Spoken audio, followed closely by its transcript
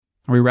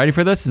Are we ready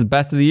for this? This is the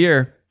best of the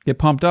year. Get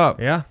pumped up.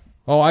 Yeah.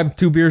 Oh, I'm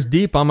 2 beers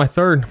deep on my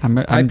third. I'm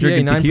IPA,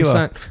 drinking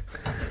tequila.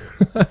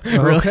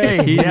 9%.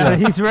 Okay, yeah,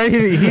 he's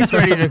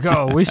ready to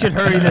go. We should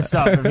hurry this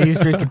up if he's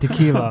drinking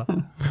tequila.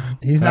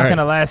 He's not going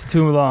to last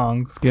too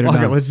long. Get Fuck it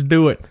it, done. let's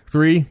do it.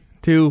 3,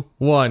 2,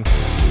 1.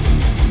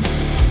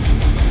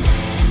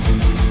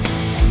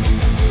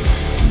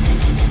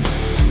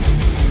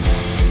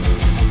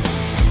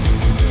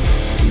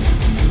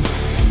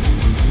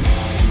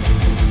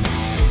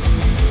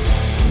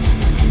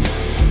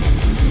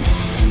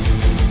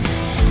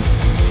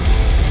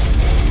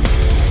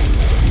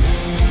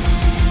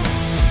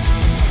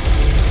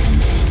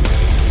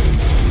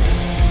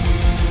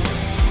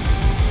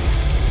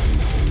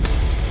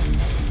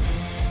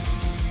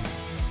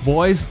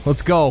 Boys,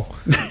 let's go.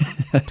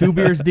 2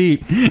 beers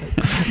deep.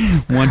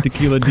 1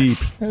 tequila deep.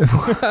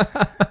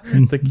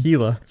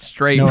 Tequila.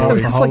 Straight. No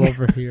boys. alcohol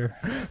over here.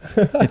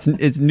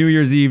 It's New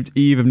Year's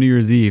Eve of New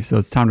Year's Eve, so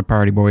it's time to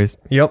party, boys.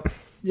 Yep.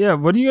 Yeah,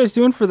 what are you guys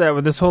doing for that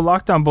with this whole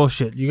lockdown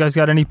bullshit? You guys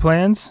got any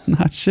plans?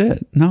 Not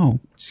shit. No.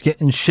 Just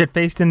getting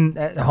shit-faced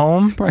at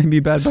home? Probably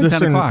be bed by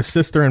 10 o'clock.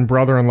 Sister and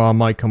brother-in-law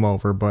might come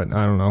over, but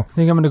I don't know. I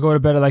think I'm going to go to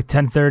bed at like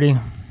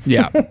 10:30.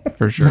 Yeah,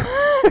 for sure.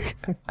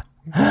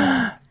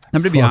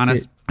 I'm going to be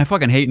honest. I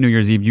fucking hate New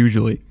Year's Eve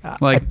usually.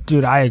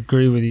 Dude, I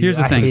agree with you. Here's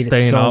the thing. I hate it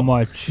Staying so up.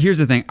 much. Here's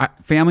the thing.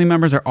 Family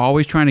members are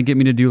always trying to get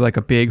me to do like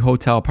a big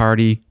hotel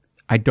party.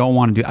 I don't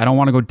want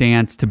to go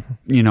dance to,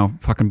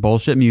 fucking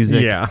bullshit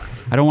music. Yeah.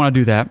 I don't want to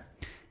do that.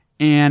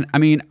 And I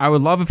mean, I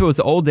would love if it was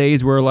the old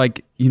days where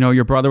like,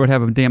 your brother would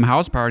have a damn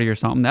house party or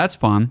something. That's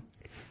fun.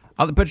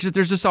 But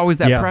there's just always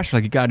that pressure.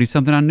 Like you got to do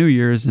something on New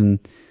Year's and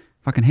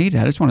fucking hate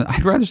it.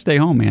 I'd rather stay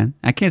home, man.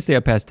 I can't stay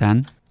up past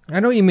 10. I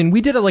know what you mean.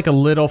 We did like a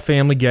little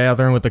family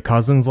gathering with the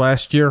cousins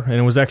last year, and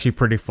it was actually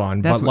pretty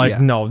fun. That's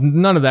no,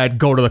 none of that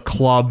go to the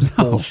clubs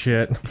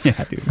bullshit.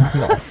 Yeah, dude.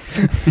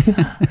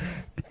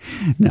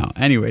 No.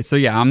 Anyway, so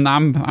yeah,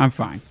 I'm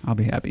fine. I'll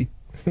be happy.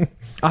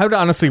 I would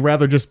honestly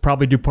rather just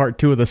probably do part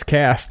 2 of this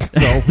cast.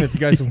 So if you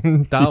guys are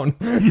down.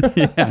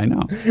 Yeah, I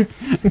know.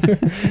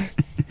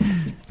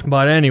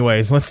 But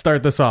anyways, let's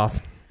start this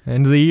off.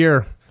 End of the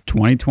year.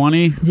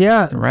 2020.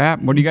 Yeah. It's a wrap.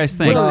 What do you guys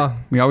think?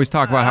 We always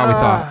talk about how we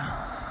thought.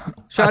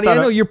 Shotty, I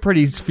know you're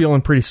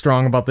feeling pretty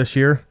strong about this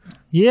year.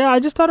 Yeah, I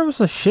just thought it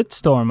was a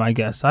shitstorm, I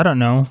guess. I don't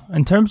know.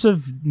 In terms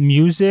of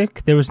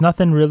music, there was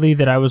nothing really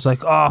that I was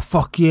like, oh,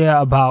 fuck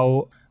yeah,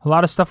 about. A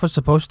lot of stuff was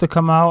supposed to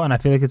come out, and I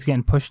feel like it's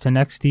getting pushed to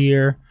next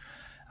year.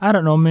 I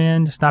don't know,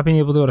 man. Just not being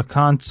able to go to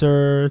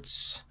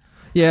concerts.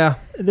 Yeah.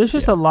 There's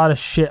just a lot of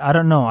shit. I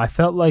don't know. I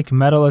felt like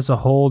metal as a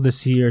whole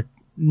this year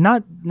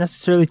not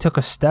necessarily took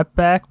a step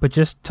back, but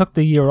just took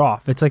the year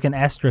off. It's like an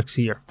asterisk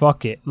year.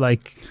 Fuck it.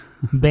 Like,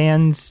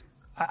 bands...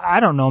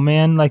 I don't know,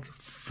 man. Like,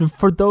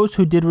 for those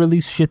who did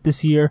release shit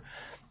this year,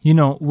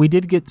 we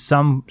did get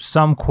some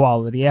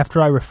quality.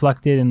 After I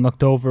reflected and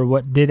looked over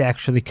what did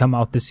actually come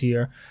out this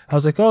year, I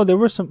was like, oh, there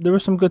was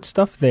some good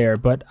stuff there.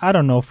 But I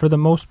don't know. For the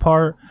most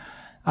part,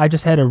 I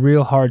just had a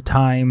real hard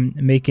time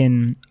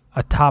making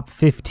a top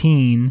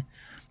 15.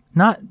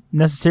 Not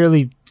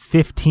necessarily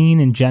 15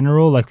 in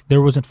general, like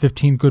there wasn't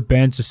 15 good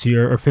bands this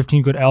year or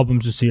 15 good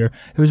albums this year.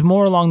 It was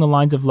more along the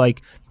lines of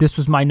like, this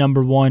was my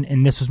number 1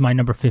 and this was my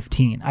number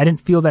 15. I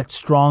didn't feel that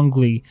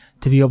strongly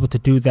to be able to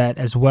do that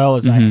as well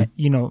as I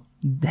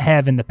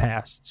have in the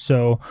past.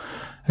 So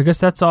I guess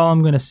that's all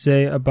I'm going to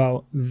say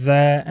about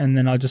that, and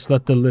then I'll just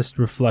let the list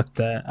reflect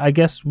that. I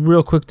guess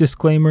real quick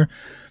disclaimer,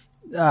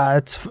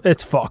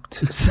 it's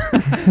fucked.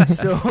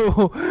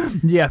 So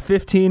yeah,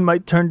 15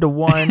 might turn to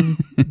 1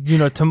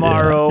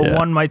 tomorrow. Yeah.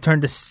 1 might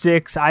turn to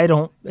 6.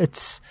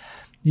 It's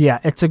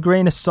a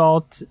grain of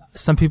salt.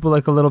 Some people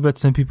like a little bit,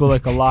 some people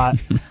like a lot.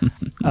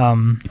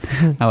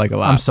 I like a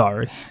lot. I'm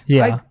sorry.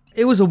 Yeah.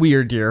 It was a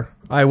weird year,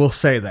 I will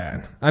say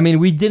that. I mean,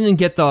 we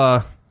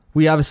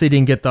obviously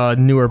didn't get the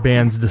newer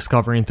bands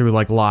discovering through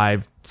like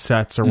live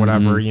sets or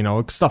whatever,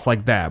 stuff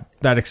like that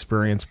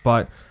experience.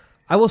 But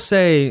I will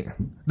say it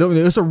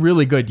was a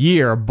really good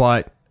year,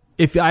 but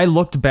if I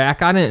looked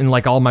back on it and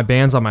like all my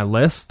bands on my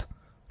list,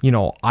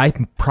 I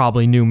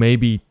probably knew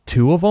maybe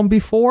 2 of them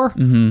before.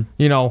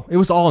 Mm-hmm. It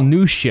was all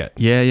new shit.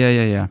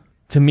 Yeah.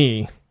 To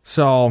me.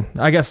 So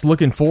I guess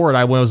looking forward,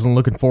 I wasn't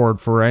looking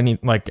forward for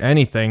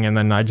anything, and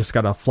then I just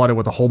got flooded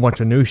with a whole bunch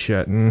of new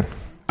shit. And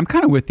I'm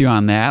kind of with you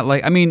on that.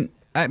 Like, I mean,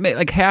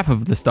 like half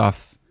of the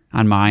stuff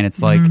on mine,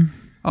 it's like,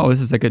 oh,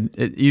 this is like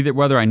either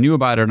whether I knew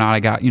about it or not,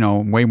 I got,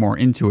 way more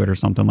into it or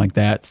something like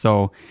that.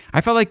 So I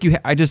felt like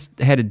I just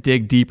had to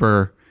dig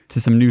deeper to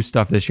some new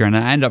stuff this year. And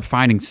I ended up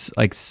finding,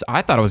 like,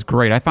 I thought it was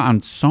great. I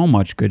found so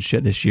much good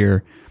shit this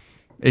year.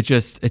 It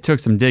took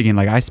some digging.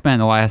 Like, I spent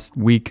the last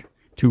week,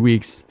 2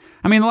 weeks,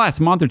 the last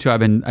month or two, I've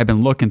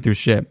been looking through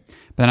shit.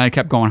 But then I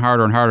kept going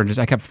harder and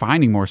harder. I kept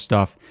finding more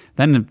stuff.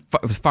 Then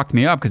it fucked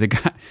me up because it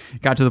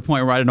got to the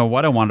point where I didn't know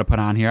what I wanted to put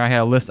on here.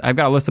 I've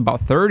got a list of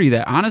about 30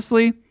 that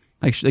honestly,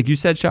 like you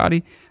said,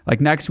 Shoddy,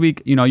 like next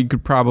week, you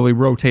could probably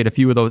rotate a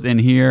few of those in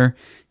here,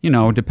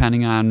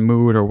 depending on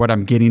mood or what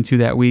I'm getting to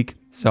that week.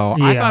 So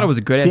yeah. I thought it was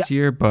a good ass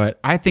year, but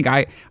I think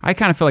I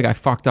kind of feel like I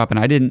fucked up and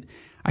I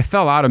I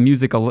fell out of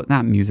music,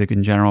 not music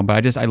in general,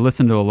 but I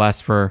listened to it less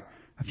for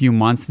a few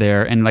months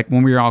there. And like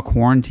when we were all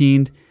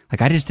quarantined,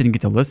 like I just didn't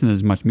get to listen to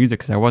as much music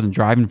because I wasn't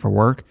driving for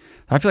work.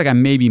 I feel like I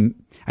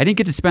didn't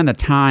get to spend the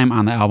time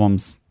on the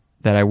albums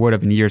that I would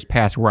have in years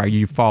past where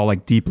you fall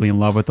like deeply in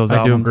love with those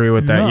albums. I do agree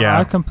with that, yeah.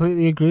 I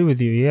completely agree with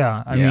you,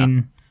 yeah. I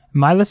mean,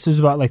 my list was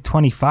about like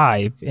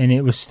 25, and it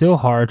was still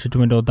hard to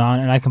dwindle down,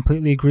 and I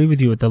completely agree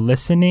with you with the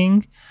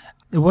listening.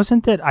 It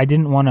wasn't that I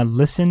didn't want to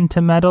listen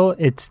to metal,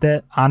 it's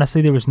that,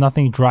 honestly, there was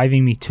nothing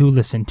driving me to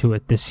listen to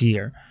it this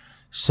year.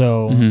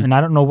 So, and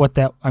I don't know what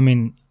that, I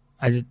mean,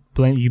 I just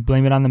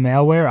blame it on the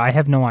malware? I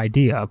have no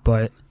idea,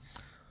 but...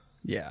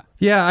 Yeah.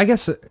 Yeah, I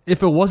guess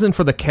if it wasn't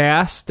for the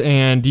cast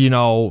and,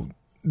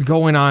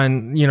 going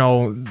on,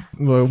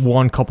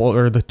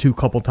 the two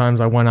couple times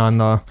I went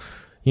on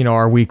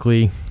our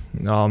weekly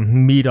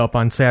meetup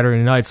on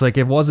Saturday nights, like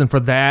if it wasn't for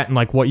that and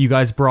like what you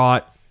guys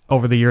brought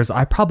over the years,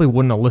 I probably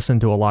wouldn't have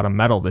listened to a lot of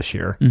metal this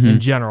year in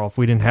general if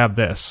we didn't have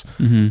this.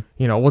 It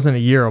wasn't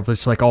a year of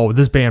just like, oh,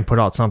 this band put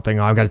out something,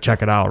 I've got to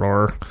check it out,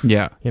 or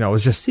it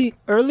was just... See,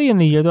 early in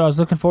the year though, I was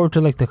looking forward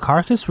to like the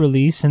Carcass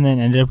release, and then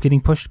ended up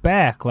getting pushed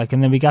back, like,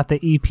 and then we got the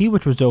EP,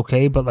 which was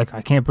okay, but like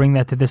I can't bring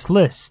that to this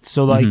list,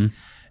 so like,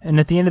 and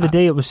at the end of the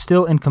day, it was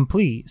still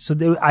incomplete. So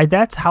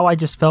that's how I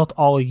just felt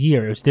all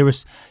year. There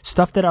was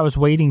stuff that I was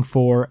waiting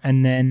for,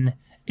 and then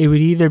it would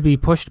either be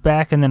pushed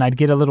back, and then I'd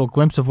get a little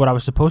glimpse of what I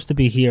was supposed to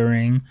be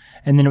hearing,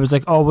 and then it was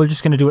like, oh, we're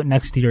just going to do it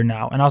next year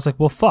now. And I was like,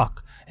 well,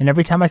 fuck. And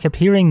every time I kept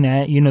hearing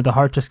that, the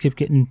heart just kept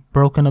getting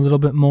broken a little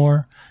bit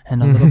more,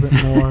 and a little bit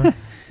more,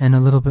 and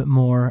a little bit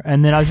more.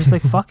 And then I was just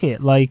like, fuck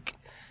it. Like,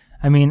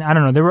 I mean, I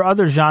don't know. There were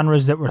other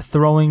genres that were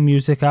throwing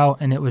music out,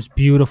 and it was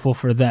beautiful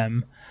for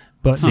them.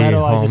 But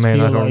metal, I just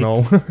feel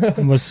like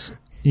was...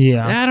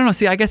 Yeah, I don't know.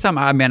 See, I guess I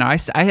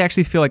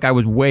actually feel like I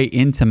was way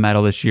into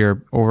metal this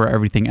year over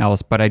everything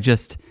else, but I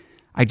just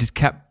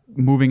kept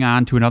moving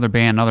on to another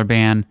band.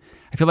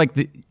 I feel like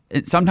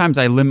sometimes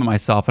I limit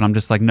myself, and I'm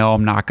just like, no,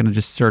 I'm not going to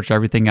just search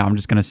everything out. I'm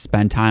just going to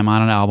spend time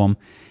on an album.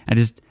 I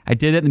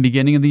did it in the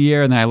beginning of the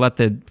year, and then I let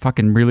the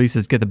fucking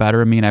releases get the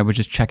better of me, and I was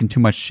just checking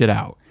too much shit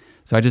out.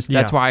 So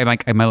that's why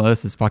my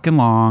list is fucking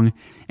long,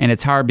 and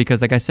it's hard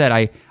because, like I said,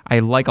 I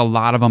like a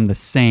lot of them the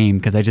same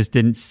because I just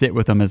didn't sit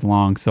with them as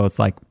long. So it's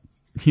like,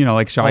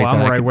 like Shai said,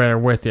 I'm right there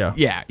with you.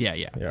 Yeah.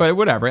 But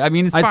whatever. I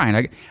mean, it's fine.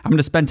 I'm going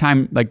to spend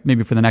time, like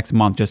maybe for the next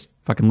month, just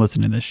fucking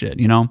listening to this shit.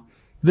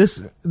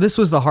 This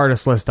was the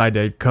hardest list I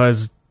did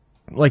because,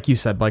 like you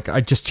said, like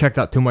I just checked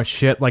out too much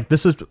shit. Like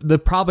this is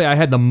probably I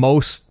had the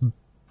most,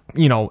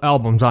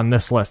 albums on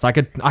this list. I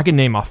could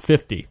name off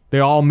 50. They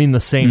all mean the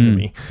same to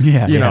me.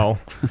 Yeah.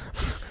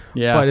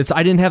 Yeah. But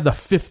I didn't have the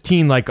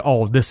 15. Like,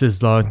 oh, this is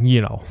the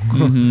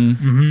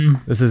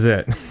this is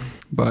it.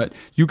 But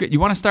you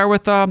want to start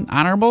with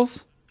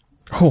honorables?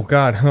 Oh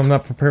God, I'm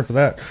not prepared for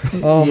that.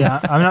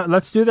 Yeah, I'm not.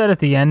 Let's do that at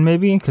the end,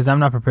 maybe, because I'm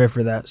not prepared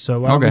for that. So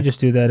why don't we just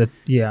do that?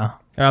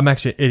 I'm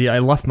actually an idiot. I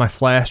left my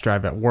flash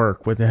drive at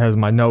work with it has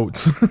my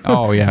notes.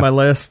 Oh yeah, my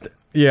list.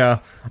 Yeah,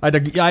 I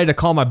had to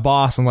call my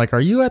boss. I'm like,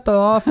 "Are you at the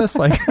office?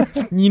 Like,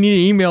 you need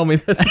to email me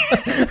this."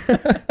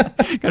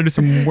 Gotta do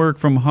some work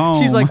from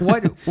home. She's like,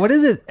 "What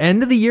is it?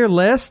 End of the year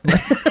list?"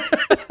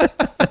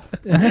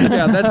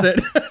 Yeah, that's it.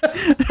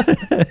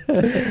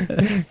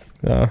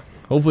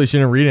 Hopefully she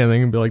didn't read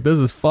anything and be like, this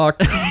is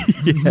fucked.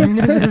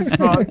 This is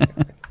fucked.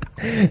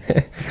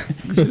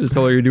 You just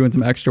told her you're doing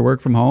some extra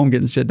work from home,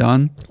 getting shit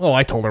done. Oh,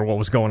 I told her what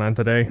was going on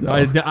today. No.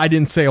 I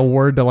didn't say a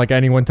word to like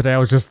anyone today. I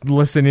was just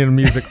listening to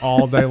music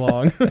all day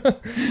long.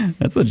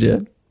 That's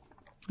legit.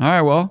 All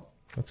right, well,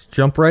 let's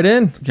jump right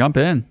in.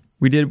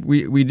 We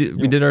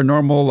did our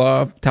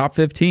normal top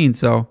 15.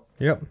 So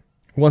yep.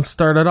 Once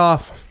started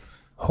off.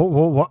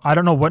 I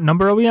don't know, what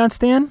number are we on,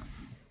 Stan?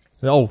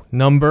 Oh,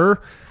 number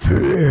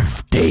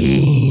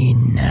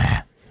 15.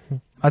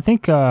 I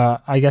think,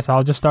 I guess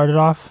I'll just start it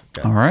off.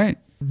 Okay. All right.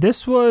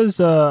 This was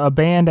a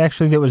band,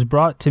 actually, that was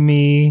brought to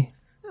me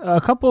a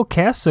couple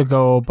casts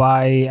ago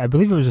by, I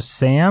believe it was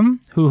Sam,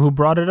 who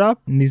brought it up.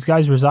 And these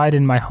guys reside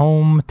in my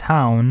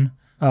hometown,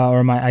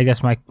 or my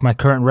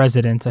current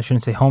residence. I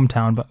shouldn't say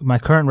hometown, but my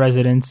current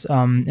residence.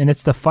 And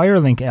it's the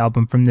Firelink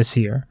album from this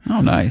year. Oh,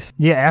 nice.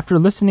 Yeah, after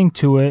listening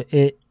to it,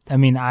 it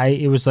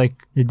was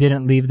like, it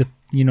didn't leave the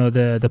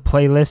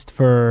playlist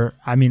for,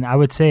 I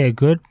would say a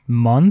good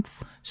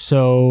month.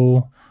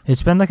 So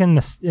it's been like in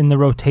the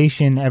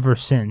rotation ever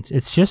since.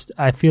 It's just,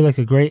 I feel like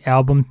a great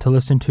album to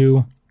listen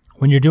to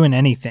when you're doing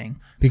anything,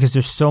 because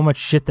there's so much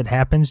shit that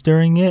happens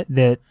during it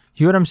that,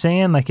 you know what I'm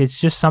saying? Like, it's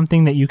just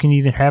something that you can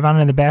either have on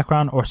in the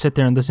background or sit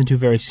there and listen to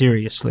very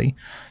seriously.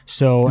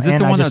 So, is this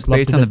the one that's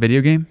based on the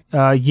video game?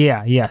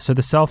 Yeah. So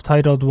the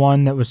self-titled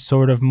one that was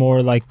sort of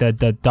more like the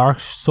Dark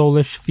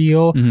Soulish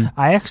feel. Mm-hmm.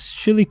 I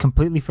actually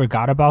completely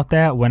forgot about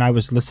that when I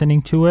was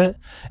listening to it,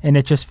 and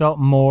it just felt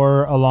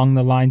more along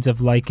the lines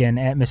of like an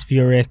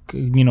atmospheric,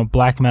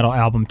 black metal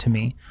album to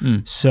me.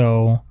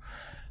 So,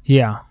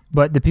 yeah.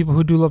 But the people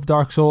who do love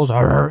Dark Souls,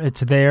 it's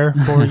there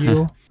for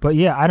you. But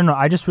yeah, I don't know.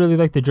 I just really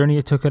like the journey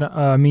it took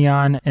me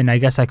on, and I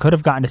guess I could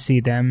have gotten to see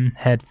them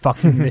had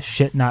fucking this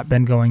shit not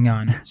been going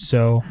on.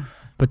 So,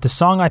 But the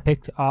song I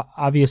picked,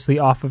 obviously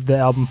off of the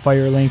album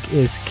Firelink,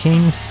 is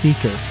King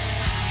Seeker.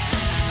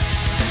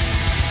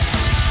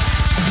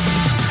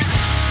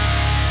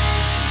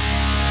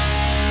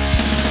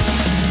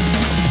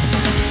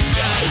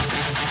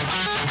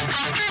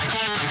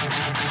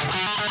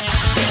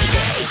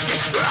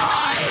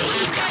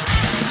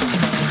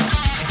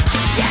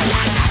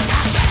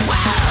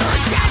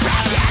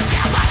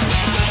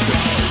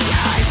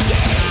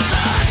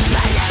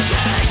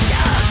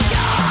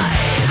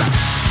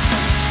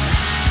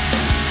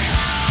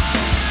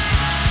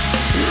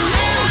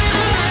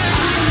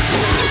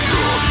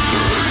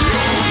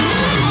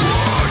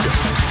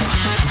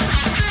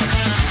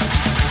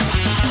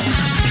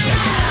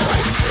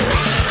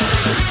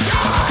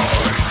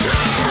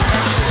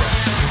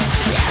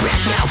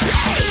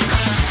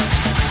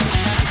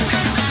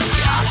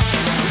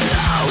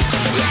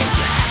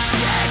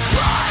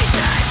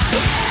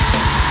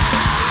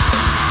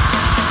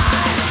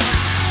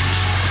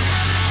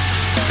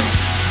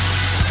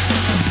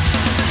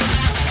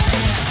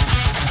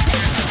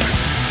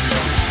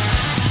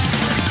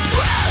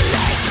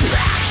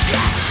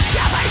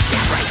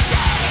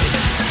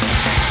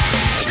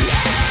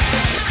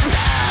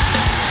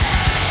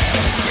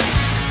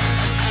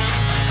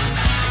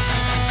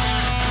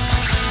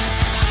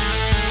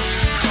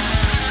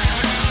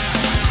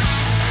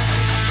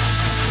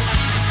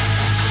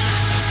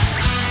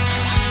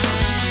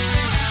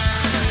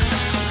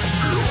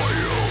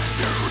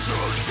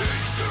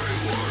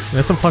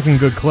 That's a fucking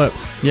good clip.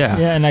 Yeah.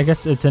 Yeah, and I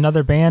guess it's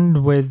another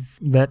band with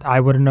that I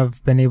wouldn't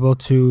have been able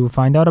to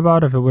find out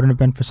about if it wouldn't have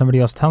been for somebody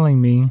else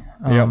telling me.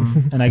 Yep.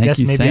 And I Thank guess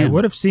you, maybe I Sam.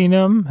 would have seen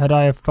them had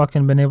I have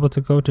fucking been able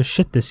to go to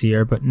shit this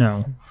year, but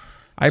no.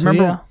 I So,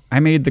 remember yeah. I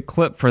made the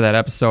clip for that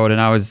episode, and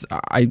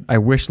I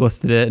wish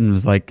listed it, and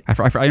was like, I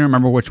don't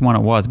remember which one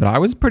it was, but I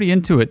was pretty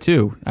into it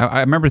too. I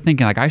remember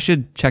thinking like I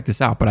should check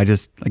this out, but I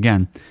just,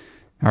 again,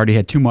 I already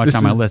had too much This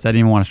on my is- list. I didn't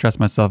even want to stress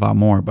myself out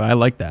more, but I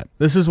like that.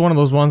 This is one of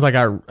those ones I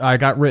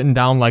got written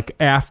down like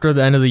after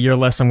the end of the year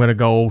list. I'm gonna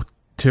go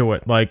to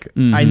it. Like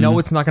I know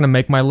it's not gonna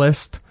make my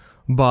list,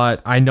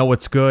 but I know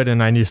it's good,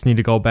 and I just need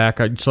to go back.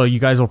 So you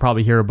guys will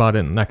probably hear about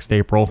it next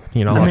April.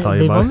 You know, I'll tell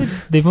you about it.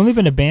 they've only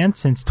been a band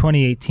since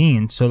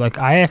 2018, so like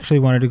I actually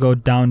wanted to go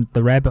down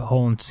the rabbit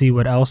hole and see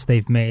what else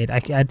they've made. I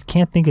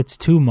can't think it's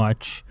too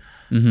much.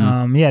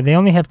 Yeah, they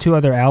only have 2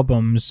 other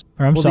albums.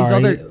 Or I'm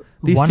sorry,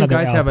 These one two other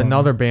guys have album.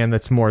 another band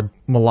that's more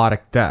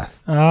melodic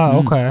death. Oh,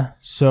 okay.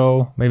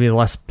 So Maybe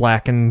less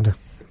blackened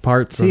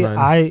parts. see, and then,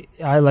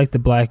 I like the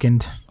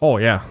Blackened. oh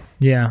yeah.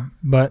 Yeah,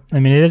 but I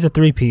mean it is a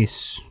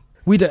 3-piece.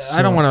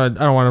 I don't want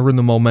to ruin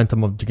the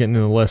momentum of getting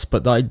in the list,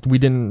 but we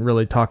didn't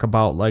really talk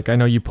about, like, I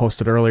know you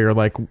posted earlier,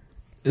 like,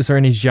 is there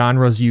any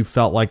genres you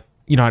felt like,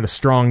 you know, had a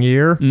strong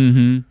year?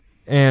 Mm-hmm.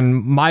 And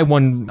my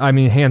one, I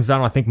mean, hands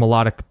down, I think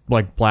melodic,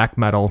 like, black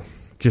metal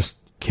just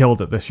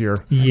killed it this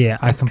year. Yeah,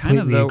 I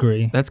completely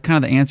agree. That's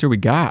kind of the answer we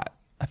got.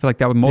 I feel like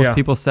that what most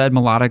people said,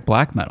 melodic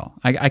black metal.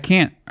 I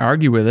can't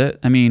argue with it.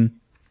 I mean,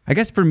 I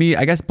guess for me,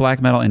 black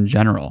metal in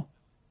general,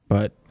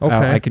 but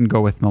Okay. I can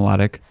go with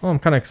melodic. Oh, I'm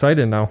kind of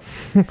excited now.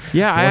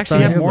 Yeah, I What's actually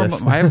on have your more.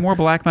 list? I have more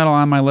black metal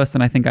on my list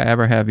than I think I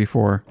ever have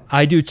before.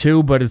 I do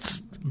too, but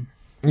it's,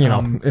 you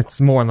know, it's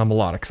more on the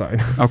melodic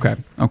side. Okay.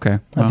 I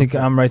Well, think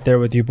I'm right there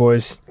with you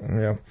boys.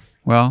 Yeah.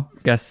 Well,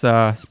 I guess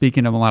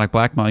speaking of melodic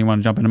black metal, you want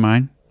to jump into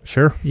mine?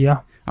 Sure.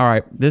 Yeah. All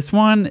right, this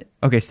one.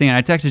 Okay, Stan,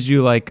 I texted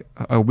you like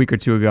a week or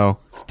two ago,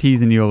 just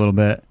teasing you a little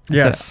bit.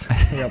 Yes.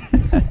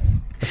 Yep.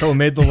 So we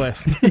made the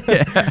list.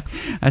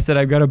 I said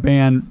I've got a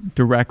band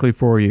directly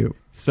for you.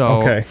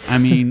 So, Okay. I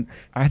mean,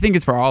 I think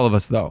it's for all of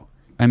us, though.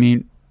 I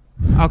mean,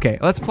 okay,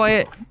 let's play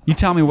it. You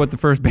tell me what the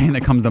first band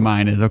that comes to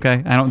mind is,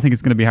 okay? I don't think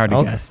it's going to be hard to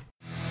Okay. guess.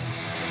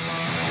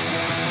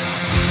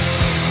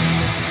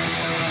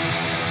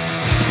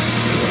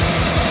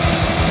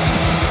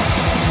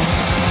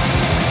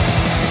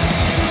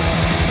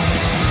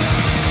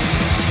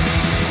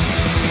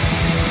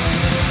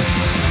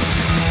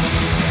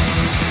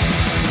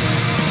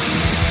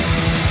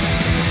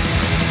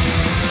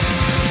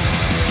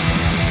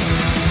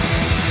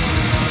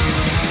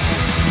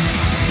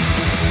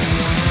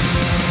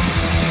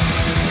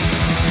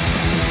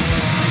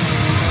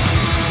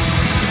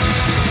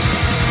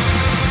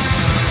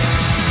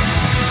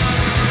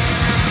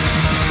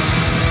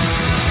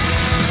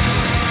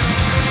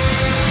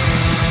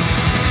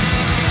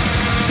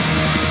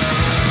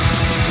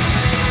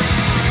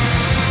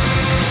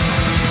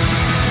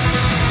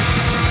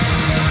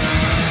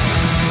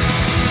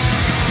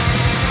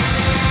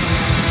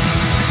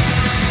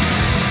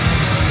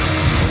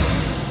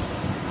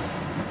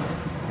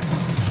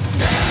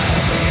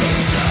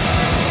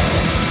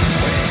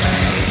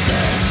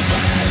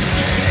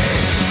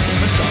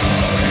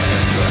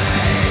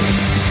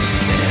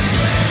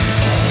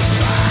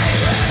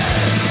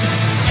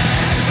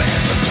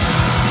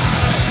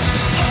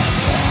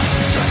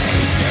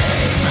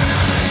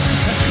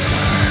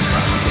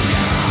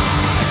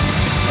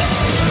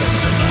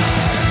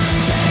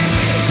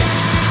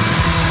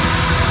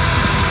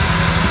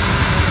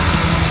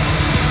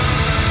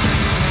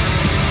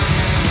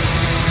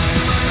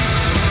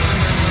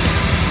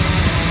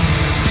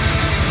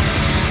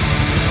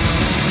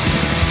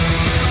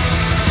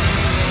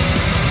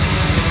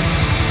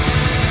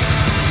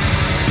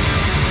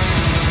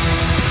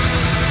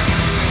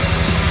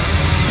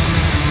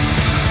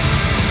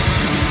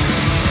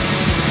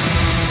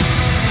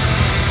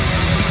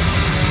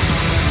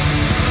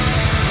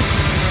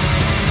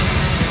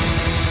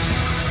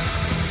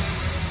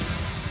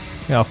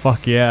 Yeah,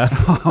 fuck yeah.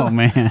 Oh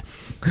man.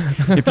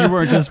 If you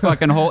weren't just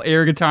fucking whole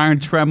air guitar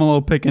and tremolo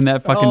picking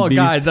that fucking beast.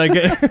 God, like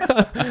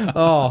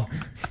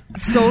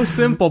so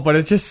simple, but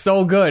it's just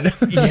so good.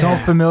 So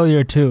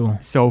familiar too.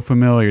 So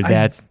familiar.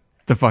 That's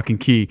the fucking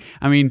key.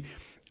 I mean,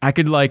 I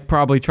could like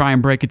probably try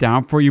and break it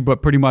down for you,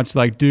 but pretty much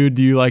like, dude,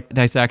 do you like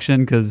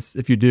Dissection? Because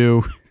if you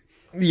do,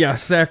 yeah,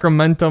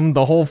 Sacramentum,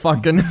 the whole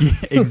fucking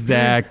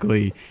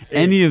exactly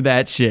any of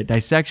that shit,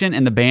 Dissection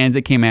and the bands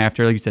that came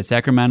after, like you said,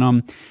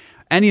 Sacramentum,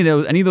 any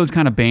of those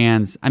kind of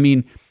bands. I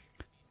mean,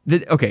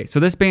 okay, so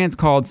this band's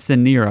called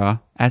Sinira,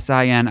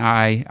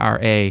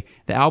 Sinira.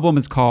 The album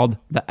is called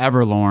The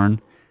Everlorn.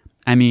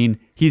 I mean,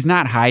 he's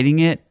not hiding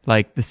it,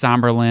 like the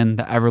Somberlin,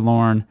 the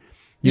Everlorn.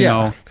 You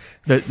know,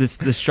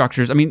 the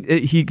structures. I mean,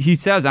 he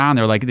says on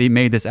there like they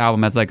made this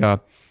album as like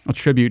a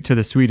tribute to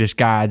the Swedish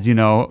gods. You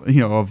know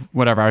of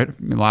whatever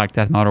melodic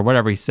death metal or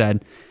whatever he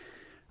said.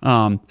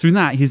 So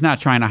he's not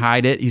trying to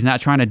hide it. He's not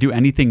trying to do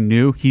anything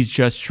new. He's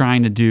just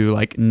trying to do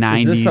like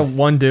 90s. Is this a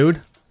one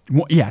dude?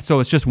 Yeah, so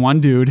it's just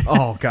one dude.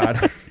 Oh God,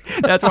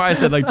 that's why I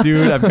said like,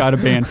 dude, I've got a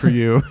band for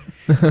you.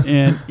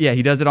 And yeah,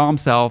 he does it all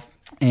himself.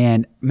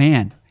 And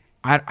man.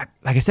 I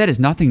like I said, it's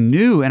nothing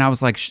new, and I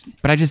was like,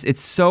 but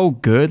it's so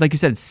good. Like you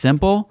said, it's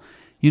simple,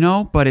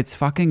 but it's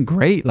fucking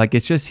great. Like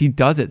it's just he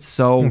does it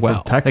so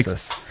well. From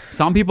Texas. Like,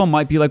 some people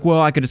might be like,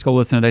 well, I could just go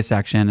listen to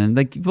Dissection, and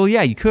like, well,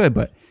 yeah, you could,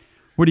 but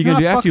what are you gonna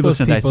do after you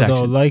listen to Dissection?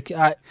 Though. Like,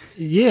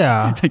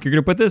 yeah, like you're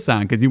gonna put this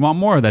on because you want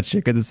more of that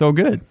shit because it's so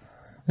good.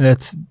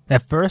 That's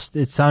at first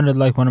it sounded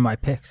like one of my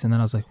picks, and then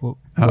I was like, well,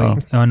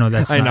 wait, oh no,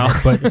 that's not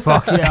it. But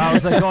fuck yeah, I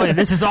was like, oh yeah,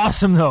 this is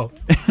awesome though.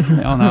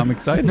 Oh no, I'm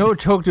excited. No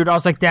joke, dude. I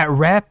was like, that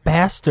rap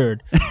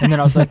bastard, and then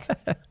I was like,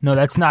 no,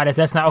 that's not it.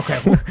 That's not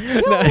okay.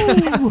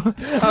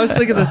 I was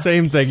thinking the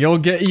same thing.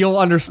 You'll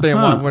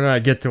understand when I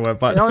get to it.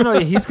 But no,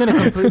 he's gonna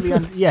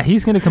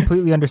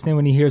completely understand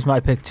when he hears my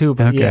pick too.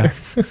 But okay.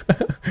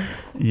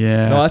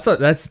 Yeah. No,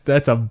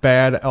 that's a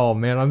bad. Oh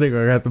man, I think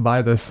we're gonna have to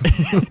buy this,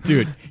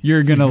 dude.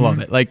 You're gonna love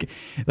it. Like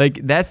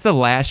that's the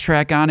last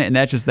track on it, and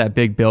that's just that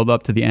big build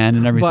up to the end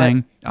and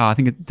everything. I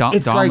think it's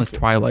Dawnless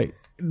Twilight.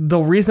 The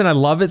reason I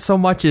love it so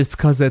much is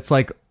because it's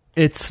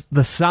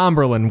the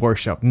Somberlin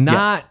worship,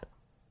 not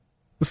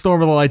the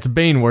Storm of the Light's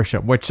Bane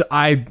worship, which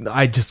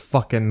I just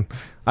fucking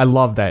I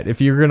love that.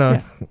 If you're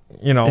gonna,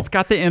 it's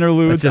got the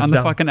interludes on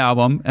the fucking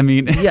album. I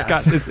mean, it's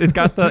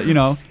got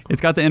the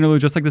it's got the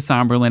interlude just like the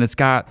Somberlin.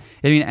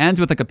 It ends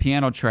with like a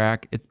piano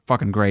track. It's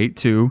fucking great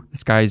too.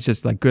 This guy's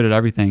just like good at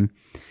everything.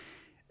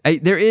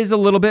 There is a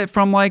little bit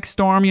from like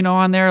Storm,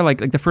 on there.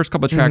 Like the first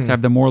couple of tracks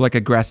have the more like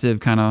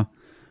aggressive kind of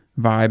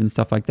vibe and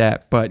stuff like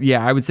that. But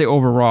yeah, I would say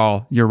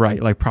overall, you're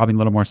right. Like probably a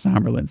little more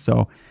Somberlin.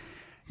 So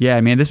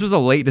yeah, man, this was a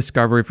late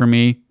discovery for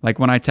me. Like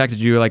when I texted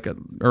you like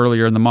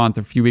earlier in the month,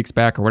 or a few weeks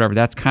back or whatever,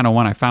 that's kind of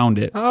when I found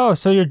it. Oh,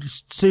 so you're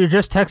just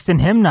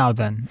texting him now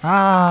then? Did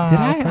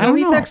I? Okay. I don't know.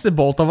 He texted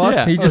both of us.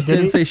 Yeah. He just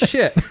didn't say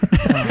shit.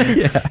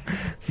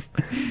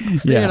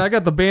 Stan, I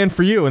got the band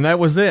for you, and that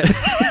was it.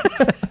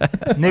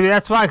 Maybe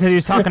that's why, because he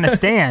was talking to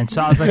Stan.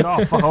 So I was like,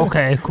 oh, fuck,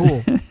 okay,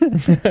 cool.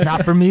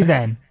 Not for me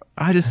then.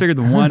 I just figured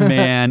the one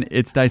man,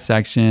 it's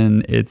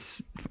Dissection.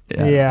 It's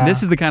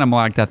this is the kind of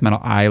melodic death metal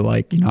I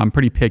like. I'm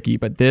pretty picky,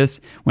 but this,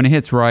 when it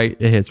hits right,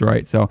 it hits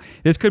right. So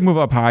this could move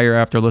up higher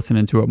after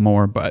listening to it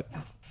more, but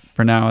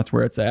for now, that's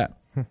where it's at.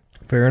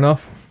 Fair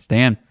enough.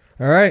 Stan.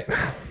 All right.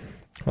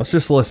 Let's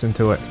just listen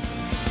to it.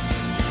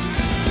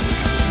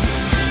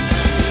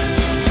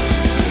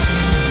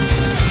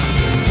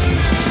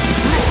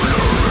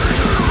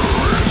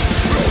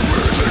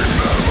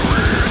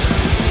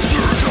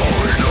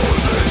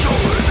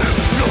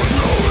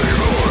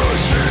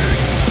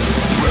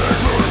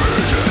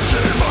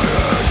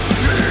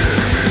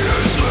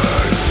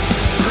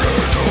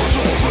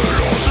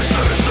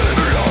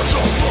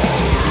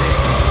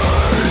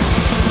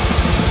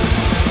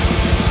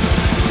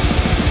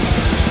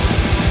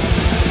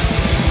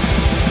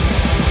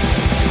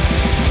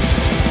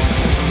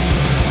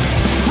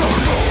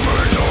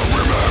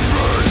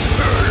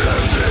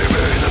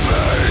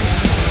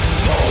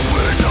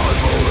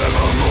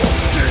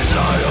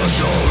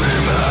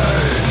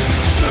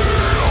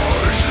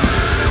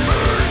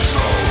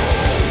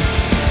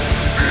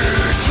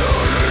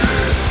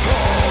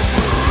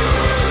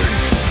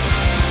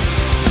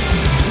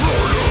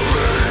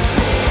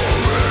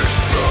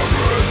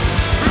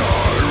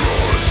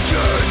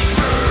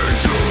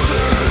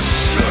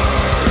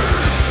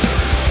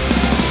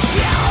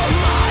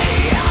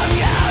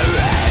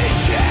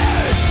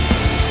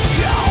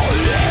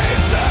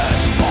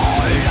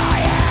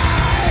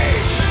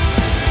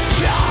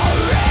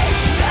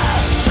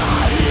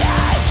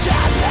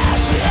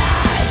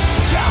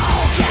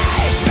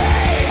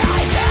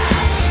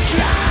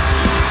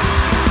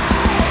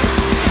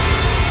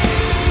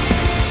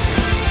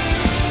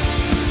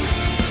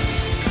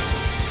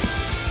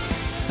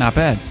 Not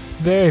bad.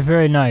 Very,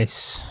 very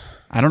nice.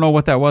 I don't know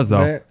what that was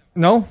though.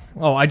 No?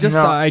 Oh, I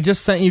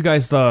just sent you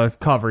guys the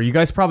cover. You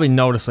guys probably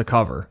noticed the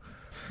cover.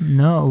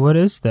 No, what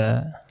is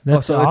that?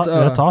 That's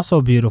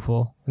also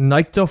beautiful.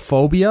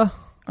 Nyctophobia.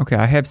 Okay,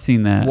 I have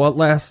seen that. What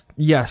Lasts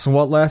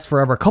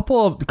Forever. A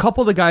couple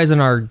of the guys in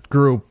our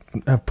group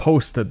have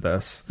posted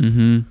this.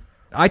 Mm-hmm.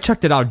 I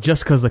checked it out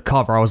just because the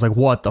cover. I was like,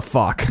 what the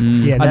fuck?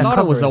 Yeah, I that thought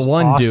it was a cover is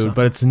one awesome. dude,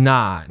 but it's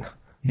not.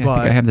 Yeah, I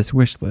think I have this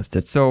wish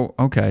listed. So,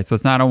 okay, so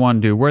it's not a one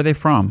dude. Where are they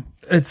from?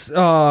 It's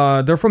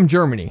they're from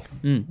Germany.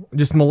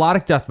 Just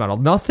melodic death metal.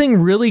 Nothing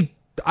really.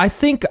 I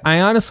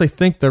honestly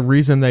think the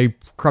reason they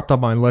crept up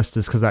my list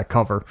is because that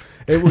cover.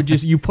 It would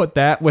just you put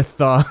that with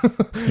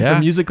the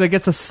music, like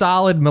it's a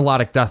solid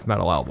melodic death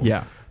metal album.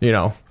 Yeah. You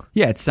know.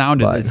 Yeah, it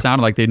sounded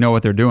like they know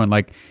what they're doing.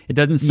 Like it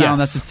doesn't sound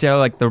Yes. necessarily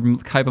like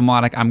the type of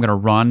melodic I'm gonna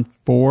run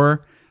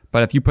for,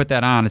 but if you put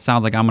that on, it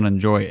sounds like I'm gonna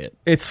enjoy it.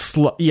 It's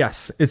slow.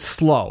 Yes, it's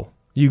slow.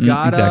 You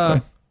gotta.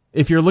 exactly.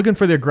 If you're looking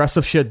for the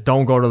aggressive shit,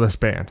 don't go to this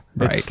band.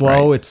 Right, It's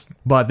slow. right.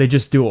 But they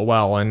just do it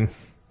well, and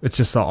it's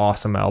just an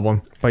awesome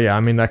album. But yeah, I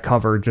mean that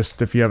cover.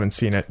 Just if you haven't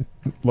seen it,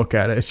 look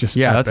at it. It's just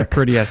Yeah, that's a epic.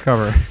 pretty ass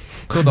cover.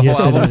 So the Yes,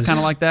 whole it album is is. kind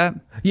of like that.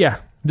 Yeah,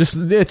 just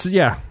it's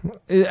yeah.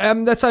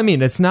 That's what I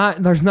mean. It's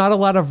not. There's not a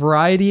lot of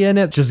variety in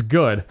it. Just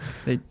good.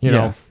 They, You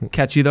know,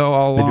 catchy though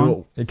all They along.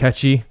 do it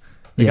catchy.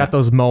 They Yeah. got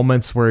those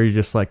moments where you're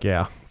just like,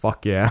 yeah,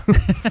 fuck yeah.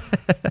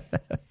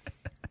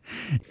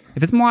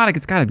 If it's melodic,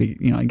 it's got to be,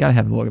 you got to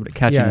have a little bit of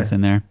catchiness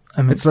in there.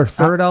 I mean, It's their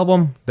third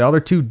album. The other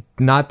two,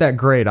 not that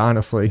great,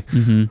 honestly.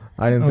 Mm-hmm.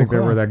 I didn't think they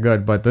cool. were that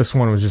good, but this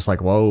one was just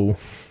like, whoa.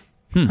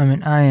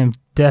 I am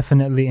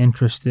definitely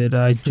interested.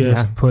 I just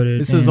Yeah. put it.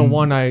 This is the in.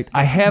 one I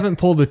haven't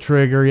pulled the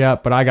trigger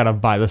yet, but I gotta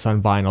buy this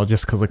on vinyl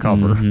just because of the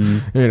cover.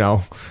 Mm-hmm. You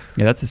know,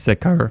 Yeah, that's a sick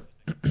cover.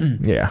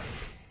 yeah.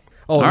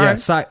 Oh All yeah. right.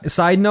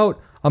 Side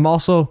note, I'm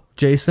also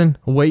Jason.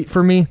 Wait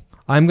for me.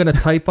 I'm gonna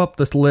type up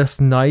this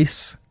list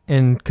nice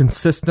and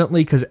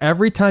consistently because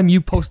every time you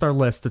post our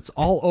list, it's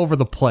all over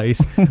the place.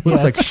 It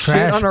looks like it's shit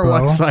trash, on our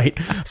bro.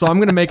 website. So I'm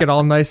gonna make it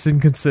all nice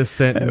and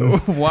consistent. And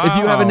Wow. If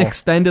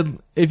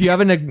you have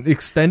an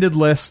extended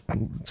list,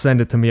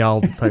 send it to me.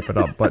 I'll type it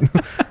up. But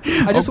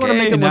I just want to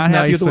make it look not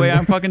happy nice. with the way and-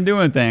 I'm fucking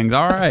doing things.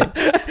 All right.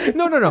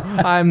 No.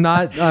 I'm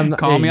not.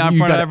 Call me out in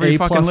front of every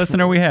fucking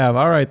listener we have.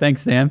 All right.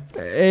 Thanks, Dan.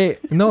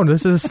 No,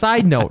 this is a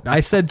side note.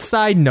 I said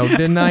side note,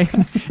 didn't I?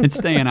 It's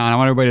staying on. I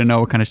want everybody to know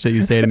what kind of shit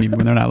you say to me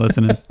when they're not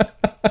listening.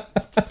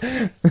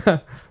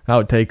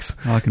 Outtakes.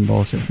 Fucking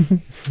bullshit.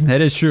 That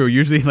is true.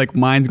 Usually, like,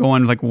 mine's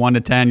going like 1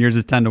 to 10. Yours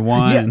is 10 to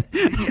 1.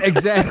 Yeah,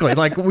 exactly.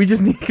 Like we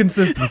just need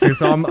consistency.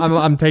 So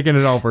I'm taking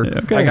it over.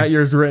 Okay. I got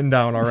yours written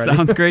down already.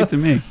 Sounds great to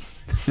me.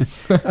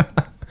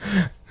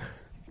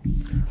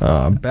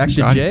 Back to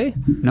Shoddy. Jay.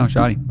 No,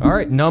 shoddy. All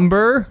right,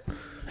 number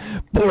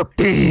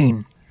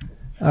 14.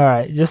 All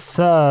right, just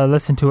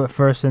listen to it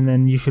first, and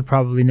then you should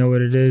probably know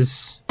what it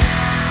is.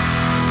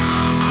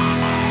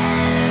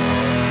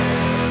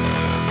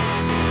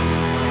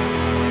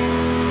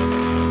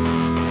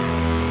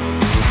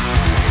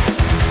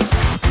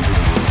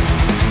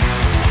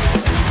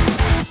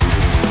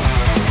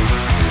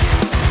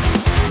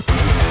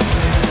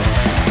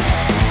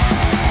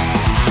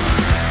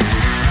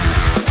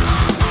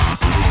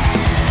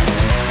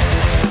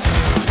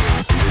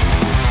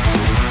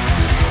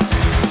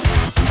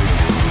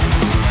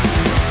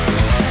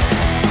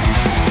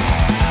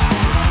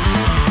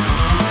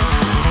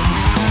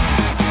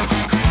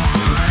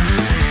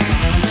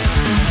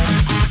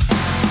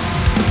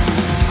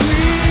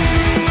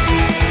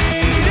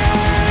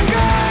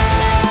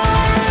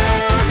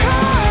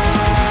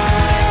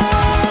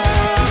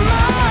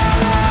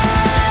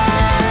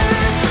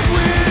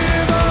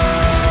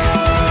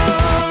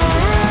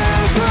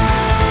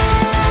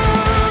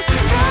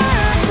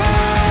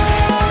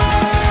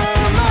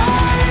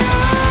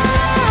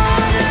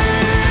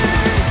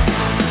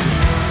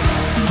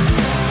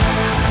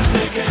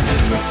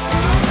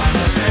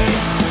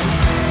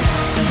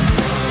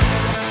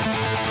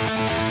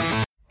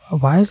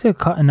 Why is it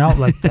cutting out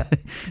like that?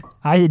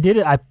 I did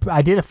it.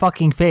 I did a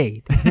fucking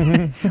fade. Was it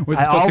I supposed to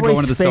go always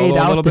into the fade solo a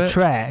out little the bit?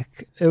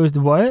 track. It was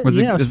what? Was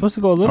it- yeah, I was is- supposed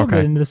to go a little okay.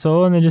 bit into the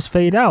solo and then just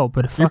fade out.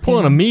 But You're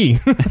pulling a me.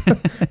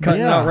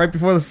 Cutting Yeah. out right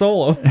before the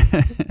solo.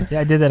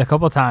 Yeah, I did that a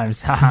couple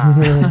times.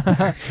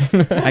 Haha.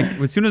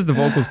 As soon as the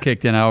vocals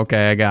kicked in,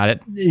 I got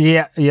it.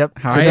 Yeah. Yep.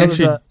 How- So I that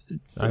was actually-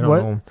 I don't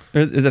what? know.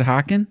 Is it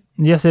Haken?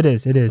 Yes, it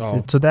is. It is. Oh.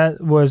 So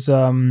that was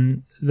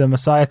the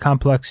Messiah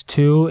Complex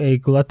 2, A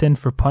Glutton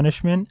for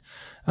Punishment,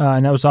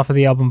 and that was off of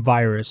the album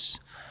Virus.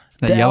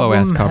 That The yellow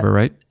ass album cover,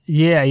 right?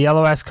 Yeah,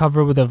 yellow ass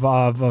cover with just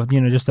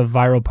a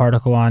viral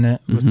particle on it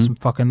Mm-hmm. with some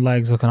fucking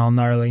legs looking all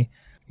gnarly.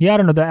 Yeah, I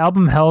don't know. The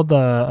album held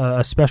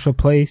a special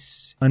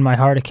place in my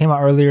heart. It came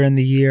out earlier in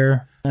the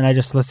year, and I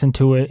just listened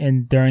to it.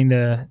 And during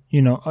the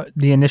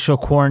the initial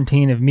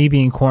quarantine of me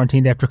being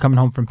quarantined after coming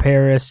home from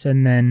Paris,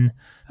 and then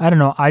I don't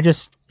know.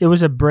 It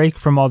was a break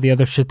from all the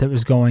other shit that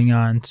was going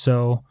on.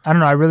 So I don't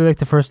know. I really like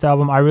the first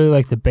album. I really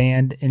like the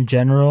band in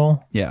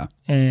general. Yeah.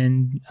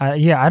 And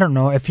I don't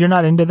know. If you're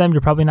not into them,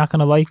 you're probably not going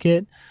to like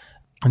it.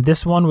 And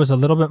this one was a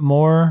little bit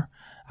more,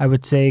 I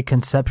would say,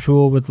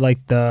 conceptual with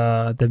like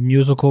the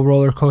musical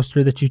roller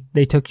coaster that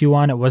they took you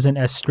on. It wasn't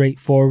as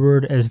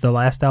straightforward as the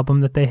last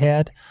album that they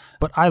had,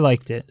 but I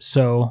liked it.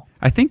 So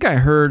I think I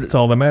heard. That's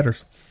all that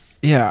matters.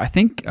 Yeah, I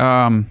think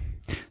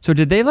So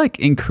did they like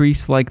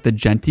increase like the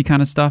Genty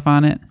kind of stuff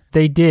on it?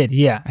 They did,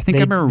 yeah. I think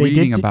I remember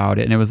reading about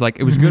it, and it was like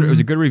it was good. It was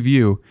a good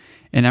review.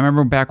 And I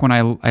remember back when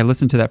I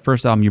listened to that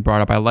first album you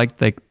brought up, I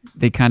liked like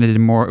they kind of did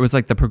more. It was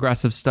like the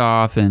progressive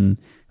stuff and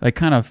like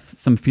kind of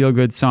some feel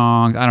good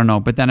songs. I don't know.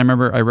 But then I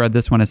remember I read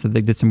this one. I said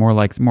they did some more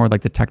like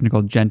the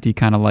technical Genty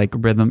kind of like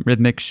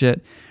rhythmic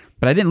shit.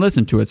 But I didn't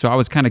listen to it, so I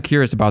was kind of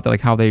curious about that,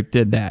 like how they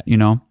did that, you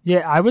know? Yeah,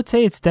 I would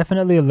say it's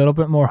definitely a little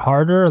bit more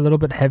harder, a little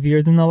bit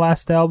heavier than the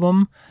last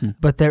album,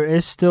 but there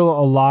is still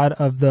a lot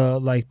of the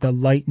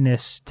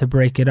lightness to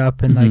break it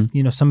up, and like,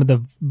 you know, some of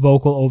the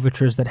vocal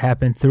overtures that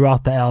happen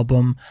throughout the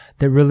album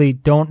that really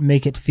don't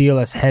make it feel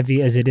as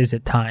heavy as it is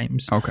at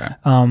times. Okay.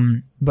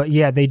 But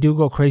yeah, they do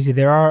go crazy.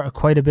 There are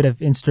quite a bit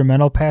of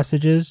instrumental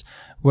passages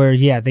where,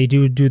 yeah, they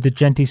do the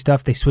Genty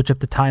stuff. They switch up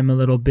the time a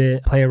little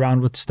bit, play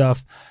around with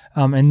stuff.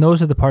 And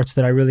those are the parts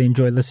that I really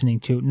enjoy listening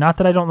to. Not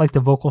that I don't like the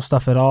vocal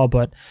stuff at all,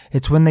 but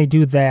it's when they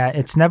do that.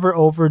 It's never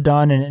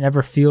overdone, and it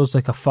never feels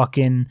like a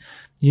fucking,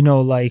 you know,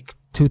 like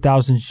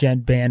 2000s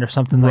gent band or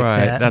something like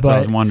that. Right, that's what I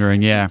was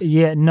wondering, yeah.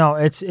 Yeah, no,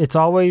 it's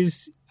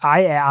always...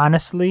 I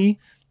honestly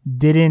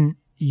didn't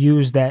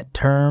use that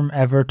term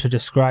ever to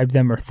describe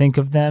them or think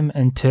of them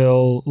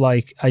until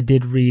like I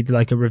did read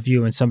like a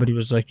review and somebody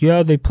was like,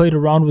 yeah, they played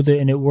around with it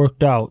and it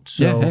worked out.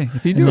 So yeah, hey,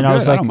 if you do it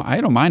good,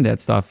 I don't mind that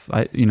stuff.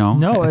 I think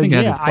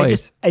it has its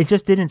place. It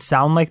just didn't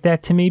sound like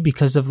that to me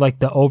because of like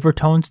the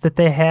overtones that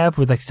they have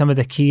with like some of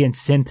the key and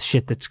synth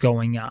shit that's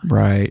going on.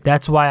 Right.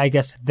 That's why I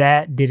guess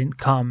that didn't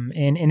come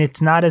in, and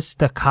it's not as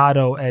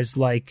staccato as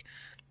like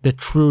the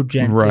true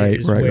gent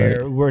is,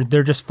 where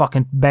they're just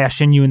fucking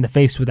bashing you in the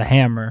face with a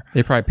hammer.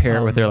 They probably pair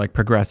it with their like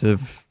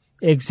progressive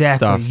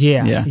stuff.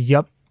 Yeah.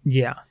 Yep.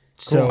 Yeah.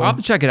 So cool. I'll have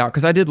to check it out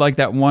because I did like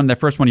that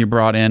first one you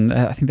brought in.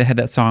 I think they had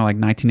that song like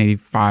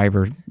 1985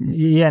 or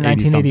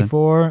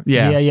 1984.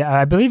 Yeah.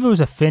 I believe it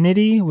was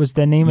Affinity was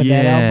the name of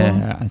that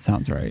album. Yeah, that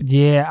sounds right.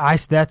 Yeah,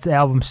 that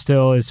album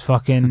still is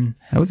fucking.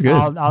 That was good.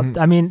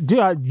 I mean,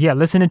 dude,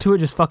 listening to it,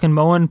 just fucking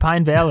mowing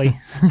Pine Valley.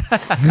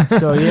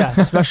 So yeah,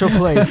 special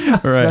place.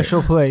 Right.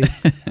 Special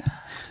place.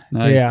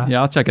 Nice.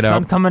 Yeah, I'll check it out.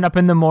 Sun coming up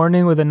in the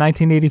morning with a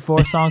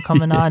 1984 song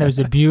coming on. It was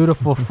a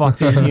beautiful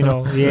fucking,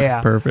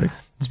 Perfect.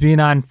 It's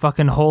being on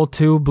fucking Hole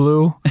 2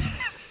 Blue.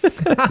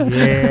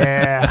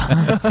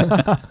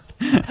 Yeah.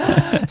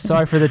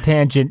 Sorry for the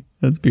tangent.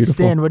 That's beautiful.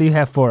 Stan, what do you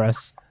have for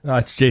us?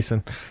 It's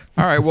Jason.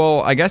 All right.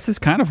 Well, I guess this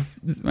kind of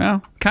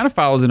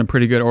follows in a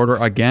pretty good order.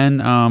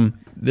 Again,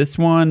 this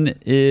one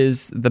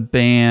is the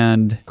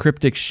band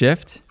Cryptic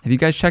Shift. Have you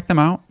guys checked them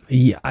out?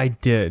 Yeah, I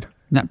did.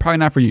 Probably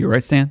not for you,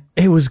 right, Stan?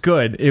 It was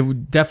good.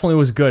 It definitely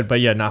was good, but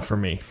yeah, not for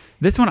me.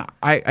 This one,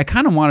 I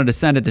kind of wanted to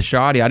send it to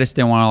Shoddy. I just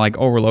didn't want to like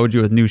overload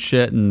you with new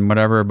shit and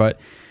whatever. But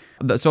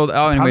anyways,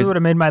 probably would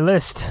have made my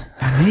list.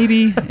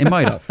 Maybe it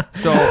might have.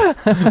 So,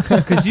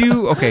 because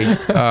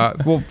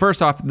well,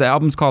 first off, the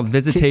album's called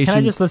Visitations. Can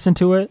I just listen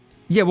to it?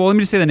 Yeah. Well, let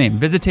me just say the name.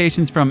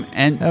 Visitations from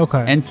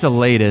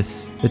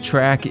Enceladus. The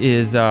track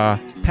is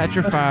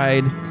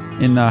Petrified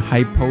in the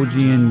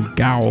Hypogean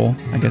Gowl.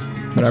 I guess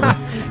whatever.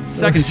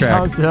 Second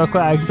track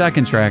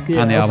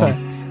on the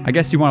album. I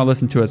guess you want to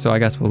listen to it, so I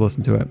guess we'll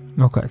listen to it.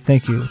 Okay,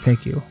 thank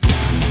you.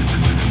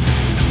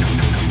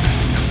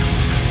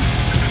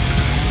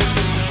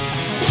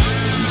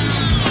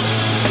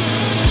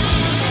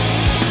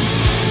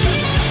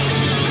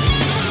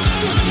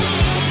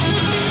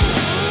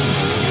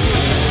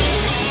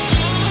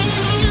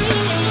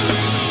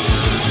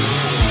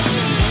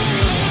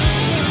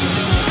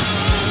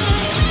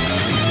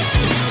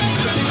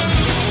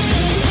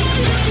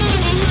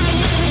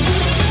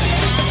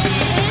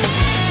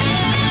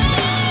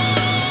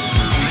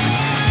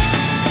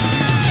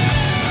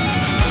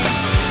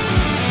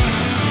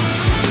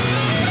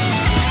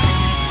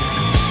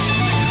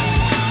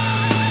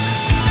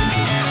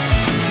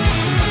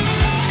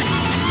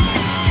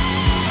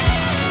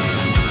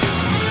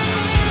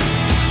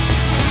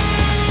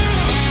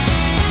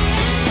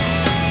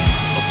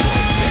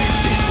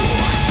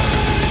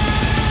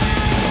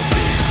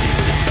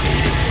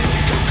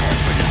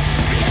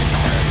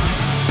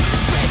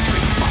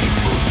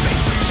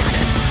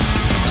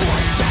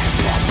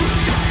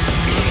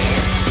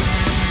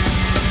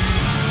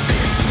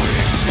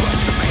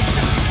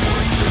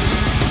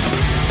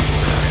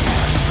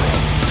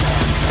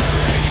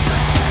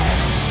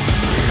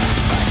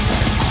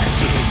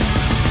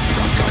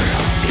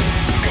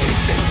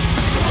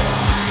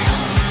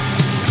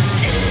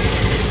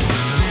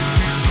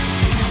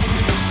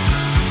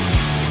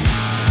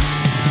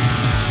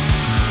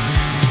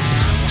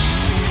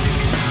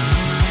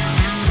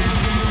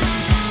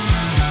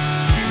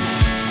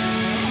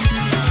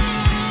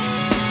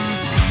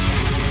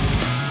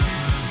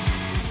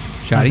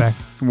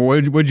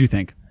 What did you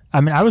think?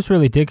 I mean, I was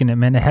really digging it,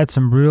 man. It had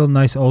some real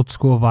nice old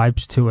school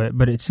vibes to it,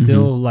 but it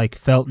still like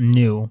felt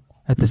new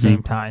at the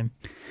same time.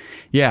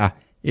 Yeah,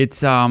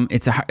 it's a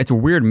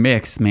weird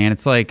mix, man.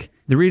 It's like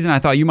the reason I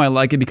thought you might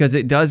like it because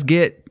it does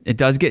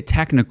get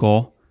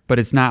technical, but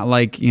it's not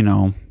like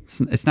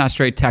It's not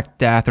straight tech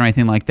death or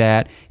anything like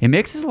that. It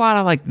mixes a lot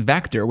of like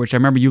Vector, which I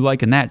remember you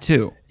liking that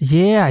too.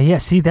 Yeah.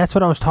 See, that's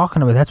what I was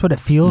talking about. That's what it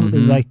feels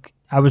like.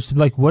 I was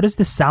like, what does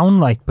this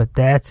sound like? But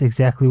that's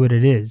exactly what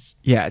it is.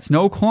 Yeah, it's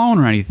no clone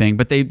or anything,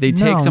 but they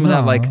take some of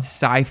that like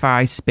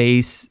sci-fi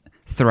space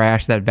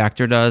thrash that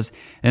Vector does,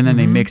 and then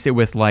they mix it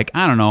with like,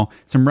 I don't know,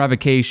 some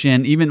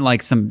Revocation, even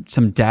like some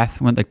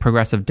death, like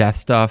progressive death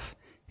stuff,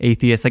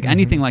 Atheist, like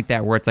anything like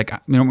that, where it's like,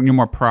 you're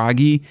more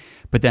proggy,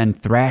 but then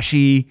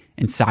thrashy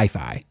and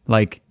sci-fi.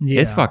 Like,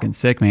 it's fucking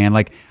sick, man.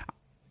 Like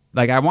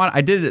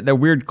I did the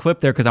weird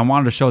clip there because I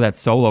wanted to show that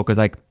solo, because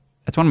like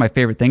that's one of my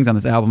favorite things on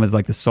this album is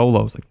like the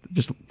solos. Like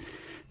just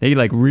they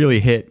like really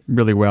hit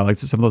really well. Like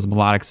some of those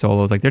melodic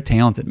solos, like they're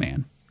talented,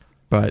 man.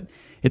 But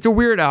it's a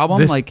weird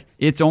album. Like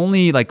it's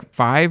only like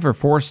 5 or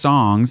 4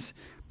 songs,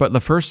 but the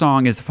first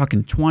song is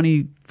fucking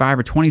 25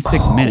 or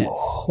 26 minutes.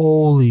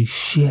 Holy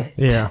shit.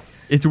 Yeah.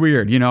 It's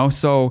weird, you know?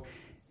 So,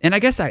 and I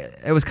guess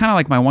it was kind of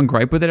like my one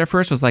gripe with it at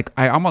first was like,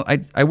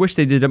 I wish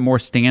they did it more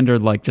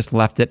standard, like just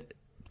left it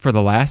for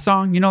the last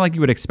song, you know, like you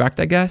would expect,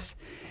 I guess.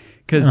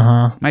 Because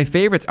my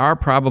favorites are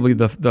probably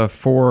the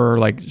 4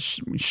 like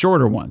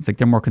shorter ones. Like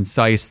they're more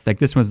concise. Like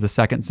this one's the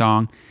second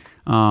song.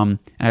 And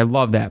I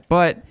love that.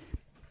 But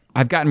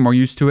I've gotten more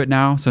used to it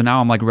now. So now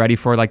I'm like ready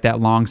for like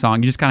that long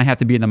song. You just kind of have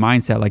to be in the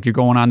mindset. Like you're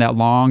going on that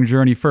long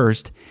journey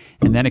first.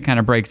 And then it kind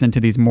of breaks into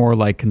these more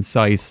like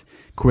concise,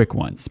 quick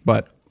ones.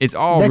 But it's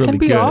all really good. That can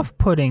be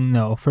off-putting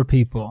though for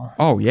people.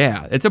 Oh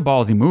yeah. It's a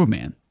ballsy move,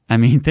 man. I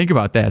mean, think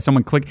about that.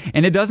 Someone click,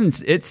 and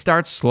it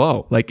starts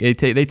slow. Like they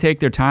take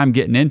their time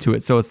getting into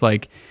it. So it's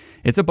like,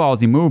 it's a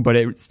ballsy move, but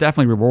it's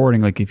definitely rewarding.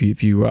 Like if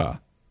you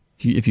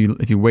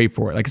wait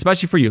for it, like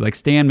especially for you, like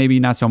Stan, maybe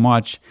not so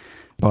much,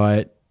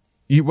 but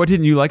what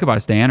didn't you like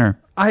about Stan? Or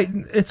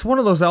it's one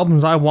of those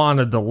albums I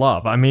wanted to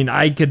love. I mean,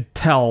 I could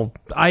tell,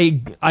 I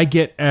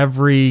get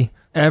every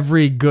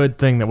good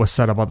thing that was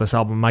said about this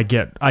album. I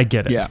get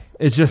it. Yeah.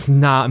 It's just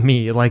not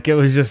me. Like it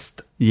was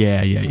just,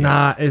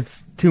 nah,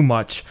 it's too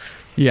much.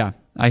 Yeah,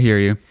 I hear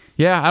you.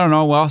 Yeah, I don't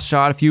know. Well,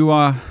 Shot, if you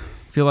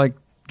feel like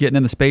getting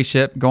in the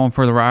spaceship, going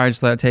for the ride,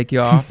 just let it take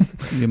you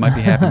off, you might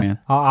be happy, man.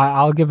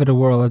 I'll give it a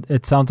whirl.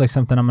 It sounds like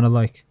something I'm going to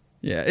like.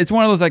 Yeah, it's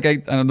one of those, like,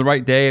 on the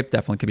right day, it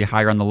definitely could be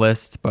higher on the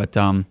list, but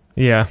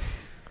yeah,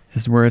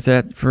 this is where it's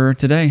at for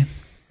today.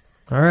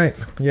 All right.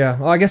 Yeah,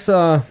 well, I guess,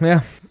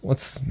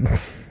 let's...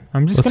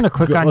 I'm just going to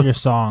click on your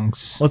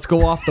songs. Let's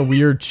go off the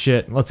weird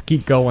shit. Let's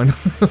keep going.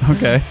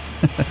 Okay.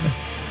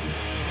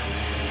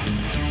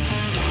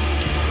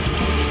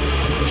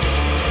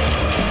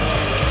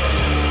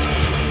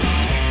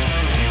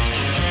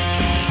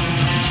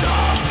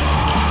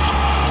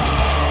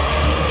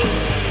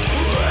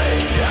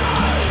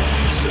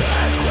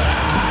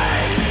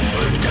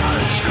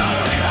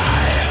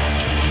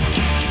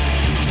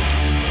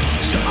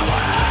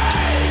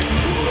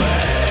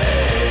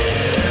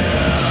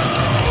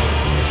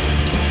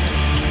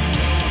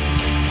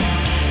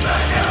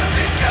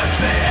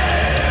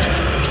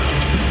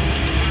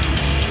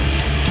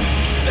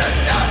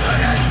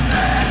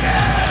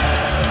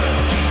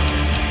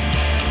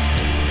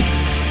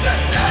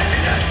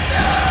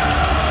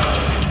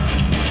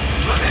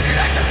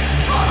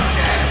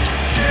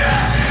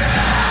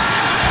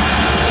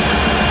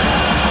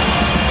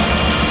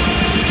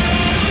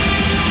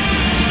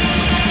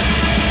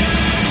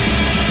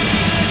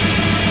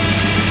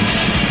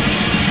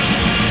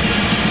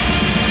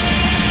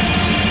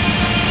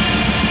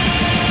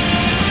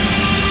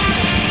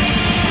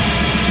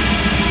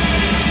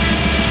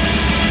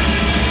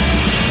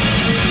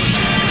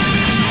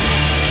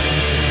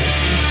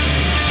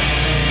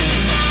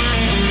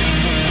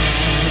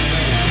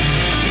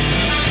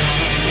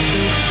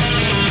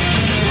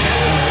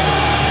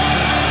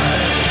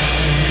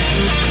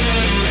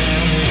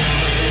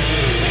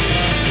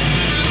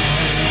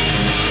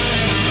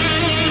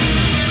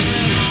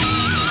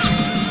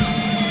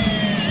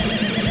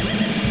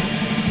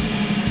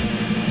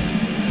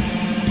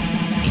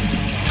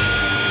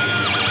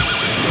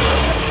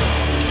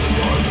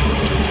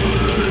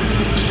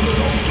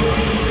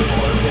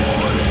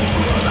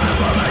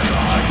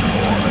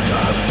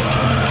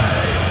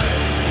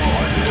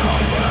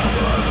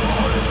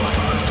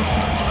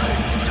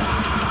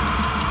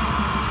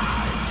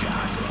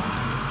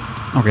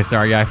 Okay,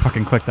 sorry. Yeah, I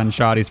fucking clicked on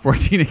Shoddy's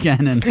 14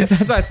 again, and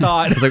that's what I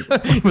thought.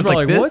 I was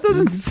like, this what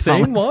doesn't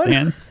same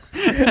one?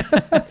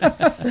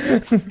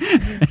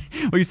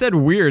 Well, you said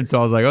weird, so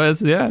I was like, oh,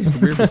 it's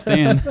weird for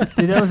Stan.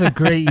 Dude, that was a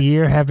great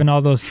year having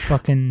all those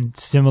fucking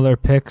similar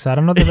picks. I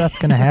don't know that that's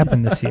going to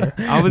happen this year.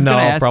 I was going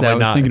to ask that. I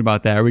was thinking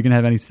about that. Are we going to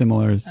have any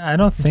similars? I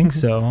don't think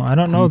so. I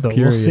don't know, though.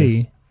 Curious. We'll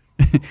see.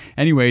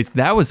 Anyways,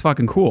 that was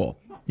fucking cool.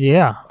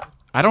 Yeah.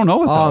 I don't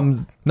know it,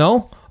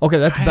 no? Okay,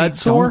 that's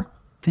Bedsore?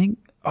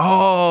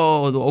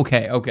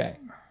 Okay.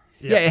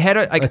 Yeah, it had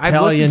I've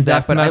Italian listened to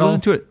death that, but metal. I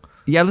listened to it.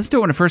 Yeah, I listened to it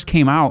when it first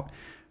came out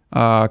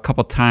a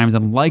couple times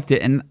and liked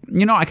it. And,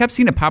 you know, I kept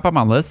seeing it pop up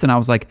on lists, and I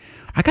was like,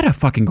 I got to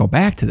fucking go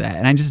back to that.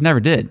 And I just never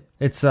did.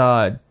 It's,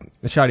 Shoddy,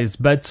 it's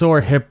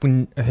Bedsore,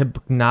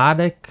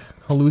 Hypnotic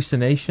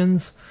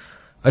Hallucinations.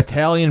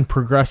 Italian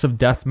progressive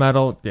death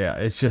metal, yeah,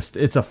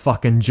 it's a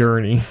fucking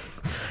journey.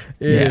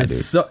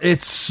 It's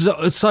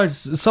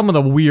some of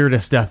the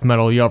weirdest death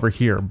metal you ever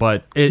hear,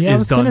 but it is done I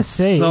was gonna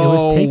say so it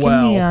was taking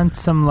well. me on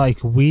some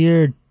like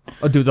weird.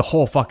 Oh, dude, the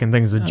whole fucking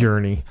thing's a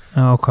journey.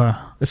 Okay.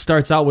 It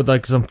starts out with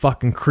like some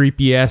fucking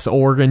creepy ass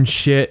organ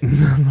shit,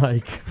 and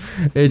like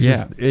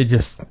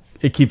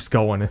it keeps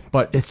going,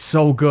 but it's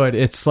so good.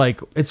 It's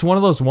like it's one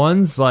of those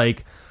ones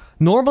like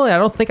normally I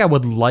don't think I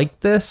would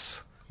like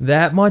this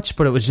that much,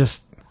 but it was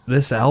just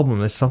this album.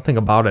 There's something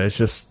about it. It's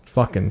just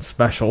fucking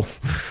special.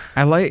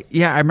 I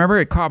remember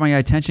it caught my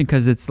attention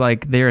because it's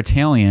like they're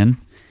Italian,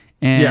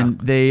 and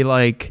they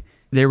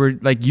were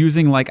like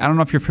using like I don't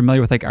know if you're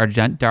familiar with like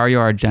Dario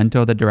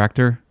Argento, the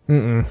director.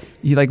 Mm-mm.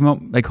 He like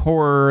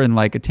horror and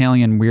like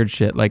Italian weird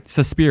shit. Like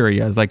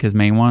Suspiria is like his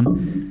main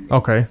one.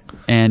 Okay.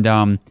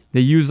 And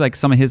they use like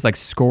some of his like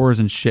scores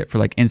and shit for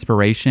like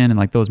inspiration and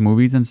like those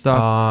movies and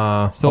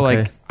stuff. So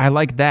okay. like I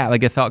like that.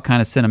 Like it felt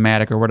kind of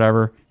cinematic or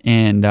whatever.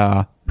 And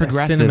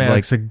progressive.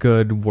 Cinematic's like, a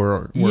good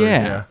word.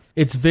 Yeah.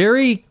 It's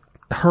very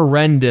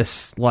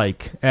horrendous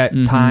like at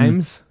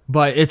times,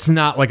 but it's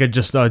not like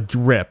just a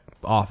rip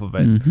off of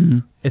it. Mm-hmm.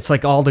 It's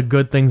like all the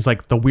good things,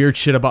 like the weird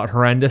shit about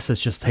horrendous.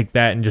 It's just take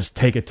that and just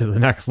take it to the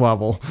next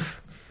level.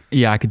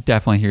 Yeah, I could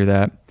definitely hear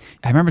that.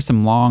 I remember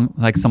some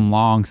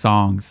long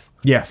songs.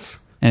 Yes,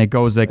 and it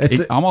goes like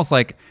almost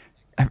like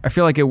I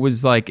feel like it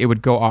was like it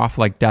would go off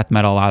like death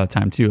metal a lot of the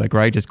time too. Like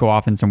right, just go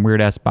off in some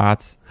weird ass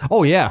spots.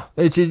 Oh yeah,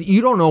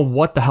 you don't know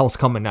what the hell's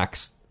coming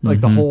next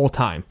like the whole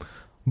time.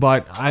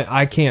 But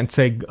I can't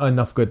say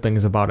enough good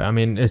things about it. I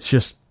mean, it's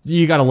just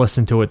you got to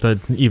listen to it to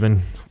even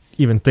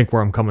think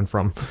where I'm coming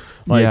from.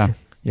 Like,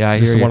 yeah, I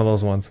just hear one of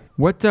those ones.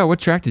 What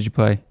track did you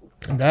play?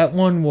 That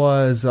one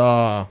was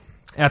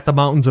At the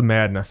Mountains of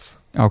Madness.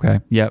 Okay,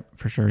 yep,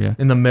 for sure, yeah.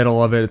 In the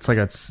middle of it, it's like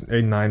a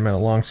 8-9 minute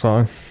long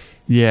song.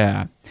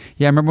 Yeah.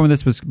 I remember when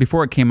this was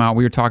before it came out.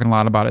 We were talking a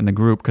lot about it in the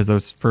group because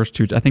those first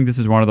two. I think this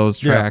is one of those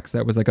tracks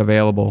that was like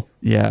available.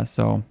 Yeah.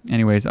 So,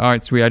 anyways, all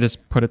right, sweet. I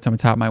just put it to the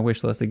top of my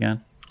wish list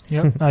again.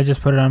 Yep, I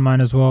just put it on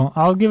mine as well.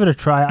 I'll give it a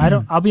try.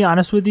 I'll be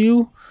honest with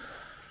you.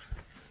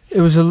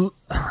 It was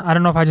I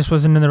don't know if I just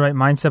wasn't in the right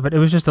mindset, but it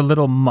was just a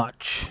little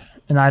much.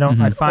 And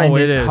I find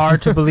it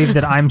hard to believe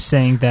that I'm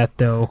saying that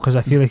though, because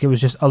I feel like it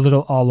was just a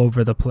little all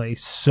over the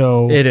place.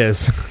 So it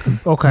is.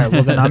 Okay,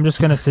 well then I'm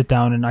just gonna sit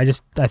down and I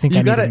think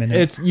I need a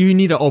minute. You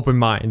need an open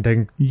mind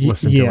and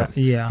listen to it.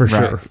 Yeah, for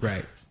sure.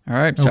 Right. All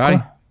right, Shoddy.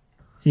 Okay.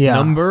 Yeah.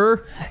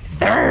 Number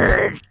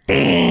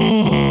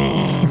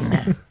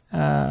 13.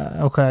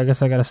 Okay, I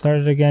guess I gotta start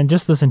it again.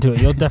 Just listen to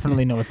it. You'll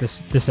definitely know what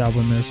this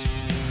album is.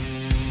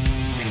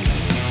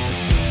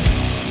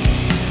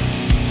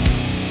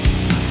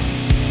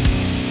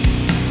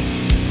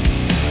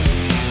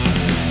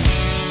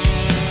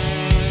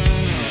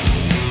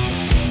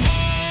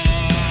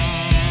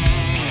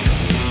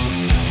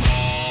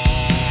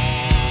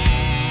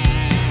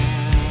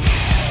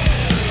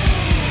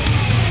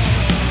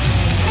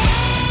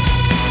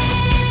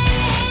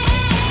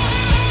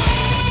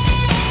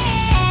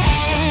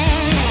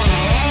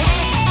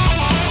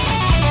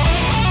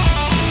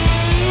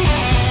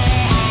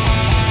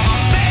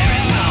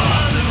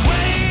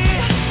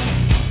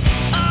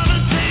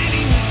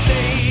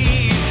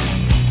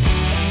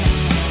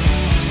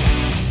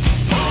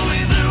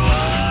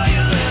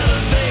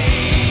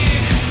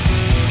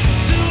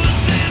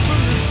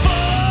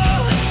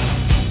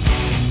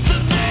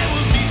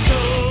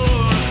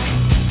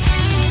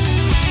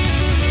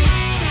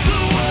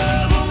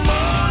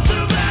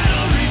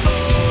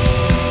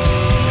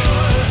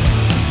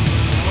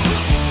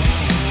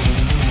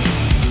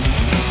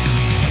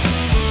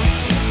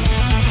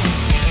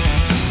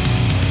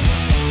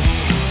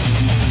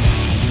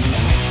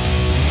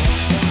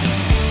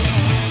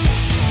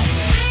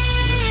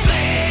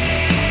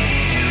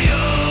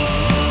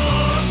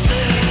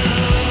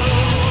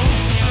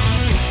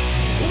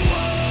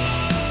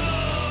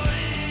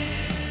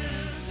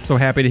 So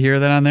happy to hear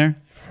that on there.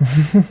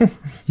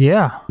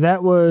 Yeah,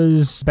 that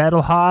was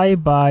Battle High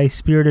by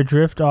Spirit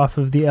Adrift off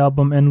of the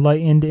album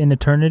Enlightened in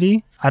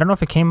Eternity. I don't know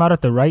if it came out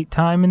at the right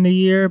time in the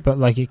year, but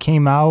like it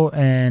came out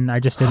and I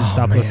just didn't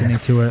stop listening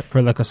to it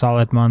for like a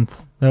solid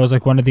month. That was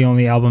like one of the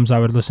only albums I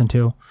would listen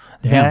to.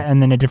 Damn. That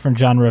and then a different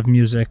genre of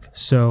music.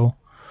 So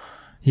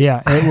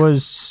yeah, it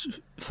was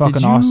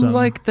fucking awesome. Did you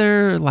like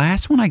their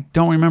last one? I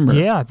don't remember.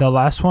 Yeah, the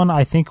last one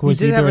I think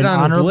was either an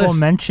honorable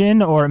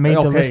mention or it made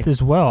the list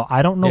as well.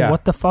 I don't know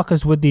what the fuck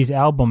is with these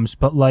albums,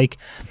 but like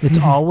it's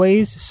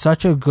always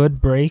such a good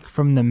break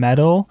from the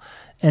metal,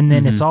 and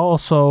then it's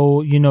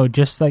also, you know,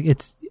 just like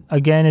it's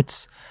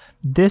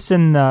this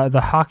and the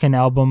Haken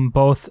album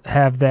both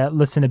have that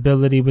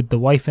listenability with the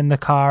wife in the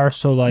car,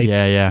 so like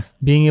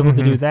being able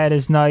to do that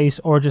is nice,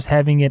 or just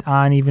having it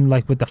on even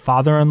like with the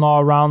father-in-law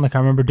around. Like I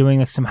remember doing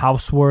like some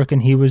housework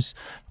and he was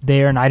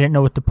there and I didn't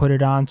know what to put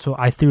it on, so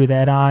I threw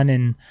that on,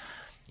 and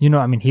you know,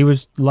 I mean, he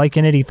was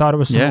liking it. He thought it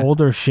was some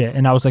older shit,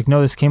 and I was like,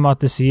 no, this came out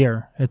this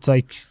year. It's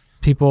like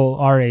people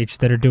our age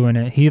that are doing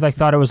it. He like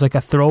thought it was like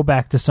a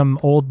throwback to some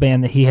old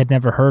band that he had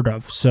never heard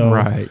of.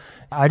 So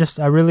I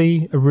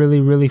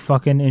really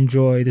fucking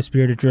enjoy the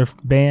Spirit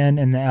Adrift band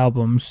and the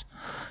albums.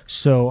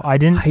 So I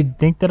didn't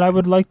think that I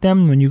would like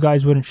them when you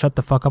guys wouldn't shut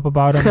the fuck up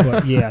about them.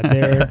 But yeah,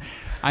 they're...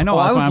 I know.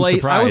 Well, I was late.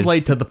 Surprised. I was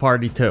late to the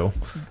party too.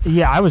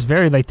 Yeah, I was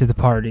very late to the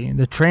party.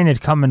 The train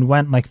had come and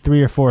went like 3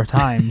 or 4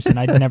 times, and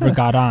I never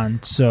got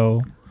on.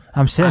 So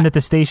I'm sitting at the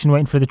station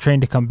waiting for the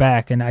train to come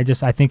back, and I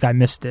think I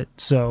missed it.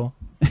 So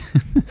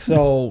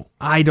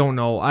I don't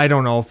know. I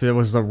don't know if it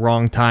was the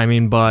wrong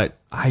timing, but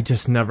I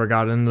just never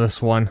got into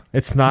this one.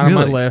 It's not on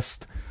my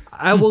list.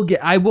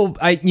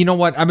 You know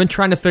what? I've been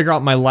trying to figure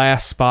out my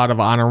last spot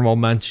of honorable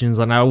mentions,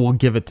 and I will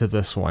give it to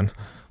this one.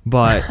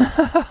 But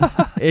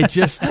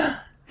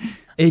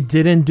it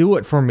didn't do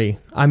it for me.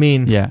 I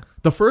mean,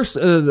 the first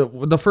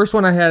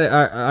one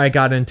I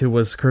got into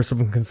was Curse of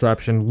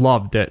Conception.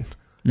 Loved it.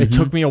 Mm-hmm. It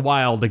took me a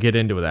while to get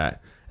into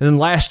that. And then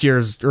last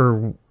year's,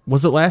 or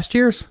was it last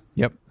year's?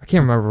 Yep. I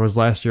can't remember if it was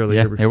last year or the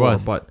year before. It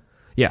was. But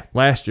yeah,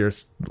 last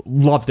year's.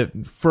 Loved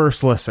it.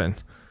 First listen.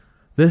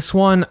 This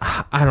one,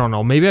 I don't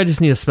know. Maybe I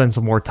just need to spend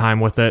some more time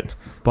with it.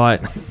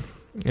 But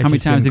how many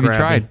times have you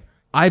tried?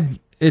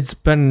 It's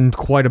been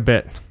quite a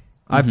bit.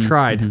 I've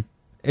tried. Mm-hmm.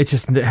 It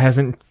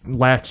hasn't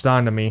latched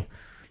onto me.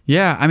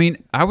 Yeah, I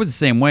mean, I was the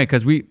same way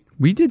because we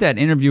did that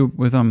interview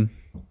with them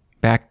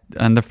back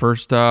on the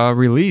first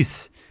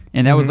release,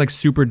 and that was like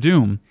super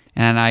Doom,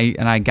 and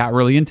I got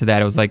really into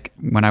that. It was like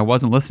when I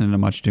wasn't listening to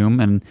much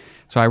Doom, and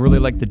so I really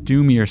liked the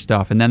doomier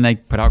stuff. And then they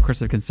put out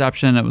Curse of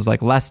Conception. It was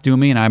like less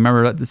doomy, and I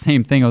remember the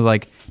same thing. It was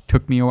like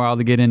took me a while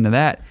to get into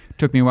that.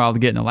 Took me a while to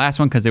get in the last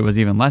one because it was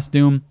even less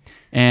Doom.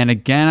 And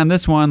again on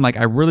this one, like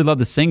I really love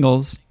the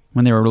singles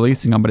when they were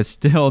releasing them, but it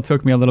still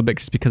took me a little bit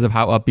just because of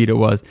how upbeat it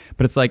was.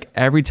 But it's like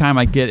every time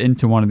I get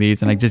into one of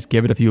these and I just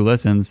give it a few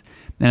listens,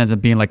 then it ends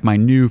up being like my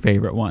new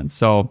favorite one.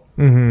 So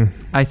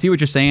I see what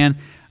you're saying.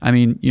 I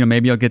mean, you know,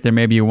 maybe you'll get there,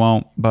 maybe you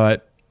won't.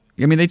 But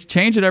I mean, they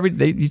change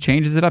it he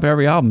changes it up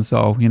every album.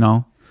 So, you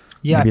know,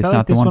 yeah, I felt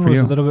like this one was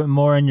a little bit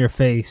more in your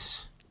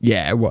face.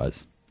 Yeah, it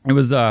was. It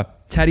was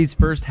Teddy's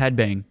first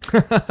headbang.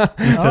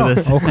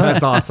 Okay.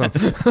 That's awesome.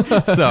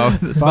 So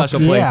the special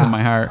place in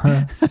my heart.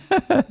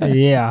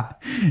 Yeah.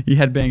 He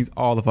headbangs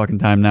all the fucking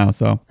time now,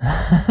 so.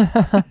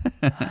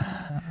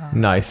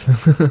 Nice.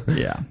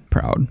 Yeah,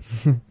 proud.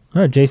 All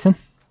right, Jason.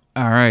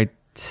 All right.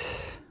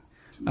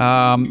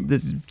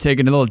 This is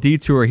taking a little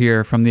detour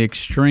here from the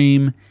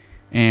extreme,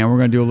 and we're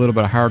going to do a little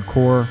bit of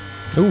hardcore.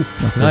 Ooh,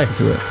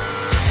 nice. Listen to it.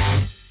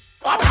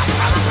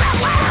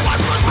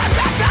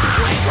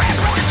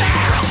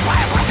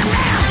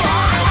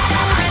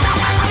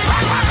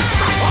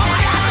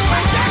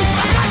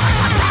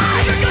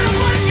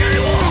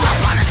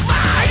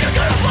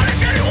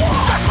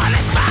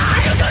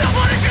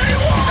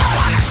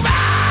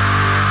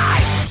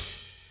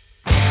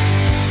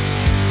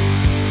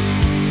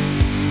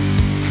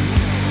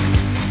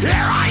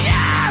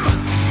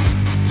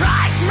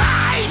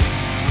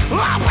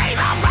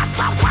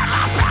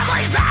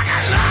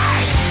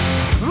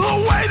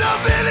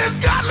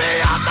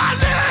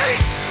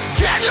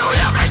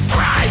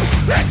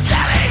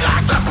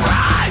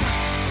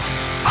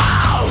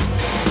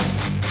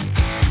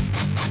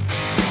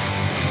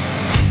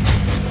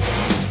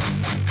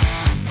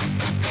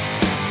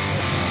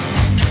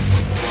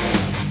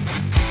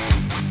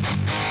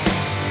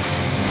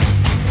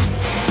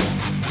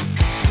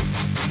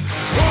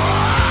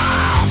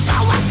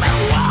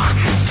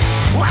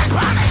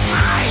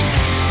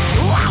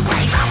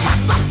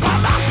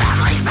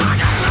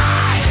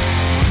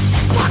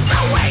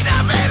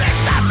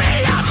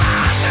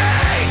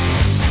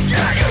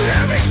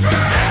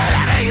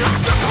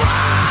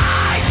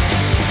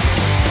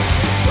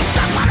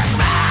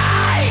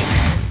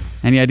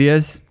 Any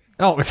ideas?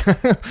 Oh,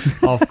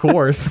 of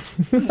course.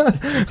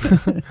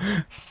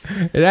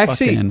 It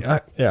actually,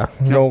 yeah.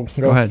 Go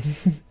ahead.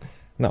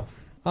 No,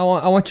 I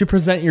want you to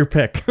present your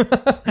pick.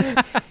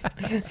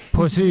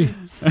 Pussy.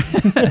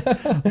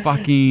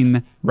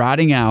 Fucking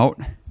Rotting Out.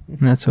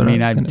 That's what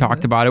I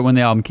talked about it when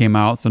the album came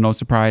out, so no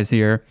surprise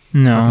here.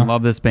 No, I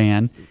love this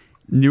band.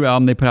 New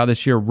album they put out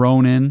this year,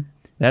 Ronin.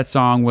 That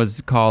song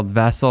was called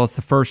Vessel. It's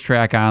the first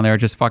track on there. It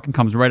just fucking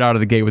comes right out of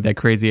the gate with that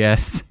crazy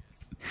ass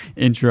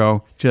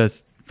intro.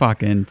 Just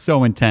fucking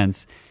so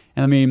intense.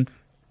 And I mean,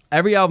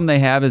 every album they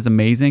have is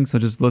amazing, so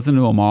just listen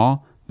to them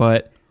all.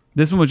 But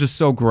this one was just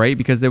so great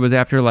because it was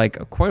after like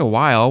quite a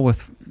while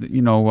with,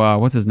 you know,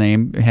 what's his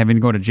name, having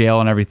to go to jail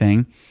and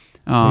everything.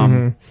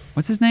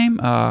 What's his name?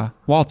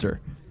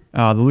 Walter,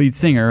 the lead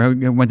singer,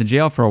 who went to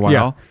jail for a while.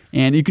 Yeah.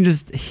 And you can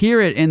just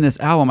hear it in this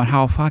album on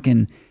how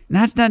fucking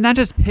not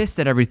just pissed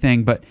at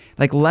everything, but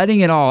like letting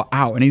it all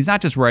out. And he's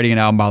not just writing an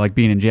album about like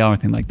being in jail or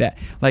anything like that.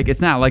 Like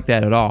it's not like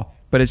that at all.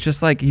 But it's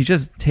just like he's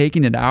just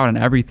taking it out on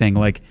everything.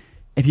 Like,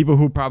 and people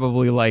who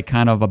probably like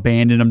kind of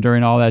abandoned him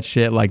during all that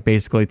shit, like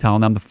basically telling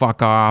them to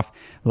fuck off.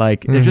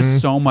 Like there's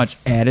just so much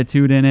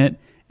attitude in it,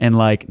 and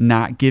like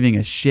not giving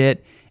a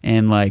shit,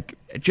 and like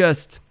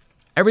just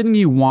everything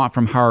you want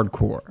from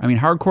hardcore. I mean,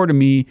 hardcore to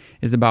me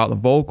is about the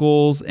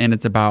vocals, and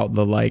it's about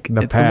the like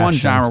it's the one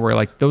genre where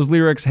like those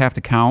lyrics have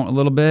to count a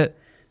little bit,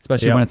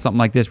 especially when it's something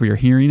like this where you're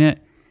hearing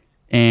it.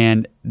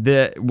 And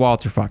the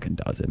Walter fucking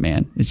does it,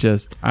 man. It's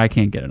just, I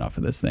can't get enough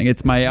of this thing.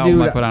 It's my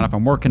album I put on if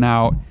I'm working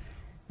out.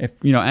 If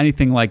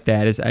anything like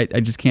that is, I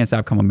just can't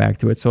stop coming back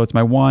to it. So it's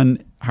my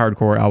one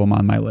hardcore album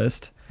on my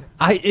list.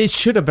 It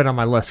should have been on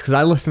my list because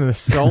I listened to this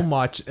so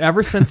much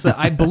ever since.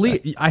 I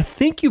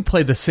think you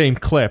played the same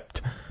clip.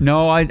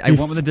 No, I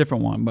went with a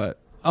different one, but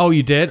oh,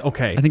 you did?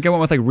 Okay, I think I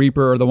went with like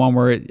Reaper or the one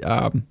where it,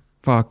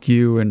 fuck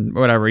you and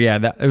whatever.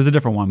 Yeah, it was a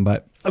different one,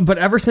 but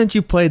ever since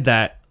you played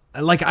that,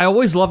 like, I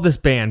always loved this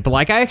band, but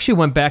like I actually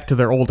went back to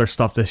their older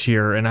stuff this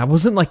year, and I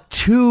wasn't like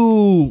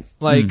too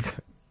like.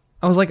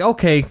 I was like,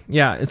 okay,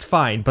 yeah, it's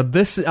fine. But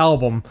this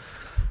album,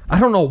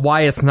 I don't know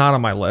why it's not on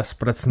my list,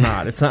 but it's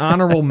not. It's an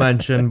honorable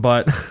mention,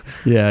 but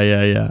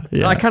yeah.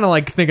 I kind of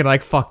like thinking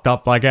like fucked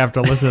up like after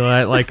listening to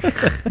that. Like,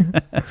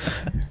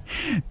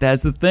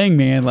 that's the thing,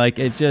 man. Like,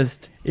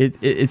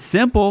 it's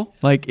simple.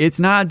 Like, it's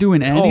not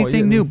doing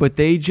anything new, but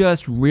they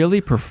just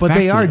really perfected. But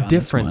they are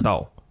different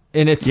though,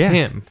 and it's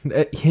him.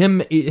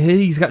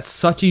 He's got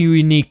such a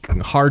unique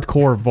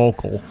hardcore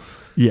vocal.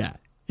 Yeah.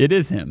 It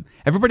is him.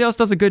 Everybody else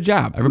does a good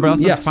job.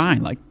 Everybody else is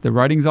fine. Like, the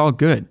writing's all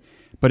good.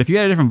 But if you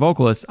had a different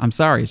vocalist, I'm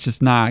sorry, it's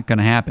just not going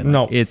to happen.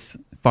 No. Like, it's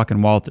fucking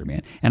Walter,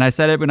 man. And I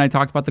said it when I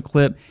talked about the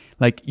clip.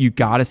 Like, you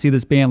got to see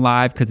this band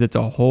live because it's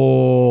a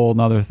whole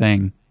nother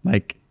thing.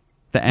 Like,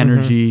 the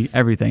energy,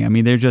 everything. I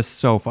mean, they're just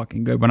so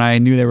fucking good. When I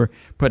knew they were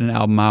putting an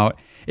album out,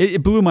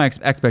 it blew my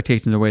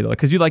expectations away, though.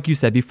 Because like you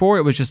said, before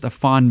it was just a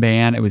fun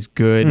band. It was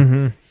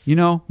good.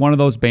 One of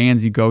those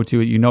bands you go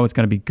to, it's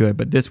going to be good.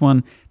 But this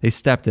one, they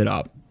stepped it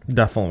up.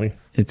 Definitely.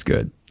 It's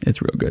good.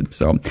 It's real good.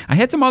 So I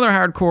had some other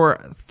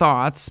hardcore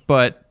thoughts,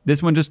 but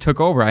this one just took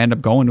over. I ended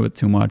up going to it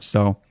too much.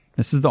 So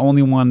this is the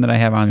only one that I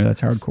have on there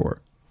that's hardcore.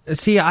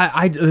 See,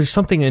 I there's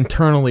something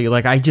internally,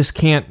 like I just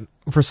can't,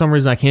 for some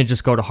reason, I can't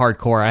just go to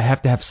hardcore. I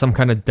have to have some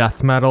kind of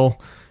death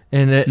metal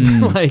in it.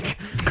 Like,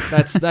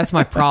 that's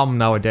my problem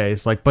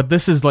nowadays. Like, but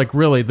this is like,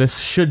 really, this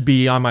should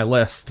be on my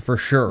list for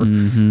sure.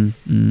 Well,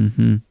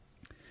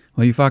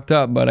 you fucked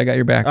up, but I got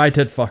your back. I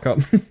did fuck up.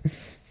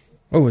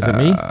 Oh, was it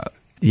me?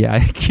 Yeah,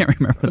 I can't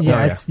remember.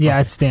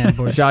 It's Stan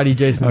Bush. Jody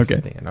Jason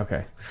Stan.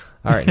 Okay.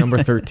 All right,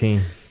 number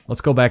 13.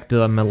 Let's go back to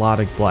the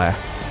Melodic Black.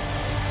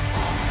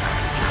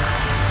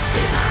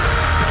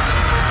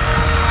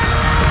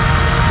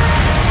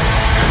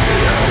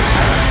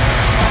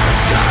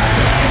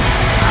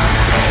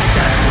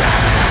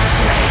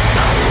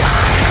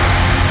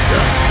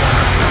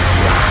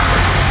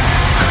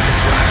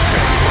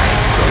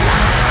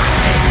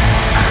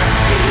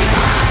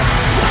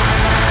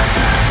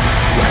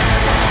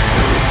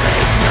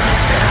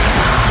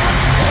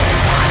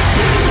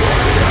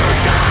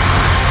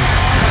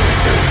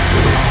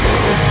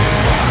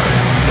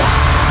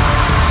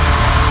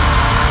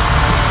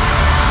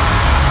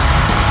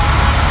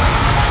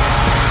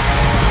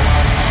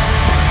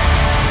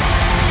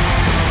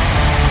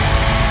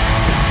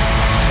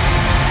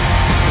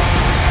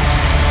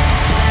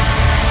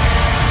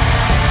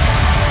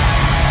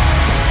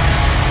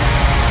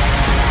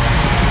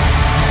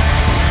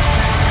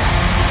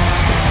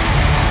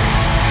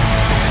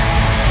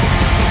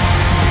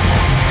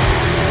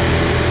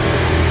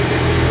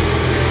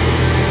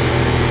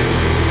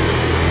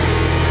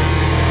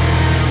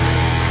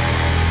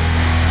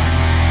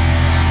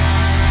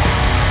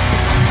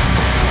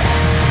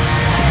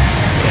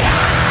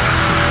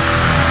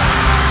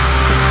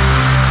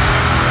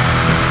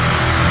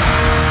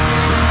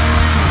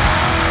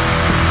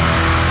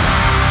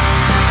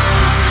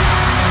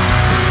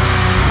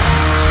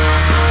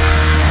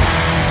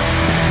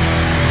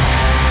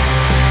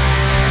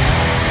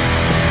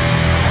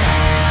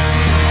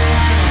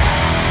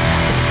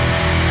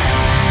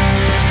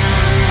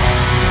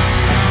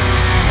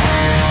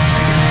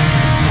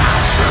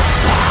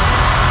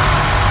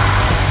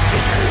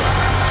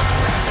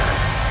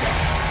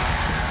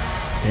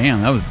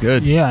 Damn, that was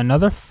good. Yeah,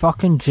 another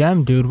fucking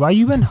gem, dude. Why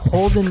you been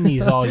holding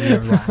these all year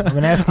long? I've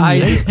been asking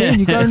you, hey, Stan,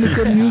 you got any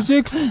good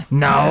music?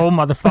 No,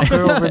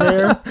 motherfucker over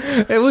there.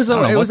 It was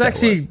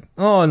actually,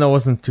 oh, no, it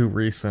wasn't too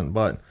recent,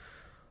 but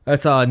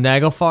it's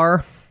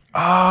Nagelfar.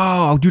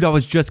 Oh, dude, I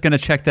was just going to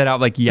check that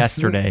out like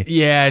yesterday.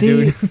 Yeah, See,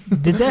 dude.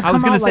 Did that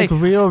come out like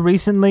real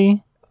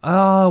recently?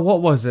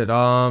 What was it?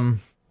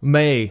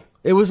 May.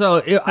 It was I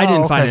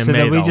didn't find it in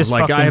May, though.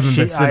 Like, I haven't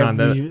been sitting on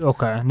that.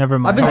 Okay, never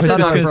mind. I've been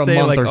sitting on it for a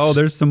month or so.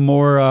 There's some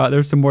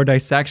more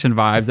dissection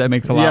vibes. That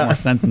makes a lot more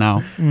sense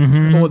now.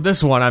 Well,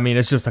 this one, I mean,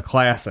 it's just a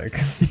classic.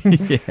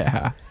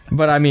 Yeah.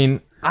 But, I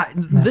mean,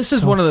 this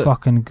is one of the...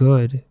 fucking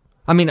good.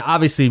 I mean,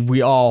 obviously,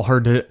 we all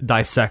heard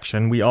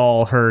Dissection. We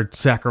all heard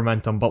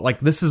Sacramentum. But, like,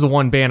 this is the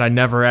one band I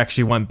never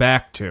actually went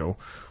back to.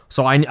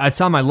 So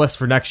it's on my list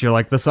for next year.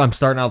 Like, this, I'm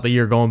starting out the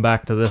year going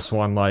back to this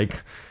one.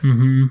 Like,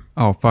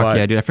 oh fuck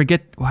yeah, dude! I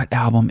forget what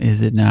album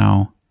is it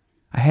now.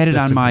 I had it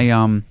on my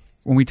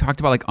when we talked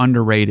about like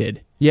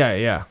underrated.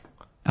 Yeah.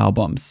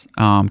 Albums.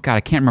 God,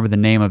 I can't remember the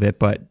name of it,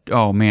 but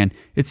oh man,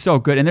 it's so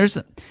good. And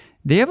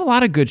they have a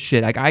lot of good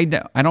shit. Like I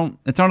don't.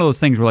 It's one of those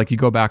things where like you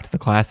go back to the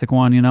classic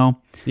one, you know.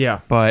 Yeah.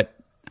 But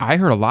I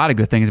heard a lot of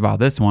good things about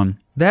this one.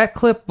 That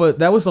clip, but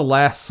that was the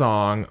last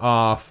song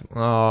off.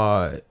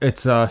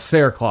 It's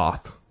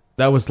Sailcloth.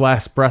 That was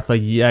Last Breath of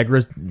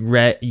Yggdrasil.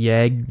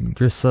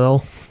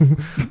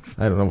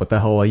 I don't know what the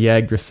hell a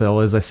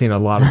Yggdrasil is. I've seen it a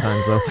lot of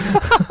times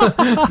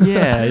though.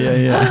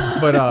 Yeah.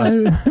 But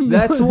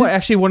that's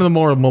actually one of the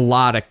more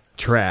melodic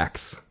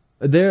tracks.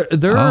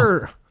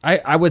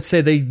 I would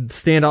say they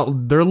stand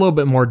out. They're a little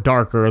bit more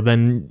darker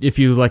than if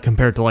you like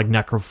compare it to like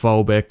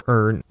Necrophobic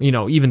or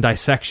even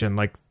Dissection.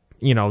 Like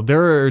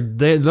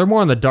they're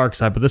more on the dark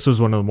side, but this was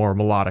one of the more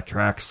melodic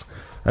tracks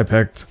I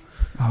picked.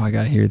 Oh, I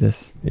gotta hear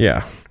this.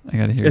 Yeah, I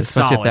gotta hear. It's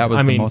especially solid. if that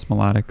was the most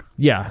melodic.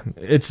 Yeah,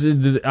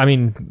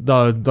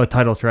 the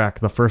title track,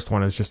 the first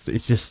one is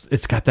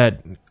it's got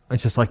that.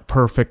 It's just like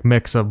perfect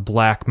mix of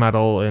black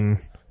metal and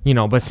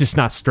but it's just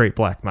not straight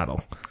black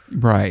metal.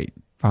 Right.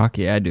 Fuck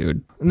yeah,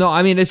 dude. No,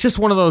 I mean, it's just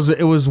one of those.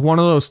 It was one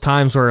of those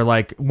times where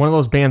like one of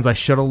those bands I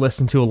should have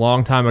listened to a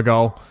long time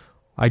ago.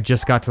 I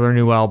just got to their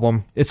new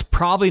album. It's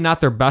probably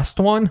not their best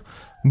one,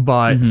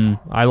 but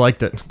I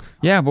liked it.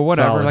 Yeah, but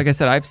whatever. Solid. Like I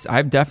said,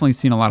 I've definitely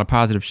seen a lot of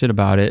positive shit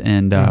about it,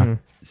 and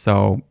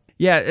so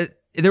yeah.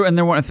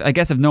 I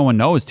guess if no one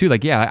knows too,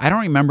 like I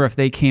don't remember if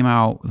they came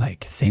out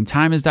like same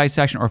time as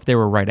Dissection or if they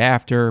were right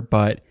after,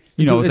 but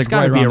it was it's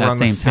like right around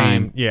that the same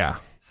time. Yeah.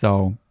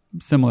 So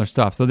similar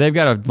stuff. So they've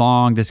got a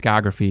long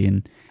discography,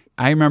 and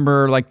I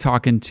remember like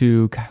talking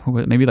to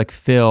maybe like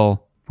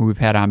Phil, who we've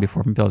had on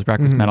before from Phil's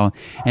Breakfast Metal,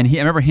 and I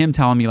remember him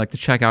telling me like to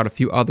check out a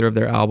few other of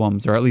their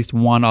albums, or at least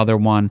one other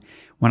one,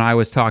 when I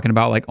was talking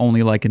about like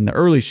only like in the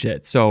early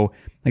shit. So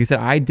like I said,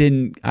 I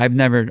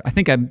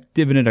think I've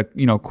given it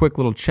a quick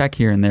little check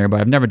here and there, but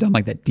I've never done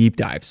like that deep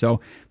dive.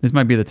 So this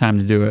might be the time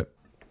to do it.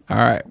 All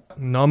right,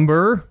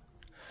 number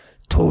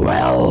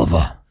 12.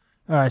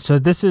 All right, so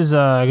this is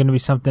going to be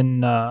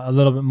something a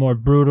little bit more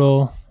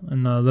brutal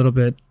and a little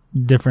bit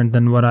different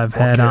than what I've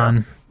had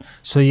on.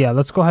 So yeah,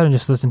 let's go ahead and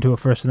just listen to it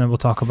first, and then we'll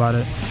talk about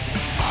it.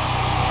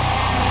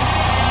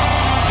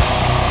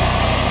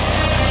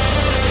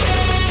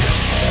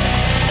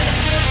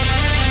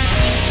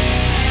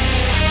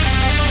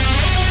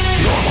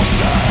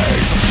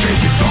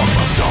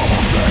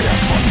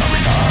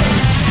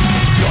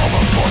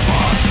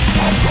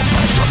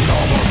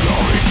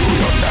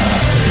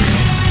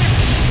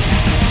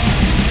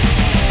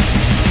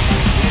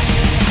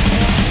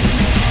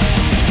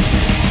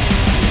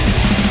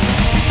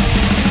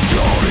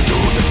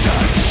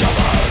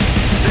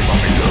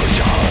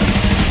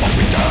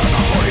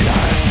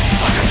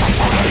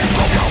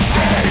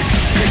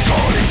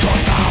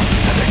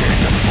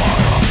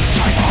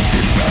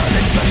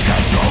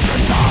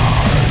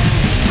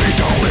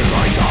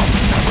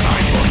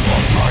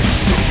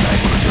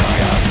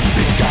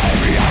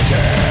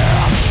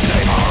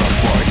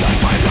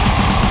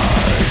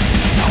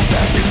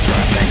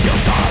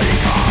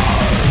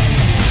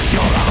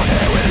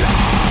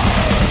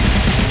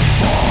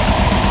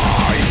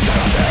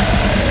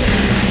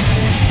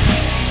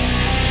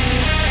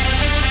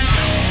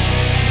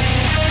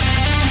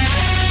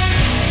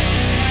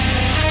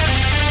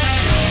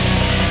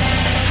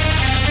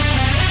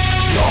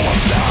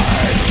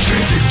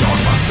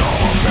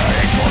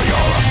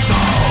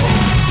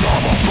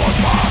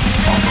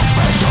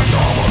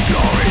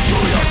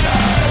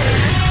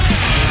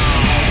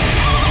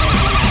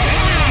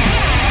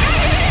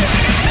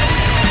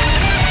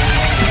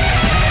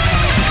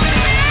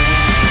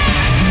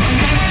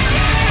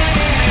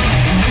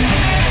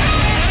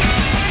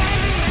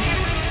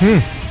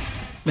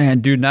 Man,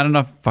 dude, not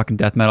enough fucking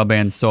death metal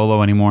bands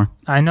solo anymore.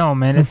 I know,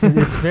 man. It's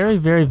very,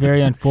 very,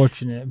 very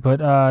unfortunate. But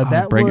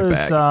that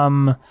was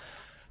the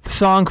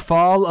song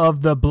 "Fall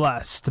of the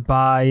Blessed"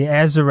 by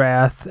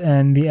Azarath,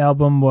 and the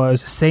album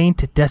was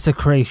Saint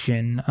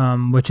Desecration,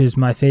 which is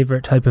my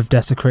favorite type of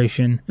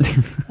desecration. But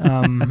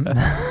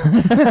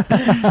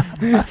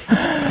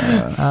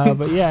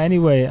yeah,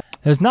 anyway,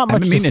 there's not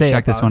much to say. I've been meaning to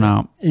check this one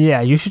out.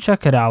 Yeah, you should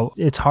check it out.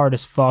 It's hard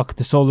as fuck.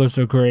 The solos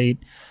are great.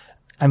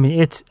 I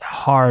mean, it's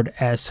hard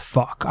as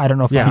fuck. I don't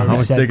know if I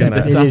was said that,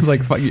 but it sounds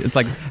like it's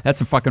like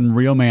that's a fucking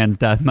real man's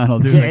death metal,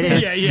 dude. Yeah, it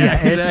is.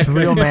 Yeah, it's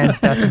real man's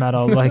death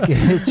metal. Like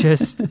it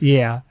just,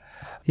 yeah.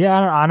 I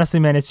don't, honestly,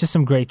 man, it's just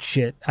some great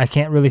shit. I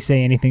can't really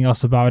say anything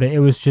else about it. It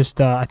was just,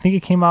 I think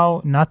it came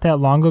out not that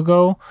long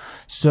ago,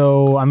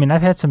 so I mean,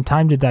 I've had some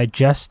time to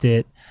digest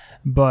it.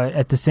 But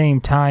at the same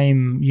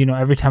time,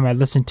 every time I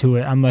listen to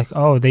it, I'm like,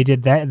 oh, they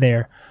did that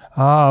there.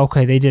 Oh,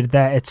 okay, they did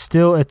that.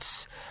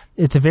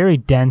 It's a very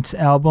dense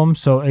album,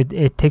 so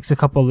it takes a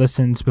couple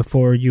listens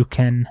before you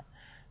can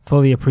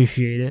fully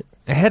appreciate it.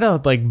 It had a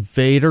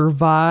Vader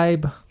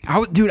vibe. I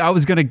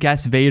was gonna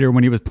guess Vader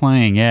when he was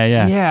playing.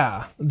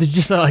 Yeah.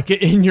 Just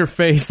in your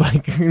face,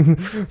 fucking.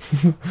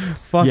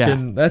 Yeah.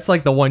 That's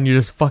like the one you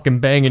just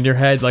fucking bang in your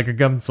head like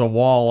against a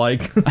wall,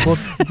 like. Well,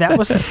 that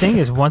was the thing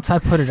is once I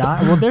put it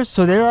on. Well,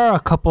 there are a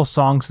couple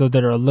songs though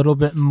that are a little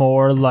bit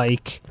more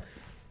like.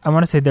 I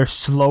want to say they're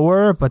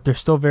slower, but they're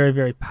still very,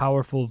 very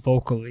powerful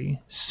vocally.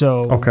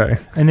 So okay,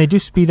 and they do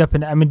speed up.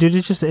 And I mean, dude,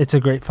 it's a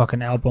great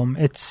fucking album.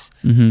 It's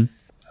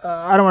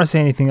I don't want to say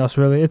anything else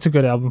really. It's a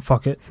good album.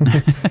 Fuck it.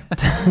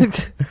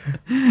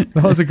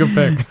 That was a good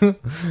pick.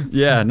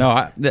 Yeah,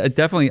 no,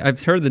 definitely.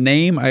 I've heard the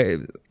name.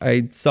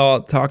 I saw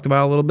it talked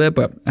about a little bit,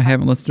 but I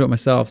haven't listened to it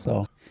myself.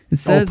 So it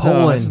says,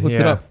 Poland. just looked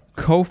it up.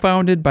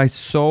 Co-founded by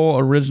sole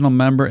original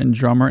member and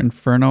drummer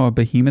Inferno of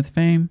Behemoth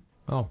fame.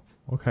 Oh,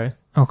 okay.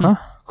 Okay,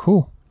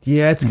 cool.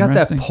 Yeah, it's got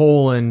that Interesting.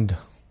 Poland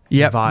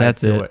Yep, vibe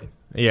that's to it. it.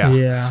 Yeah.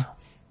 Yeah.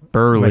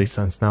 Burly, Makes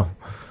sense now.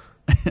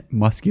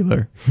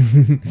 muscular.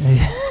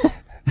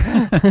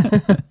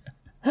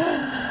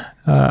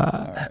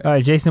 All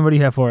right, Jason, what do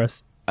you have for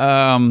us?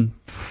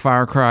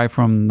 Far Cry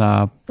from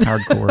the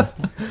hardcore.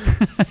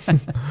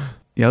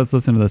 Yeah, let's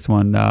listen to this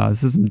one.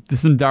 This is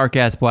some dark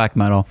ass black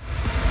metal.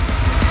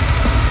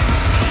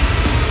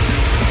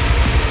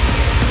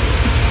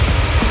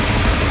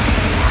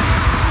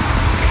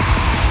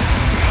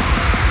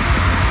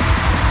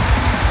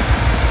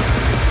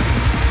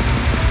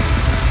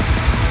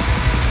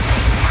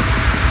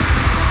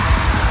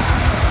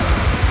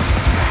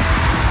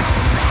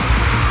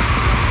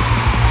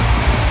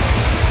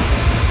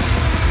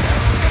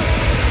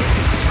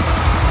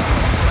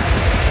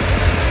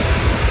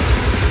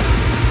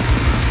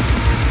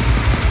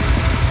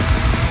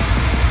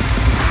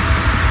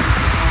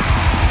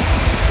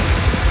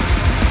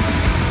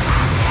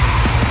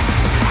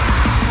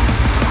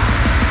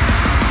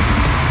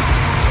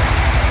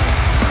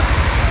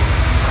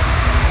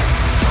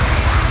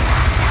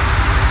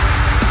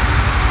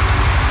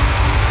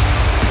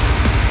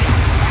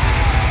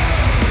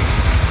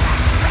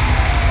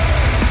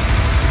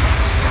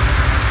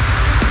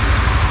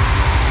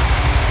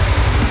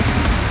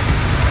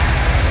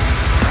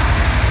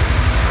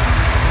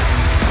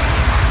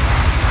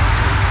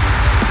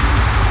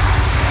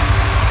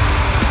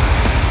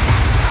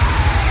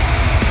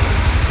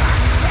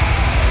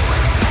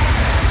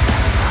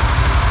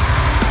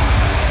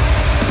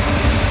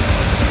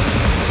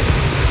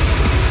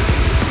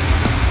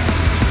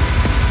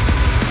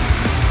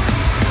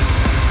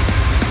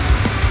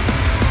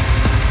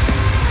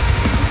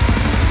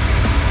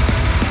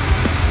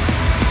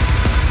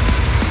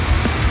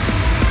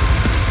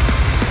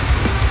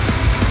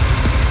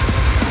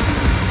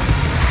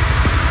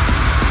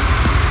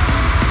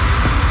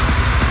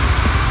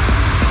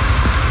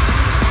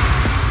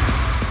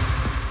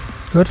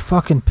 Good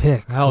fucking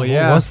pick. Hell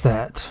yeah. What was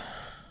that?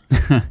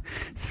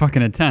 It's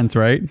fucking intense,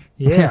 right?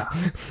 Yeah.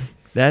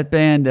 That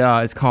band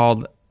is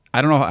called,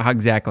 I don't know how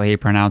exactly you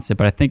pronounce it,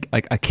 but I think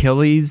like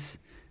Achilles.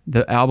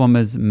 The album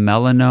is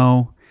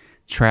Melano,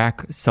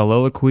 track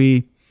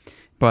Soliloquy,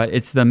 but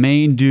it's the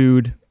main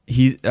dude.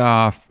 He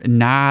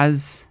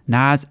Nas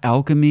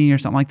Alchemy or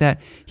something like that.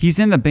 He's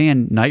in the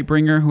band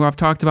Nightbringer, who I've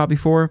talked about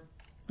before.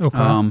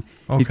 Okay.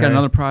 He's got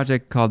another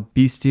project called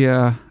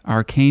Bestia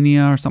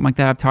Arcania or something like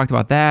that. I've talked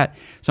about that.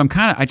 So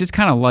I just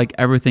kind of like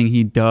everything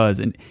he does,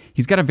 and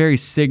he's got a very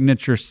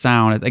signature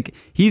sound. Like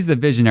he's the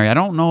visionary. I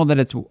don't know that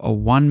it's a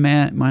one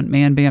man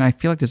band. I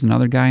feel like there's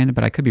another guy in it,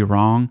 but I could be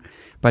wrong.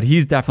 But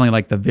he's definitely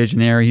like the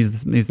visionary.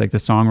 He's like the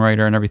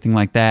songwriter and everything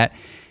like that.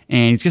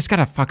 And he's just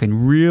got a fucking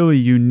really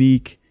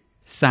unique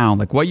sound.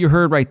 Like what you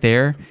heard right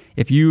there.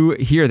 If you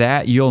hear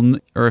that,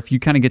 or if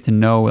you kind of get to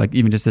know like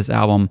even just this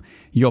album,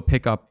 you'll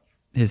pick up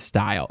his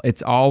style.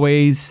 It's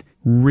always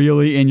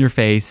really in your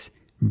face,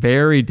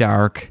 very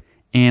dark,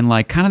 and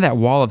like kind of that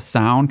wall of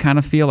sound kind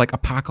of feel, like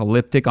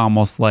apocalyptic,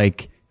 almost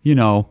like,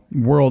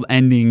 world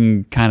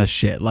ending kind of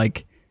shit.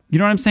 Like, you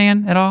know what I'm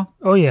saying at all?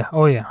 Oh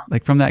yeah.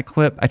 Like from that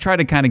clip, I try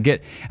to kind of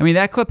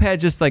that clip had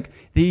just like,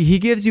 he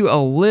gives you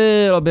a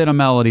little bit of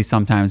melody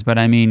sometimes, but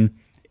I mean,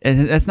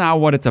 that's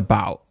not what it's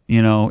about.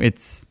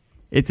 It's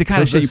the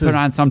kind of shit you put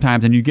on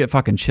sometimes and you get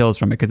fucking chills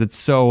from it because it's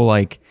so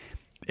like,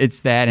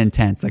 it's that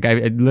intense. Like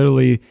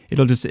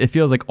it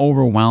feels like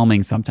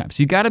overwhelming sometimes.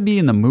 So you got to be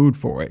in the mood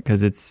for it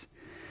because it's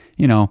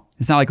not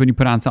like when you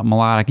put on something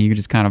melodic and you can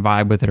just kind of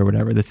vibe with it or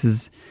whatever. This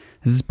is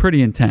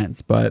pretty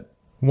intense, but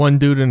one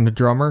dude and the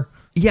drummer.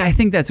 Yeah, I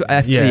think that's.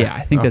 I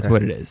think that's Okay.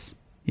 what it is.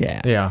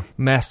 Yeah. Yeah.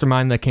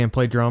 Mastermind that can't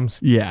play drums.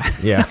 Yeah.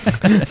 Yeah.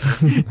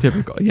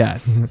 Typical.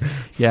 Yes.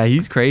 Yeah,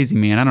 he's crazy,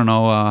 man. I don't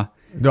know.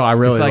 No, I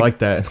really It's like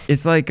that.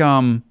 It's like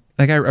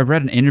I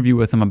read an interview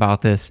with him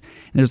about this,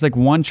 and there's like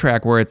one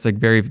track where it's like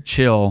very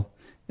chill.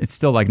 It's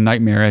still like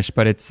nightmarish,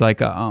 but it's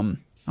like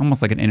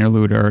almost like an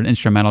interlude or an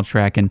instrumental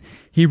track. And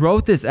he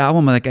wrote this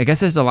album, like I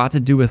guess it has a lot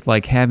to do with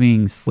like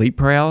having sleep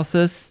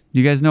paralysis. Do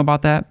you guys know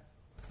about that?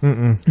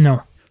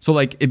 No. So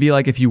like it'd be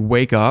like if you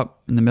wake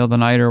up in the middle of the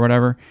night or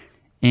whatever,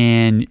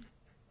 and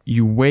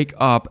you wake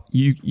up,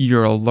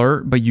 you're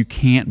alert, but you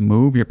can't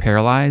move. You're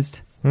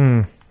paralyzed.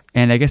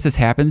 And I guess this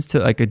happens to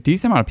like a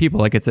decent amount of people.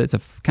 Like it's a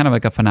kind of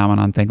like a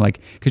phenomenon thing, like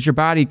because your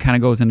body kind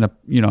of goes into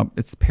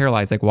it's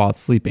paralyzed like while it's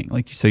sleeping,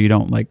 like so you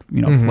don't like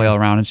flail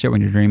around and shit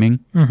when you're dreaming.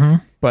 Mm-hmm.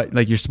 But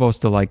like you're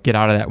supposed to like get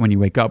out of that when you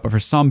wake up. But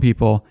for some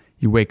people,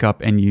 you wake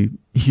up and you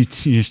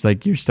just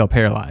like you're still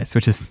paralyzed,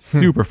 which is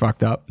super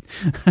fucked up.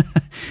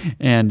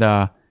 And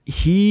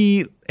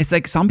it's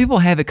like some people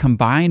have it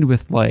combined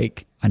with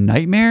like a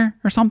nightmare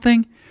or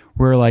something,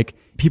 where like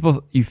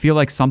you feel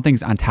like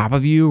something's on top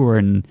of you, or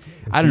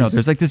I don't know.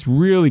 There's like this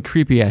really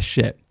creepy ass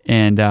shit,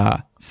 and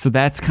So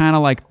that's kind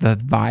of like the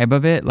vibe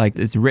of it. Like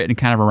it's written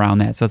kind of around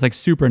that. So it's like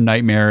super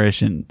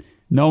nightmarish, and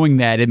knowing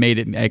that, it made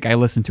it like I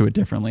listened to it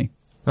differently.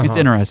 It's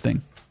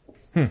interesting.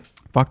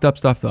 Fucked up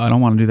stuff though. I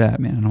don't want to do that,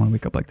 man. I don't want to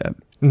wake up like that.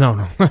 No,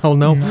 hell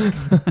no.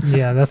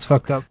 Yeah, that's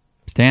fucked up.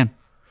 Stan.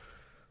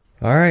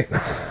 All right,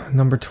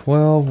 number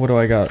 12. What do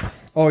I got?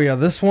 Oh yeah,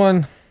 this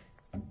one.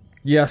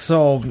 Yeah,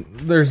 so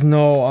there's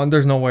no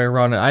way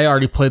around it. I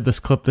already played this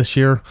clip this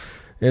year.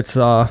 It's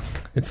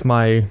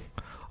my.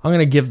 I'm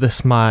gonna give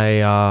this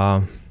my.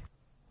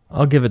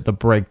 I'll give it the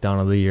breakdown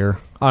of the year.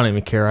 I don't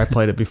even care. I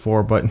played it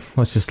before, but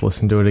let's just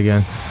listen to it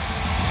again.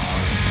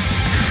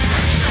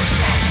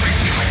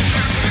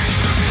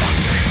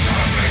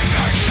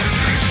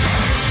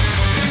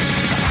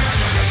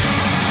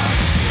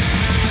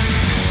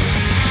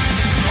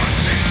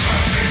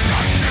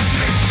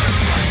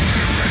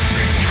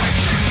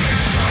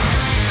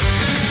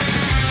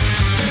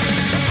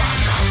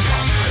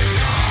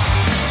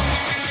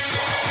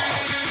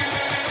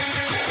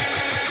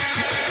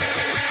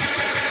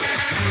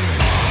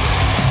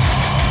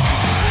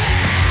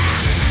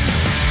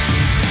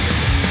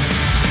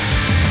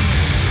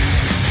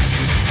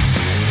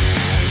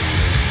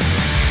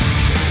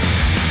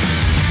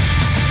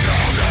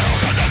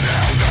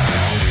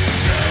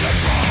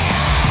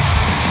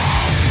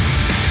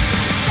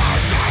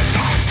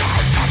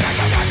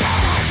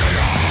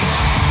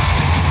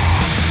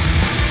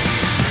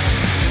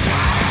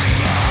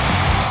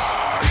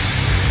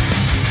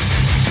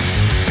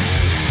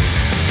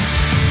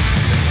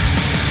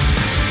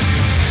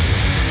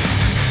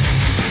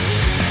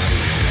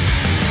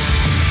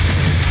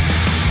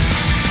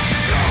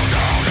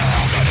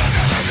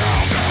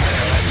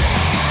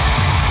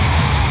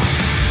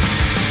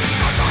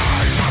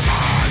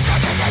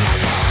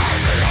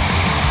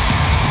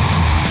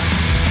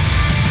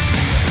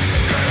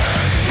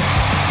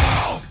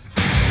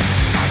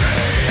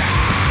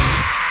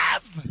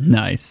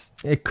 Nice.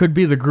 It could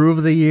be the groove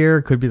of the year.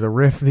 It could be the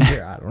riff of the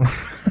year. I don't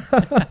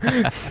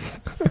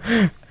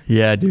know.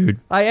 Yeah, dude.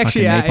 I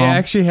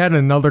actually had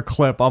another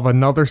clip of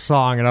another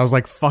song, and I was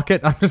like, "Fuck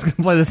it, I'm just gonna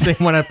play the same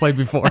one I played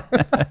before."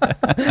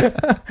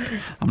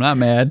 I'm not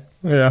mad.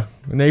 Yeah,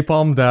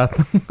 Napalm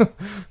Death.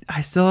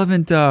 I still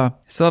haven't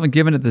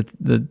given it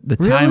the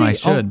time I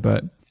should,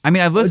 but I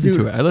mean, I've listened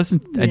to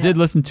it. I did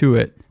listen to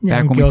it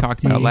back when we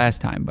talked about it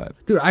last time, but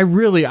dude, I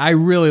really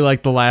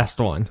like the last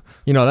one.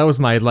 You know, that was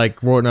my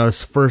when I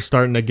was first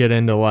starting to get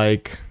into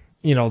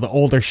the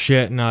older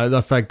shit, and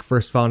if I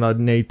first found out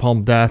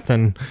Napalm Death,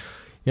 and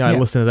I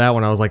listened to that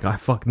one, I was like,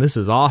 this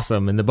is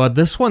awesome. But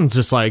this one's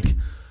just like,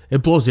 it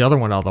blows the other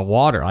one out of the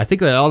water. I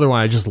think the other one,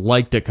 I just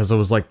liked it because it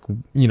was like,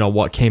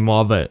 what came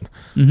of it.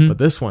 Mm-hmm. But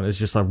this one is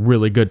just a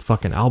really good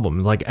fucking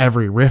album. Like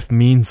every riff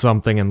means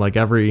something, and like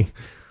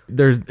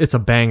it's a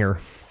banger.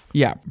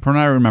 Yeah, from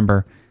what I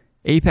remember,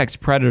 Apex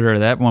Predator,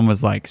 that one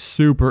was like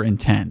super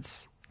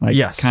intense. Like,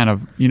 kind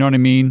of, you know what I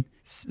mean?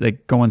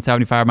 Like going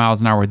 75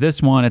 miles an hour.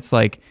 This one, it's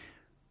like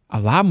a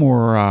lot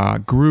more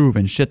groove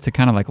and shit to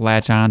kind of like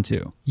latch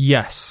onto.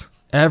 Yes.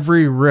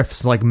 Every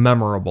riff's like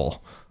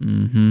memorable.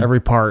 Mm-hmm. Every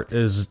part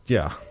is,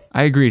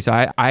 I agree. So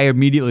I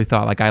immediately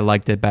thought like I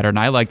liked it better. And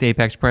I liked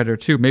Apex Predator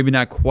too. Maybe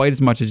not quite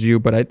as much as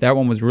you, but that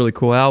one was a really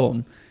cool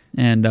album.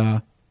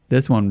 And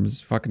this one was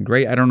fucking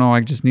great. I don't know.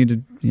 I just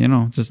needed,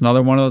 just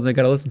another one of those I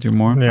got to listen to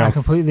more. Yeah. I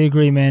completely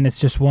agree, man. It's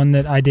just one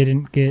that I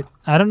didn't get.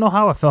 I don't know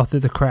how it fell through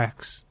the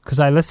cracks.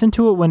 Because I listened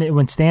to it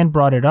when Stan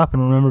brought it up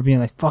and remember being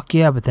like, fuck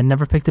yeah, but then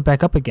never picked it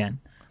back up again.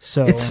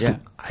 So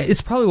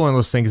it's probably one of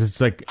those things. It's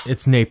like,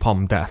 it's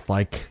Napalm Death.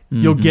 Like,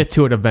 you'll get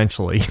to it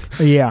eventually.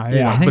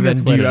 Yeah. But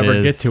then do you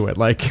ever get to it?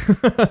 Like,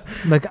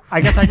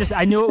 I guess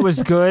I knew it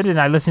was good and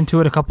I listened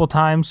to it a couple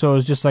times. So it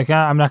was just like,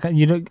 I'm not going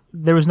to,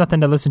 there was nothing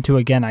to listen to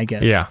again, I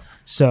guess. Yeah.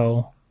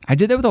 So I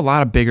did that with a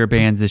lot of bigger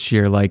bands this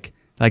year, like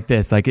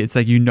this. Like it's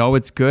like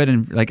it's good,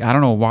 and like I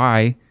don't know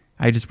why.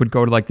 I just would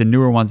go to like the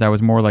newer ones I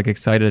was more like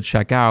excited to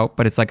check out,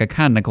 but it's like I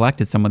kind of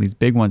neglected some of these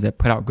big ones that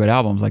put out good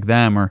albums like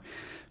them or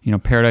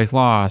Paradise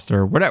Lost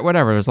or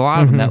whatever. There's a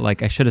lot of them that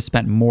like I should have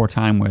spent more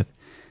time with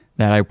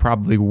that I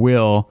probably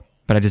will,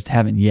 but I just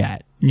haven't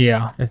yet.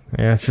 Yeah.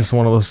 Yeah, it's just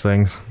one of those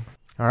things.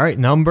 All right,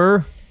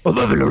 number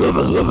 11.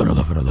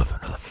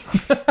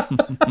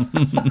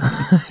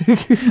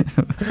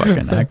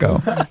 Fucking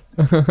echo.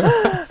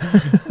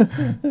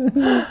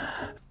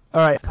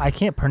 All right, I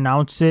can't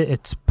pronounce it.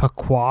 It's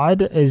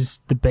Pequod is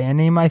the band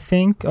name, I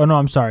think. Oh no,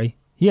 I'm sorry.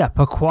 Yeah,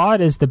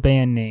 Pequod is the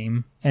band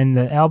name, and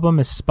the album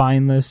is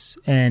Spineless,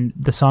 and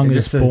the song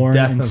is Born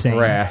Death Insane.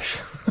 And Thrash.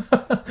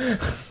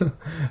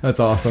 That's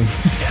awesome.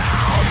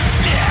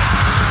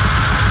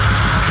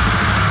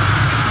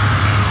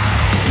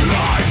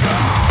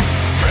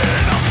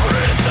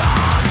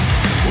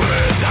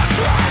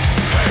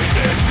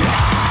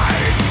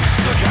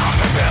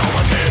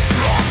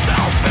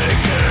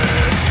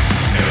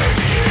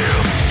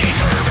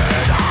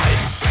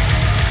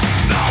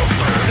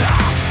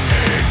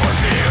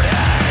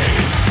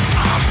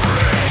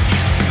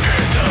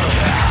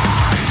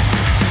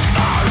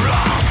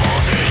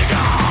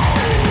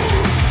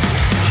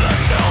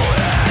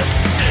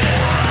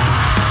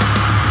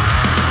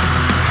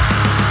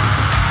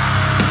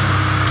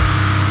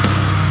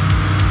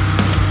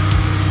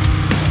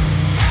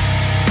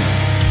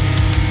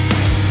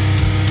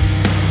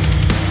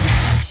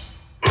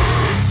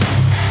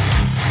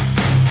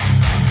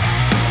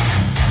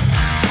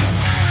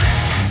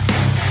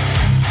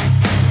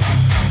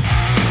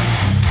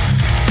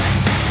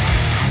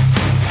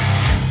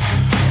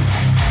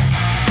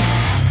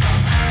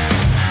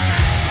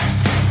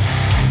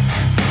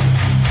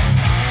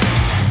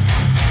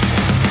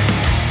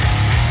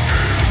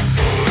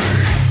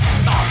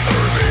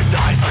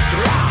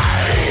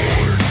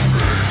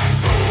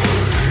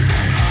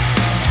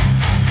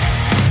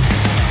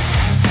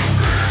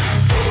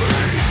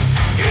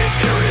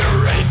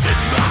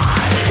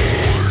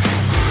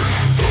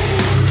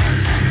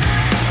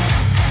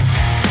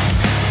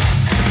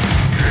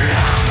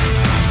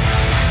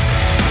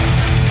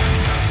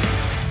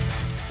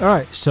 All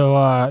right, so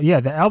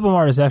the album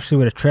art is actually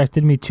what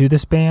attracted me to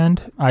this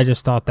band. I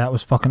just thought that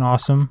was fucking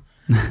awesome.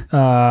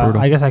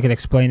 I guess I could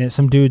explain it.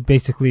 Some dude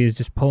basically is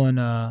just pulling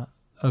a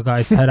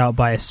guy's head out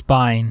by his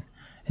spine,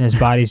 and his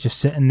body's just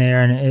sitting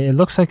there, and it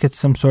looks like it's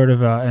some sort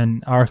of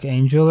an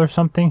archangel or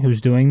something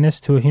who's doing this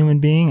to a human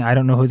being. I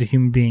don't know who the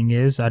human being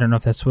is. I don't know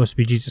if that's supposed to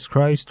be Jesus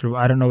Christ, or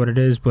I don't know what it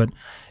is, but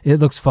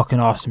it looks fucking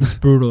awesome. It's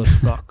brutal as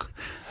fuck.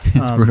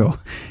 It's brutal.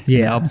 Yeah.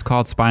 The album's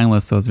called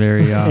Spineless, so it's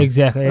very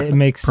exactly. It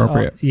makes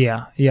appropriate.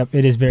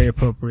 It is very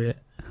appropriate.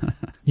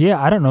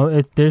 Yeah, I don't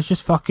know. There's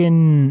just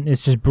fucking.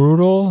 It's just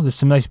brutal. There's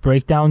some nice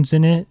breakdowns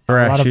in it. A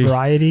lot of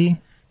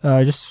variety.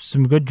 Just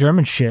some good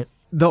German shit.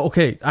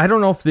 Okay, I don't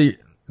know if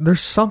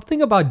there's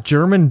something about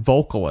German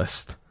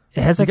vocalist.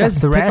 It has like a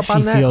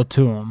thrashy feel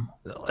to him.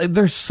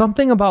 There's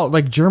something about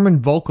like German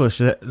vocalists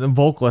that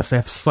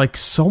have like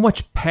so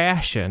much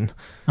passion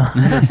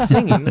in their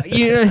singing.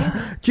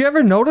 Do you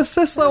ever notice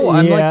this though?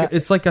 Yeah.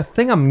 It's like a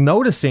thing I'm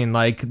noticing.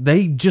 Like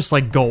they just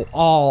like go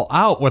all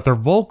out with their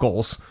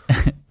vocals.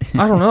 I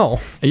don't know.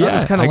 That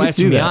was kind of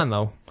latching me on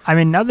though. I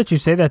mean, now that you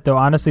say that, though,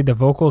 honestly, the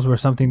vocals were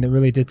something that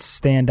really did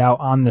stand out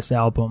on this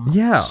album.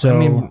 Yeah, so, I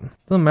mean,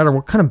 doesn't matter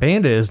what kind of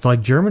band it is,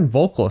 like German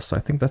vocalists, I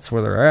think that's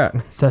where they're at.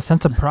 It's that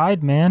sense of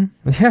pride, man.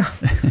 Yeah.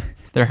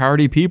 They're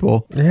hardy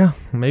people. Yeah,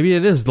 maybe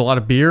it is. A lot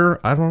of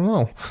beer, I don't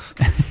know.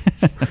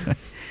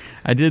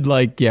 I did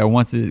like,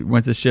 once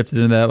it shifted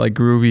into that like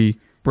groovy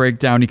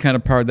breakdown-y kind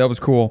of part, that was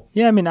cool.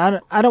 Yeah, I mean,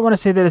 I don't want to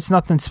say that it's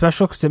nothing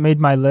special because it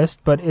made my list,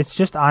 but it's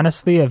just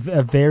honestly a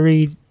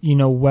very,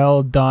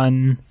 well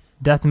done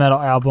death metal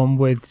album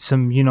with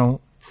some,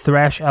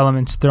 thrash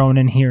elements thrown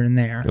in here and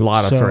there. A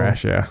lot of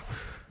thrash, yeah.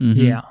 Mm-hmm.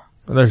 Yeah.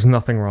 There's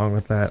nothing wrong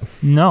with that.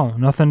 No,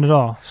 nothing at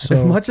all. So,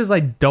 as much as I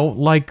don't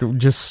like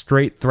just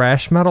straight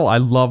thrash metal, I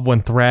love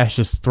when thrash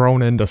is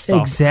thrown into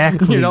stuff.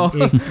 Exactly.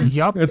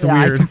 Yup. It's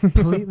weird. I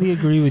completely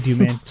agree with you,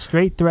 man.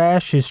 Straight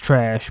thrash is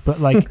trash, but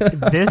like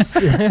this...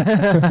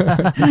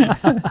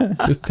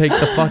 Just take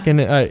the fucking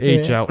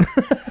H out.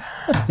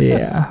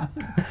 Yeah.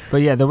 But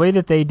yeah, the way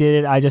that they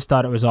did it, I just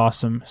thought it was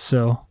awesome.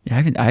 So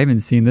Yeah, I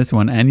haven't seen this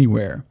one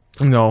anywhere.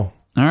 No.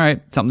 All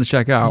right, something to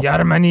check out.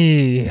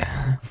 Yarmani.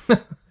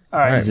 All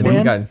right, what do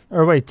you got?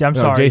 Or wait, I'm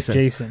sorry,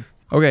 Jason.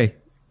 Okay,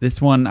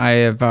 this one I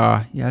have.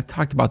 I've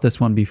talked about this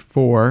one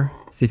before.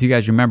 See if you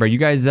guys remember. You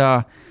guys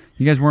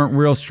weren't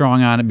real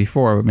strong on it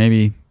before, but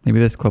maybe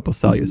this clip will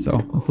sell you. So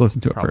let's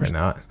listen to it Probably first.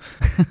 not.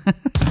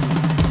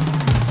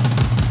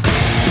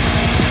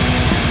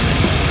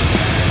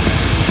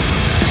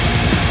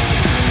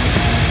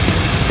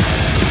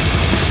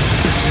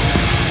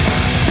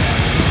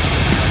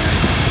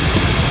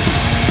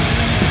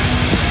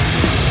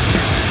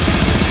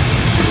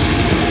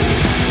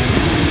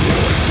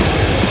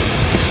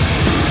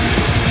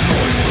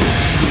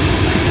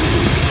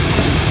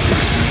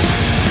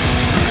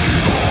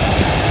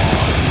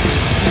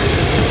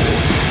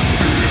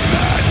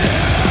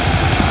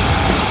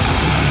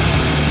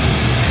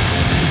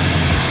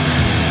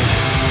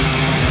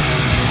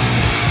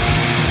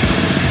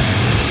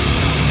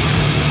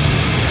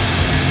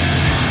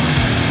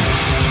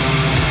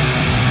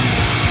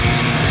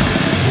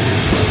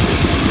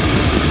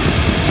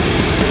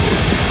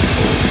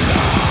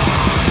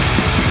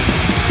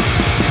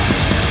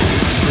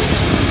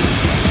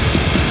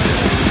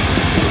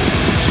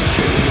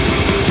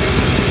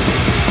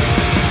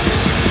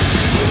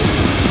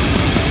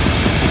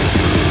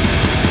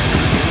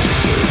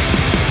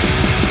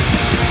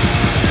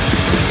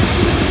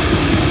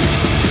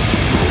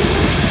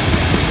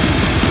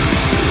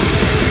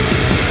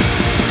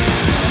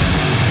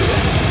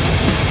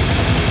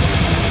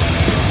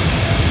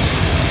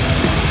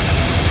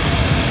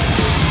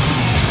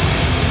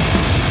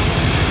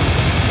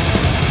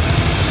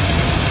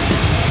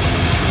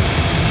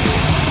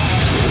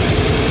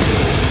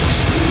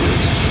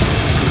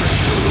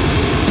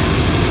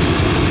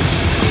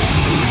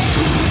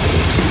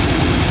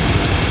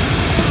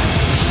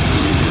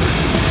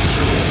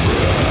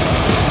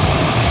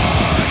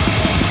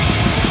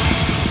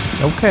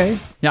 Okay.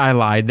 Yeah, I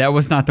lied. That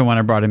was not the one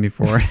I brought in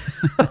before.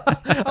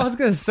 I was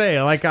going to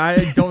say, like,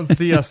 I don't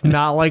see us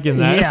not liking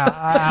that. Yeah,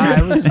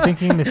 I was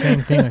thinking the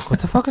same thing. Like, what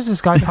the fuck is this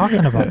guy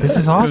talking about? This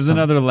is awesome. There's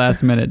another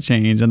last minute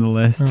change on the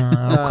list.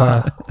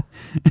 Okay.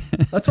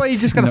 That's why you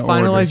just got to No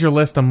finalize order. your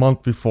list a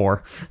month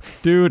before.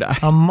 Dude,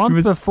 A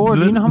month before,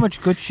 do you know how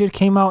much good shit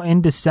came out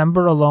in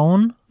December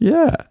alone?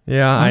 Yeah.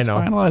 Yeah, I was know.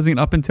 finalizing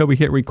up until we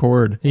hit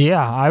record.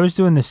 Yeah, I was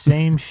doing the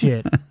same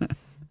shit.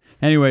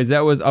 Anyways,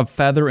 that was Of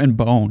Feather and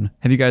Bone.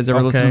 Have you guys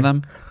ever listened to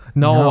them?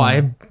 No, No.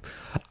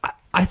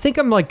 I think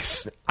I'm like,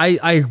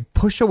 I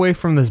push away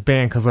from this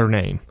band because their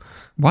name.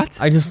 What?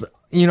 I just,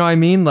 you know what I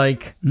mean?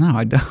 Like, No,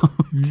 I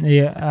don't.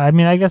 Yeah, I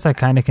mean, I guess I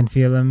kind of can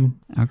feel him.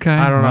 Okay.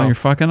 I don't know. You're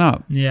fucking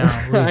up.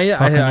 Yeah, really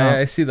fucking up.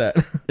 I see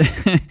that.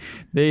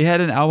 They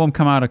had an album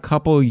come out a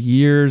couple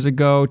years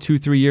ago,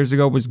 2-3 years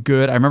ago. It was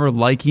good. I remember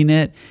liking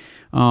it,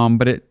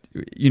 but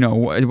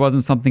it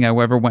wasn't something I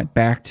ever went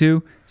back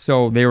to.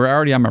 So they were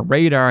already on my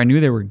radar. I knew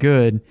they were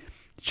good.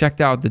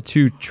 Checked out the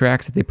 2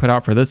 tracks that they put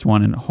out for this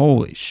one, and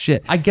holy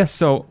shit! I guess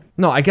So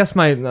No, I guess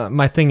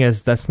my thing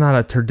is that's not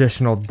a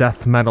traditional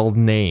death metal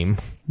name.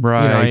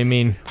 Right. You know what I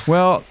mean?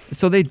 Well,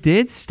 so they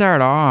did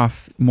start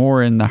off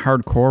more in the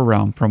hardcore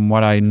realm from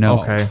what I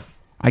know. Okay.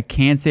 I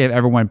can't say I've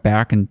ever went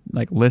back and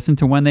like listened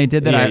to when they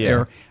did that.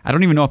 Yeah. I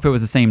don't even know if it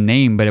was the same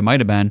name, but it might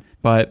have been.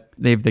 But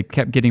they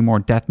kept getting more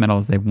death metal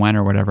as they went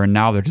or whatever, and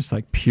now they're just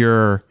like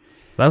pure.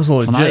 That was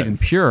legit. Well, not even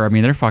pure. I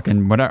mean, they're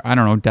fucking whatever. I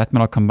don't know, death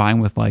metal combined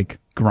with like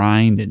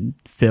grind and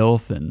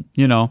filth and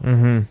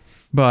Mm-hmm.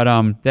 But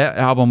that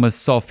album was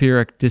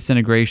Sulfuric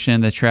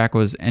Disintegration. The track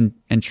was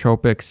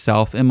Entropic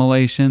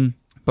Self-Immolation.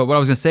 But what I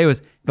was gonna say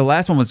was the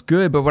last one was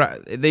good,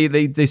 but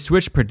they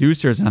switched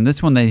producers, and on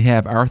this one they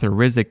have Arthur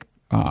Rizek.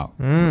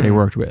 They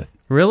worked with.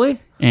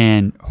 Really?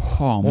 And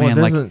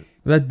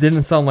that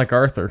didn't sound like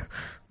Arthur.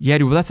 yeah,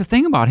 dude. Well, that's the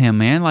thing about him,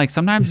 man. Like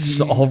sometimes He's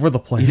just all over the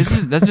he place.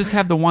 doesn't just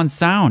have the one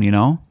sound, you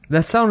know.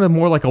 That sounded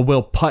more like a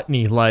Will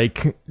Putney,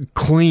 like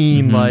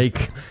clean,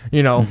 like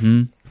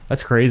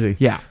That's crazy.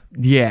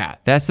 Yeah,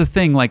 that's the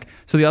thing. Like,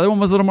 so the other one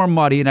was a little more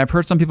muddy, and I've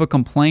heard some people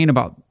complain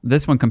about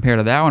this one compared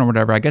to that one or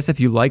whatever. I guess if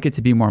you like it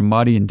to be more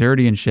muddy and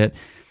dirty and shit,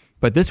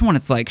 but this one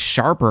it's like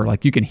sharper.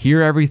 Like you can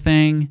hear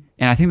everything,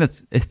 and I think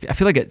I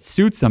feel like it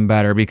suits them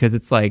better because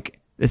it's like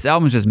this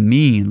album's just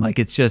mean. Like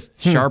it's just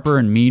sharper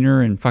and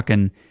meaner and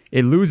fucking.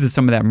 It loses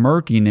some of that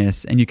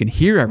murkiness, and you can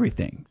hear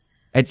everything.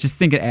 I just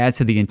think it adds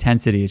to the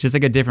intensity. It's just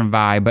like a different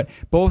vibe, but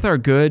both are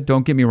good.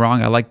 Don't get me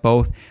wrong. I like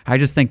both. I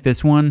just think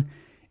this one.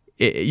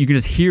 You can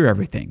just hear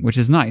everything, which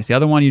is nice. The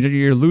other one,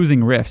 you're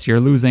losing riffs. You're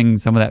losing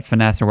some of that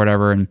finesse or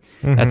whatever, and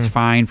that's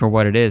fine for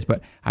what it is.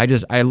 But I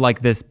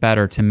like this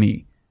better to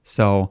me.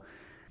 So,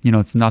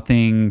 it's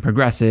nothing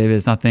progressive.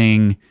 It's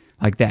nothing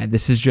like that.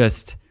 This is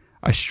just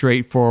a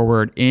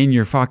straightforward, in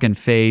your fucking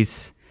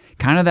face,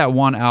 kind of that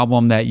one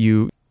album that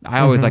I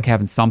always like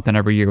having something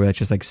every year where it's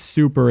just like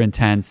super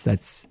intense.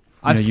 That's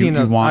I've seen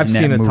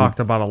it talked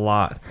about a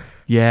lot.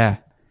 Yeah.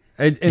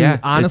 And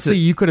honestly,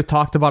 you could have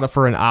talked about it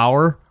for an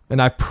hour.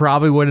 And I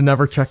probably would have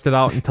never checked it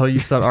out until you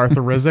said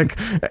Arthur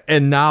Rizek.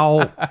 And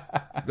now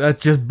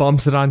that just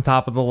bumps it on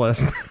top of the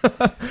list.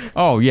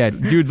 Oh, yeah.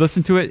 Dude,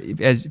 listen to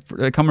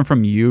it. Coming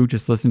from you,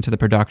 just listen to the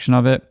production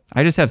of it.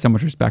 I just have so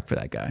much respect for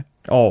that guy.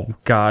 Oh,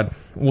 God.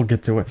 We'll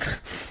get to it.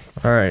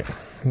 All right.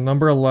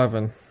 Number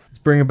 11. Let's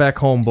bring it back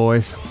home,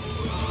 boys.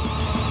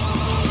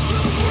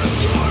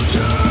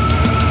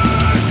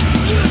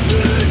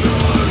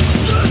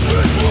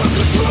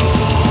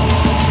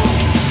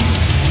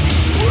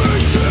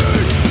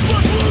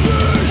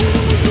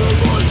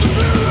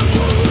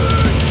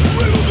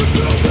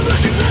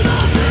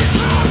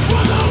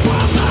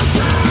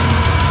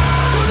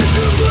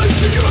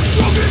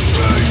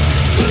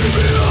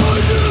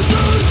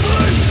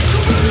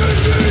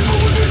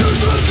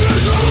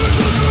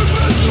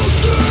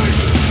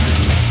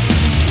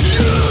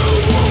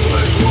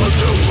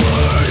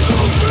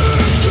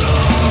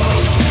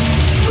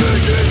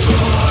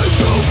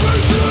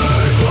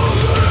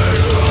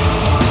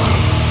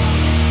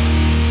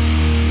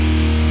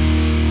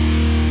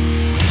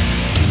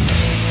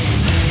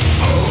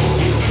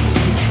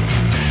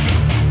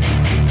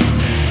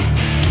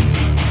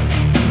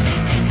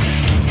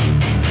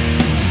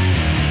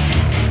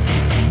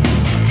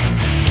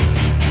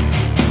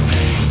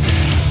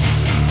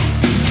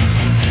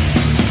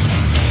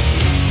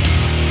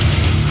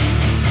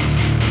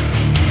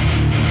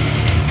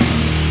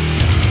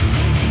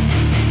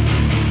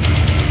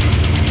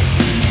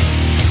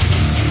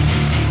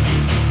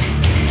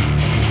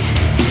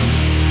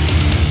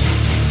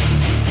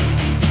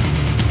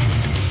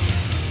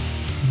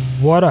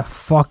 What a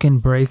fucking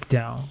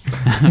breakdown.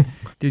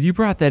 Dude, you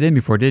brought that in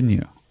before, didn't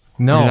you?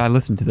 No. Or did I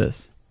listen to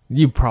this?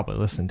 You probably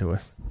listened to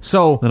us.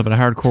 So, A little bit of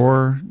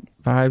hardcore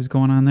vibes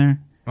going on there?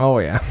 oh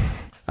yeah.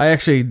 I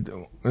actually,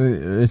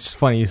 it's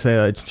funny you say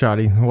that,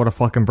 Chotty. What a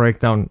fucking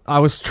breakdown. I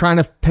was trying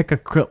to pick a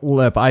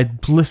clip. I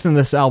listened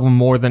to this album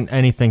more than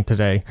anything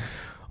today.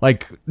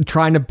 Like,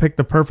 trying to pick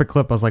the perfect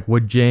clip. I was like,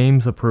 would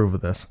James approve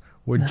of this?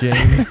 Would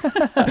James? And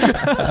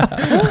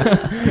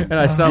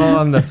I settled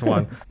on this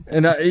one.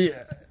 And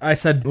I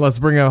said, let's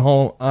bring it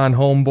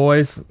home,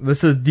 boys.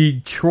 This is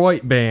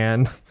Detroit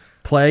band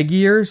Plague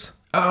Years.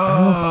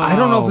 I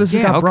don't know if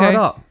this got brought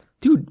up.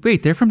 Dude,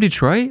 wait, they're from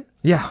Detroit?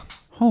 Yeah.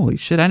 Holy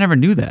shit, I never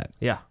knew that.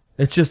 Yeah.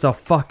 It's just a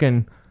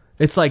fucking...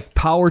 It's like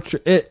Power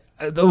Trip...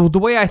 The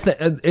way I think...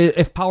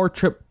 If Power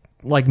Trip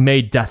like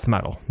made death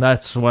metal,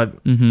 that's what...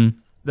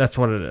 That's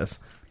what it is.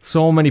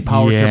 So many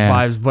Power Trip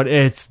vibes, but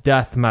it's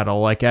death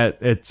metal, like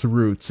at its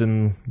roots.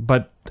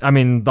 But I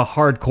mean, the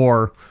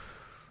hardcore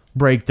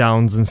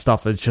breakdowns and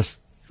stuff, it's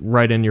just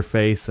right in your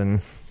face.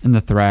 And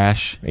the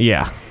thrash.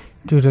 Yeah.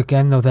 Dude,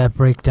 again, though, that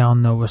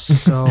breakdown, though, was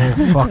so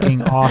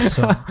fucking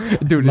awesome.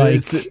 Dude,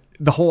 like,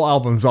 the whole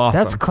album's awesome.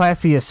 That's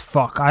classy as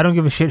fuck. I don't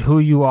give a shit who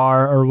you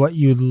are or what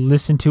you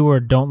listen to or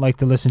don't like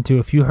to listen to.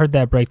 If you heard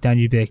that breakdown,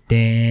 you'd be like,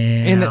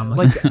 damn. And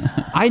like,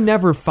 I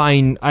never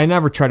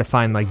try to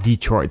find like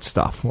Detroit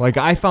stuff. Like,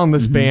 I found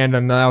this band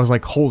and I was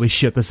like, holy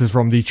shit, this is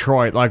from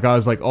Detroit. Like, I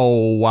was like,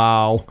 oh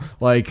wow,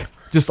 like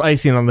just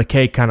icing on the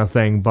cake kind of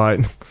thing. But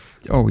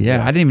Oh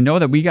yeah. I didn't even know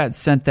that we got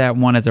sent that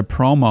one as a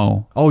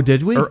promo. Oh,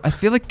 did we? I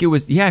feel like it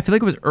was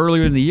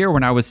earlier in the year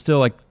when I was still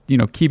like,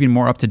 keeping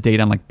more up to date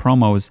on like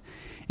promos,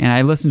 and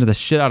I listened to the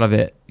shit out of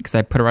it because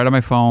I put it right on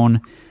my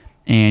phone,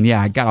 and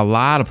I got a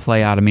lot of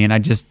play out of me, and I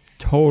just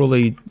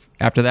totally,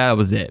 after that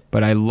was it.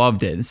 But I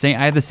loved it. I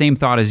had the same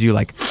thought as you,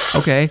 like,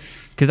 okay,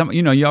 because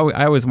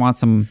I always want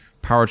some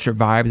Power Trip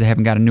vibes. I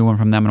haven't got a new one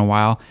from them in a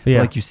while. Yeah.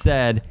 But like you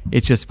said,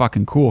 it's just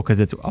fucking cool because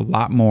it's a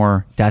lot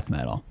more death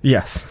metal.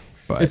 Yes.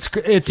 But it's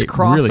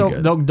crossover. really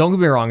good. Don't get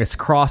me wrong. It's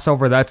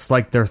crossover. That's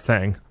like their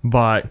thing.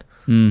 But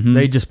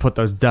they just put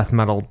those death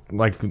metal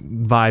like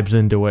vibes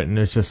into it, and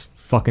it's just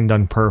fucking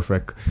done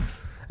perfect.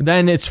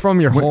 Then it's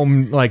from your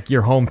home, like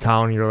your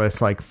hometown. You're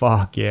just like,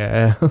 fuck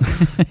yeah.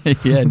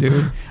 Yeah,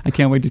 dude. I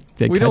can't wait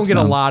to. We don't get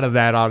a lot of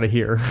that out of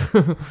here.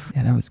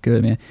 Yeah, that was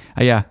good, man.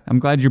 Yeah, I'm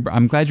glad you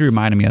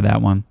reminded me of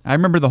that one. I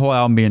remember the whole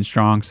album being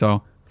strong.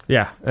 So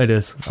yeah, it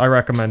is. I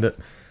recommend it.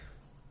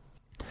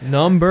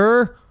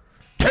 Number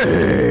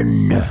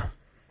 10.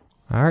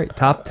 All right,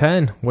 top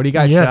 10. What do you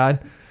got, Yeah.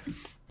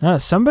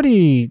 Shad?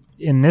 Somebody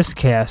in this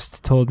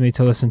cast told me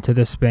to listen to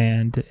this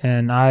band,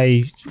 and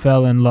I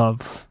fell in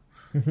love.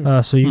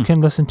 So you can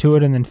listen to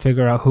it and then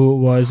figure out who it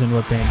was and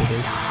what band it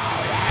is.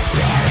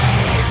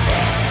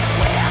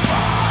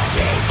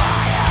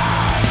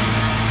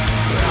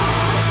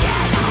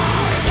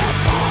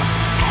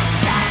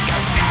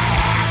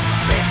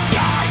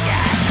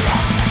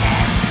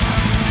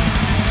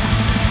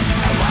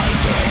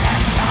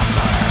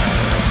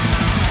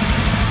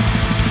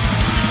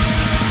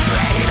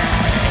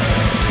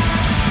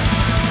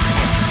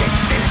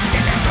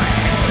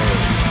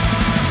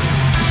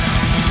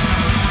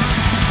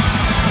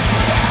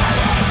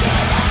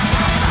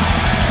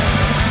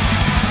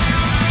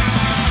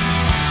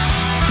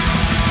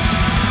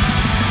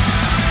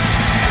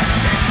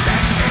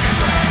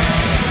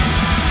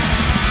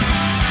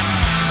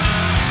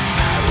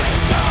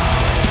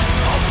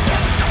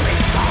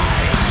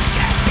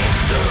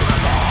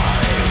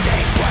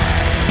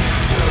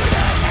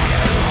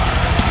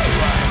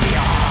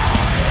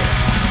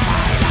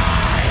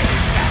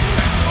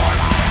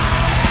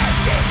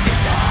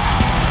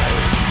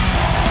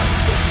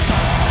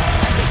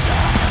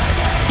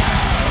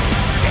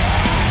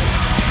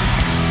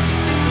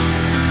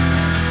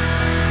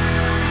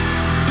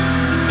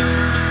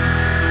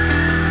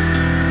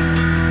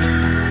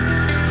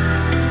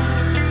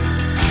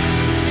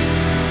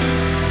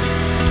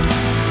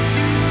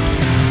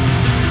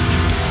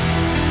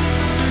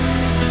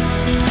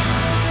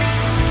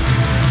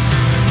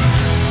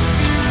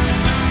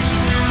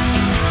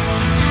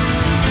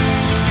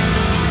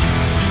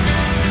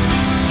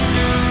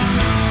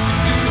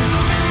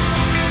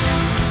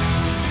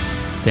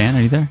 Dan,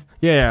 are you there?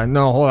 Yeah,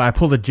 no, hold on. I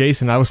pulled a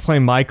Jason. I was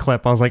playing my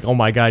clip. I was like, oh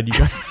my God, you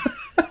guys.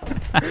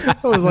 I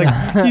was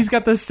like, he's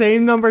got the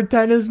same number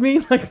 10 as me?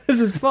 Like, this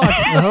is fucked.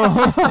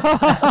 Hold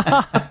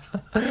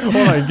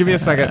on, give me a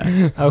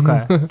second.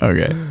 Okay.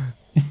 Okay.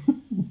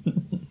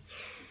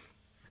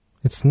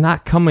 It's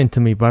not coming to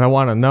me, but I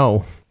want to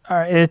know. All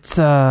right, it's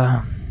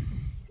I'm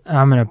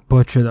gonna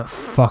butcher the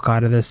fuck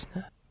out of this.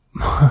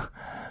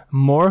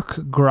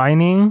 Mork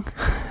Grinding.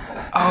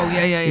 Oh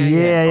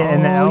yeah.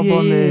 And the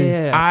album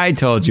is I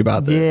told you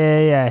about that.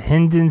 yeah.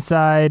 Hind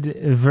Inside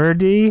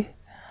Verdi,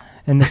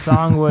 and the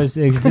song was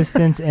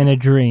 "Existence in a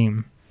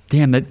Dream."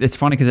 Damn, it's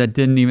funny because that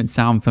didn't even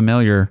sound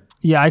familiar.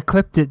 Yeah, I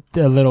clipped it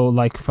a little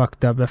like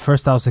fucked up. At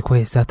first, I was like,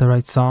 "Wait, is that the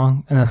right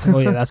song?" And that's like, "Oh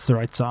yeah, that's the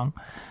right song."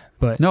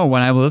 But No,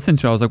 when I listened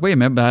to it, I was like, wait a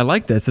minute, but I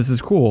like this. This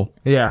is cool.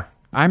 Yeah.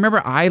 I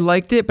remember I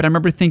liked it, but I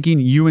remember thinking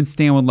you and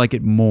Stan would like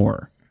it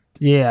more.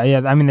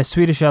 yeah. I mean, the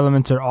Swedish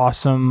elements are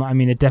awesome. I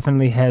mean, it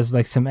definitely has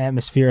like some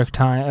atmospheric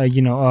time.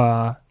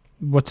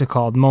 What's it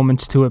called?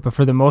 Moments to it. But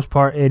for the most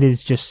part, it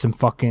is just some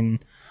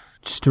fucking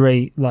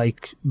straight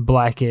like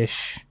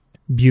blackish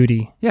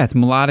beauty. Yeah, it's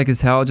melodic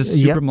as hell, just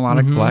super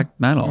melodic black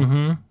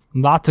metal.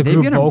 Lots of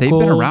group vocals. They've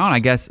been around, I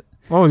guess.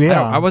 Oh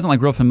yeah. I wasn't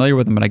like real familiar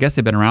with them, but I guess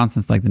they've been around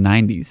since like the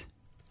 90s.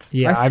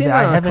 Yeah, I've seen it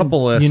on a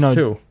couple lists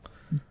too.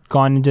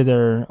 Gone into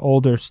their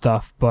older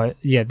stuff, but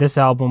yeah, this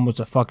album was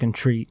a fucking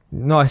treat.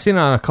 No, I've seen it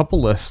on a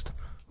couple lists.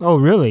 Oh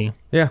really?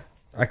 Yeah.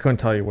 I couldn't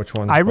tell you which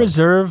one. I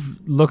reserve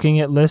looking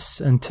at lists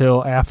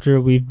until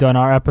after we've done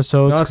our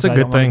episodes. No, that's a 'cause good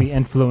I don't wanna thing. be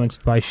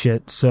influenced by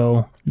shit.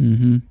 So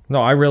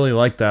No, I really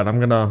like that.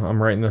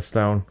 I'm writing this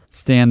down.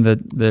 Stan,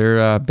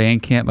 their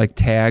Bandcamp like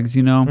tags,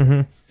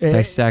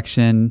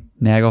 dissection,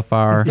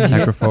 Nagelfar,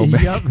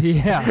 necrophobic. Yup,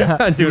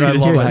 yeah. Dude, I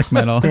love black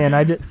metal. Stan,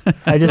 I just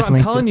I'm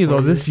linked telling it you though,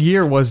 for this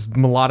year was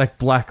melodic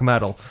black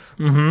metal.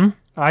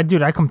 I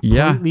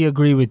completely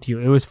agree with you.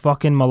 It was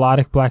fucking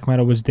melodic black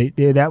metal.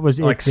 That was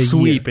Like it, the year.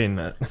 sweeping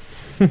it.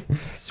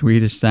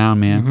 Swedish sound,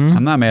 man.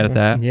 I'm not mad at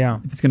that. Yeah.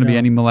 If it's going to be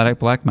any melodic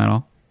black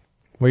metal.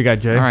 What you got,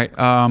 Jay? All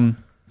right.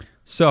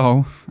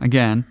 So,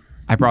 again,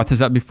 I brought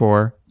this up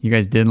before. You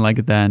guys didn't like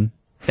it then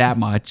that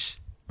much,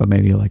 but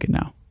maybe you like it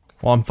now.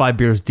 Well, I'm 5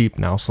 beers deep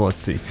now, so let's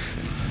see.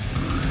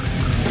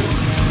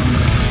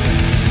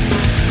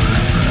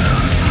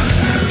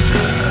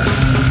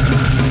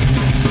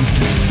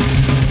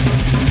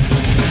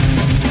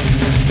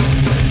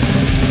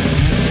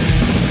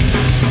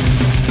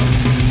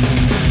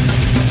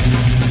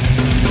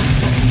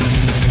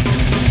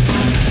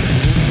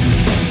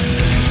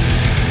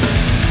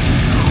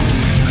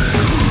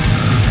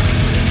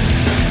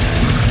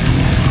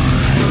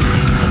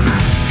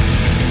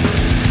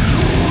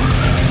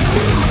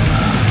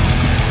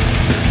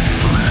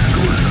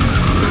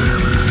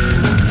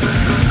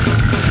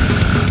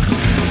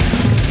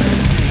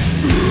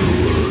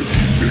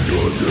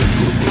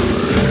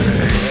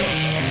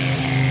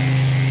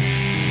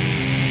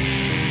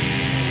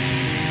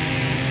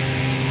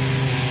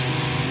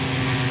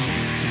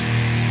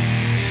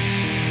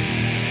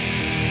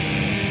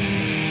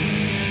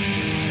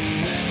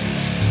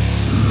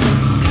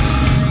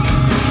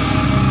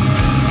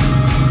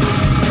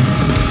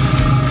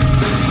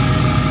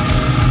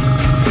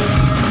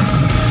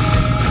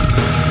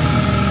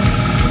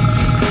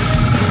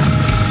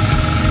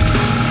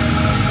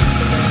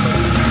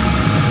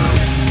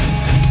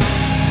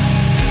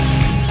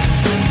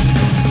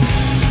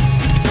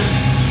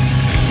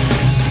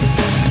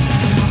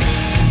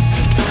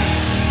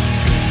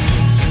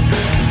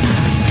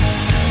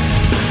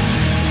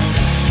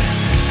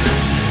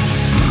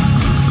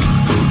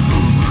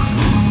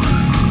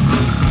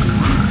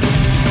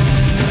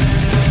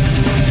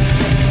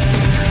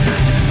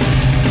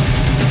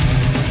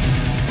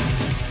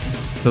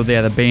 So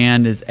yeah, the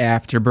band is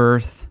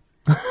Afterbirth.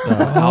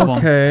 The album,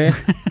 Okay.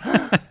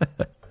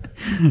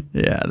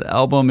 yeah, the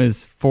album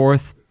is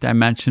Fourth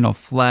Dimensional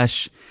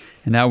Flesh,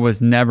 and that was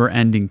Never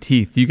Ending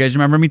Teeth. Do you guys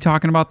remember me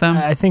talking about them?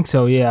 I think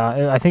so,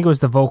 yeah. I think it was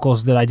the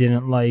vocals that I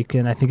didn't like,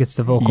 and I think it's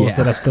the vocals Yeah.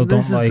 that I still don't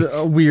This like. is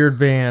a weird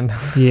band.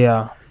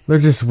 Yeah. They're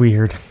just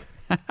weird.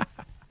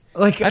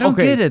 Like I don't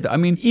okay, get it. I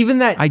mean, Even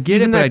that I get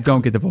it, even but that I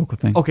don't get the vocal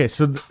thing. Okay,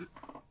 so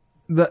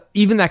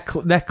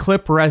that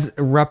clip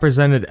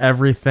represented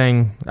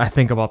everything I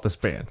think about this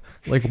band.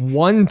 Like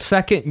 1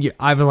 second,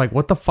 I was like,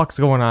 "What the fuck's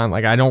going on?"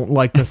 Like I don't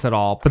like this at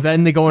all. But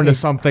then they go into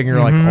something,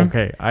 you're like,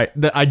 "Okay,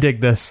 I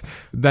dig this."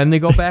 Then they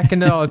go back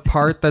into a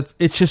part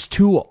it's just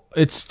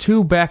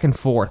too back and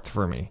forth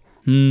for me.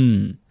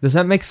 Does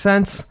that make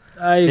sense?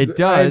 It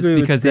does,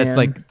 because that's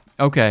like,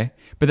 okay.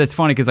 But that's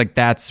funny because like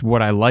that's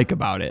what I like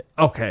about it.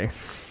 Okay.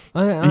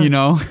 You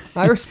know?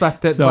 I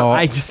respect it, So-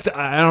 but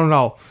I don't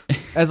know.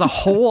 As a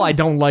whole, I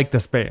don't like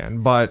this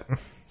band, but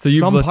So you've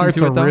some listened parts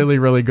to it, are though? really,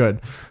 really good.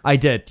 I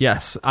did,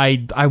 yes.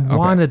 I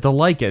wanted to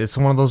like it. It's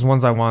one of those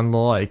ones I wanted to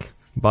like,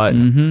 but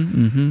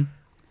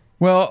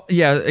Well,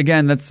 yeah,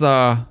 again, that's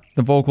the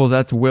vocals.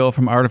 That's Will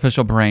from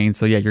Artificial Brain.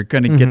 So yeah, you're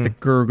going to get the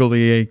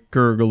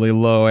gurgly,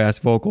 low-ass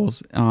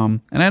vocals.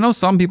 And I know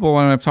some people,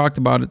 when I've talked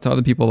about it to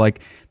other people,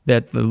 like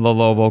that the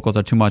low vocals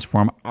are too much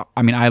for them.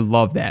 I mean, I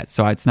love that,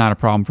 so it's not a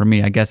problem for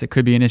me. I guess it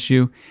could be an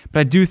issue, but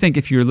I do think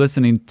if you're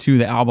listening to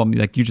the album,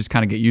 like you just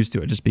kind of get used to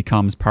it. It just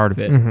becomes part of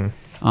it.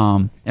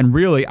 And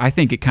really, I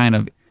think it kind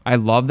of, I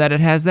love that it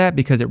has that,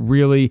 because it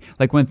really,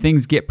 like when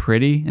things get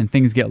pretty and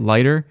things get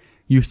lighter,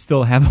 you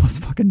still have those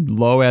fucking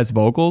low-ass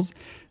vocals,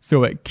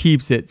 so it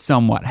keeps it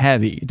somewhat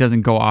heavy. It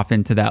doesn't go off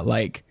into that,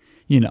 like,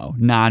 you know,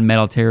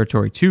 non-metal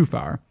territory too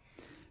far.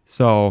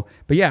 So,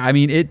 but yeah, I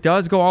mean, it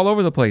does go all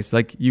over the place.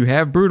 Like, you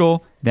have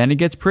brutal, then it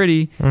gets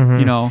pretty,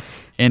 you know,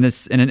 in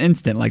an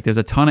instant. Like, there's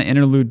a ton of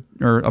interlude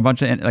or a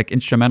bunch of like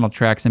instrumental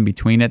tracks in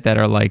between it that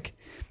are like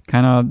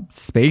kind of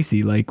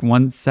spacey. Like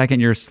 1 second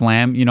you're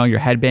you're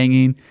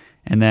headbanging,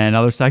 and then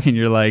another second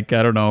you're like,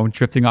 I don't know,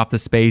 drifting off to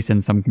space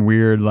in some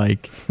weird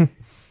like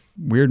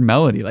weird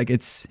melody. Like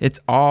it's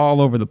all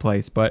over the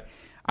place. But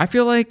I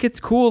feel like it's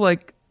cool.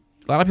 Like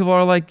a lot of people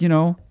are like, you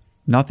know,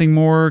 nothing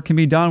more can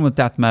be done with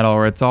death metal,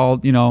 or it's all,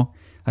 you know,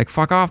 like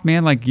fuck off,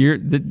 man. Like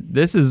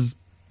this is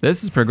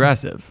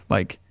progressive.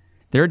 Like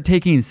they're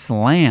taking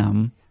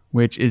slam,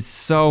 which is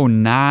so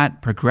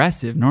not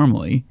progressive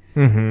normally,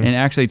 and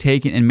actually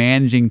taking and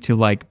managing to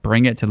like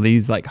bring it to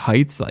these like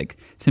heights. Like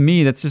to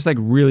me, that's just like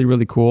really,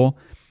 really cool.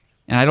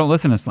 And I don't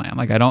listen to slam.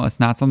 Like it's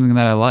not something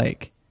that I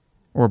like,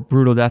 or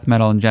brutal death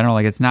metal in general.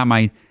 Like it's not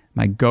my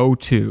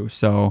go-to.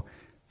 So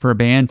for a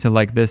band to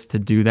like this to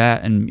do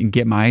that and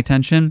get my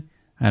attention,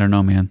 I don't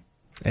know, man.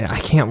 yeah, I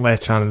can't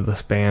latch onto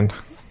this band.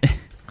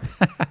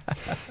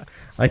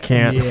 I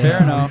can't. Yeah.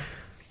 Fair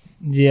enough.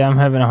 Yeah, I'm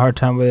having a hard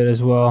time with it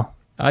as well.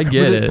 I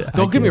get it.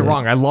 Don't get me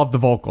wrong. I love the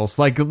vocals.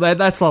 Like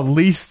that's the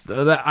least.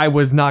 I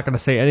was not going to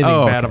say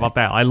anything bad about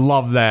that. I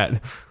love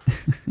that.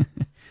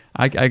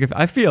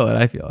 I feel it.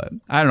 I feel it.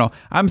 I don't know.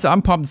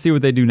 I'm pumped to see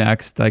what they do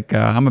next. Like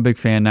I'm a big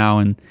fan now,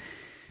 and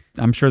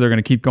I'm sure they're going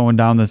to keep going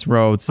down this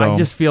road. So I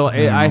just feel.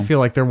 I feel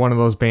like they're one of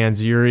those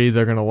bands. You're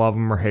either going to love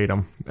them or hate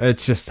them.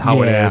 It's just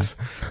how it is.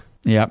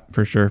 Yep,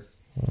 for sure.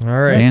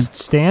 All right.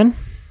 Stan?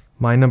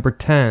 My number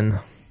 10.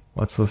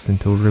 Let's listen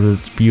to it.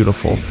 It's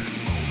beautiful.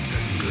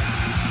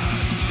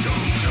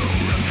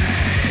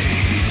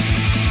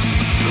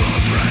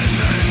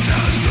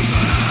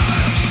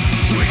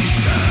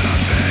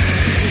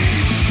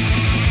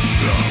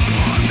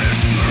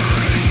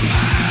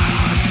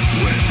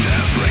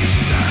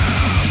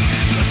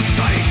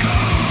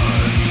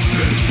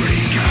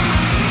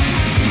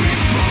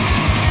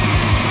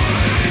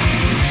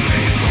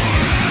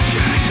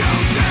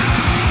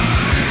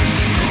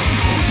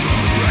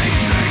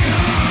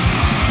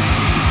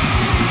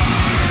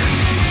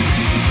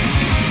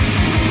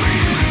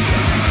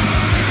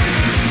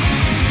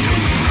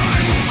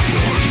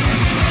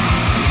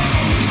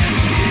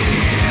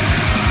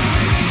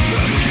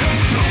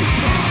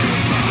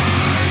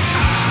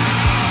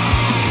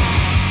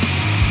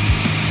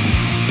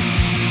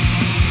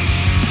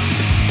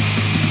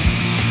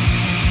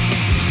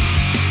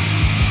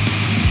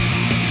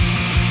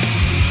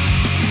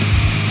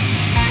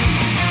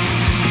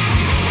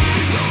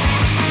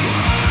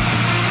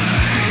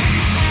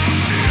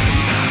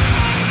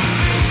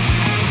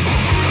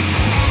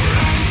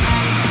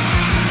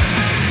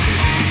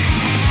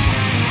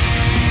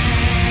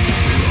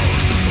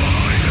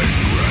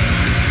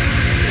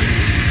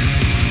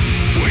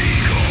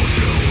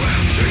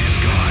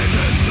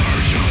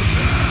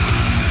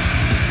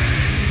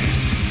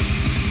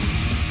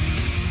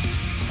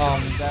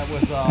 That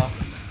was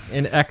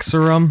in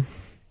Exorum,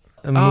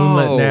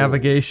 Moonlit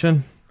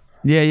Navigation.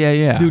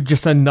 Yeah. Dude,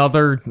 just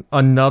another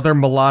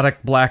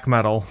melodic black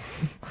metal.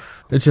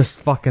 It's just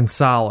fucking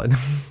solid.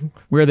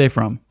 Where are they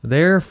from?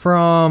 They're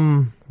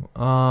from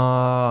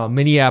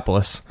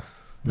Minneapolis,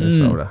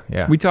 Minnesota.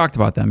 Yeah. We talked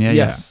about them. Yeah.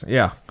 Yes.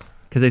 Yeah.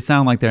 Because they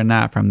sound like they're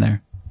not from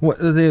there. What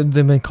they've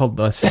been called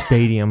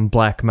Stadium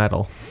Black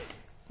Metal.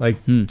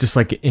 like just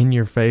like in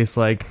your face,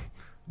 like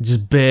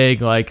just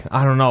big, like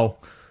I don't know,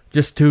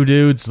 just two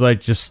dudes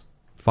like just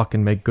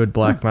fucking make good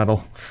black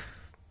metal.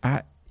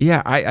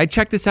 I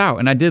checked this out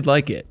and I did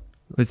like it.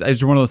 It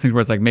was one of those things where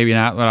it's like maybe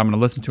not what I'm going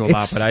to listen to a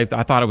lot, but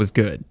I thought it was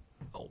good.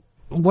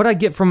 What I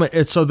get from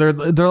it, so they're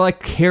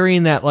like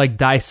carrying that like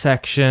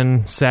Dissection,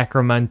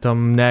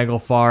 Sacramentum,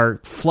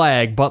 Nagelfar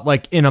flag, but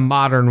like in a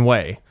modern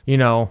way, you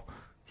know.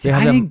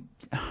 I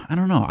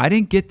don't know. I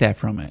didn't get that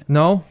from it.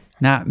 No,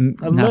 not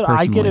personally.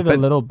 I get it a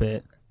little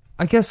bit.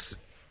 I guess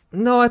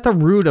no. At the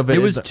root of it,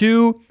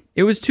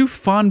 it was too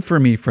fun for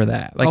me for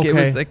that. Like it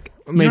was like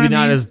maybe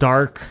not as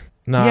dark.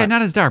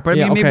 Not as dark. But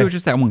I mean, maybe it was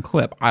just that one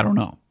clip. I don't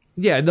know.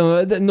 Yeah,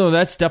 no,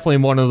 that's definitely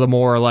one of the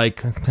more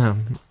like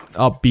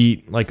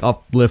upbeat, like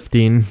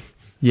uplifting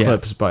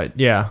clips. But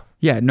yeah,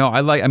 no,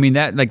 I mean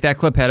that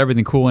clip had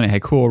everything cool in it. It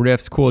had cool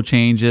riffs, cool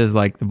changes.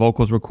 Like the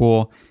vocals were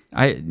cool.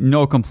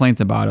 No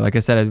complaints about it. Like I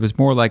said, it was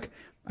more like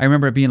I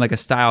remember it being like a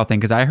style thing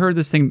because I heard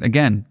this thing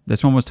again.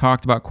 This one was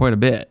talked about quite a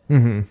bit.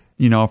 You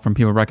know, from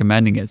people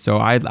recommending it. So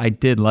I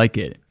did like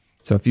it.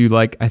 So if you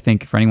like, I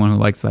think for anyone who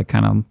likes like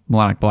kind of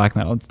melodic black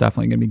metal, it's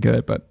definitely gonna be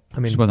good. But I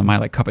mean, it wasn't my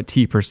like cup of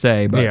tea per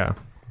se. But yeah.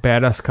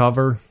 Badass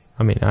cover.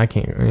 I mean,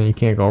 you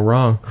can't go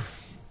wrong.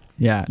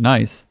 Yeah,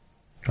 nice.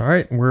 All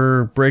right,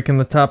 we're breaking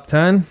the top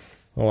 10.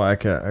 Well, I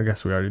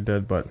guess we already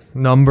did, but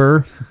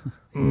number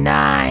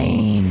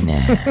 9.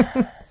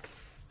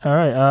 All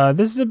right,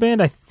 this is a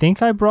band I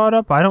think I brought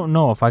up. I don't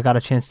know if I got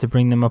a chance to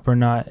bring them up or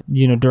not,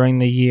 you know, during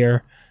the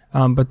year.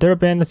 But they're a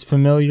band that's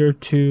familiar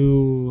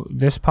to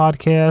this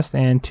podcast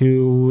and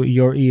to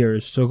your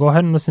ears. So go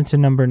ahead and listen to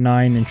number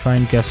 9 and try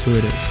and guess who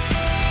it is.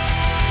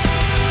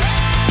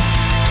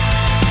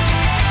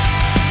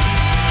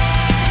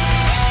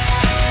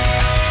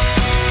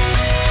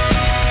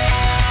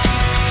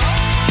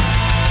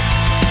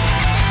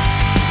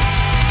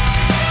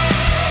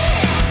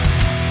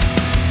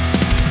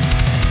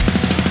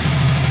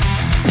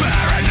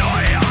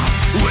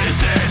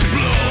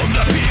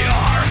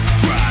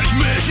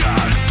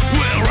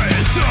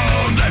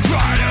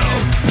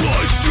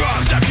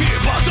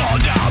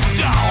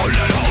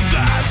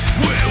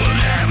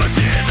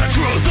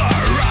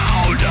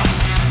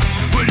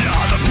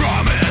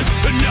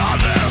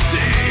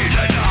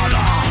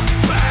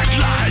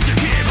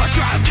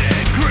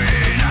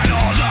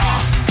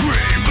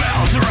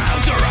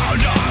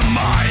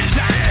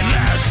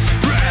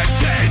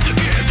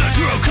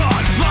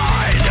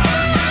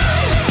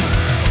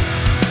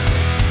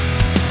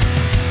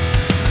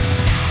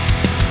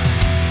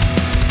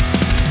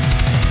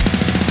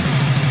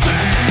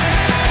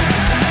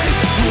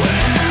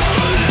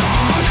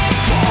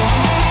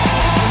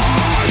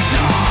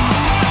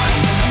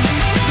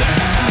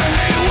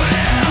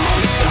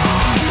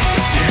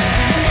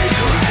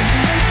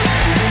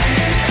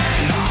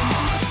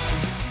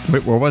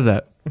 Wait, what was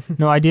that?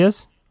 No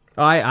ideas?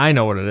 I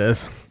know what it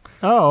is.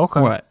 Oh, okay.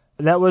 What?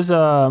 That was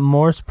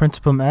Mors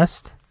Principum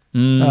Est.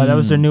 That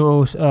was their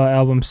new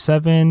album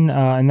 7,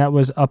 and that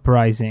was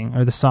Uprising,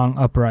 or the song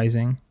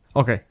Uprising.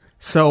 Okay,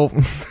 so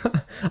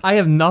I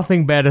have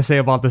nothing bad to say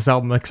about this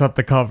album except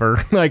the cover.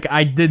 Like,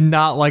 I did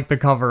not like the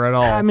cover at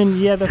all. I mean,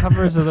 yeah, the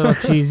cover is a little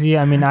cheesy.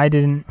 I mean, I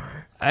don't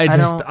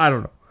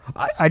know.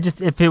 I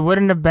just, if it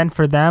wouldn't have been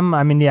for them,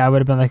 I mean, yeah, I would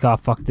have been like, oh,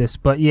 fuck this.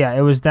 But yeah, it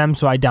was them,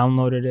 so I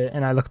downloaded it,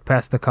 and I looked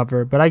past the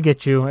cover. But I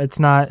get you. It's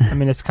not, I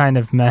mean, it's kind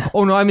of meh.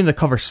 Oh, no, I mean the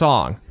cover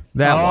song.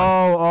 That one.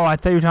 Oh, I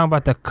thought you were talking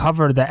about the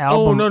cover, the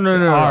album. Oh,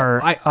 no.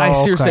 art. I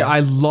seriously,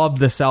 I love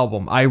this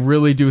album. I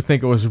really do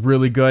think it was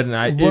really good,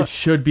 and it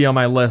should be on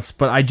my list,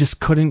 but I just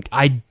couldn't,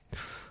 I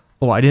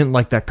didn't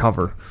like that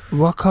cover.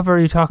 What cover are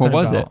you talking about?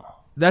 What was it?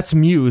 That's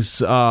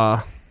Muse.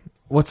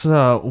 What's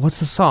the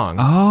song?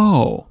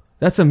 Oh.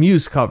 That's a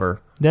Muse cover.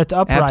 That's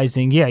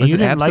Uprising. Yeah, you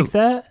didn't like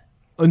that?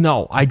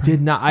 No, I did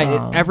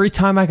not. Every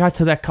time I got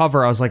to that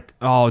cover, I was like,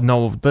 "Oh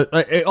no!"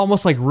 It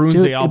almost like ruins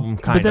the album,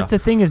 kind of. But that's the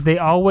thing is, they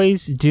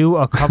always do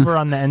a cover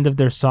on the end of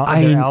their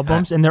their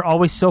albums, and they're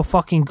always so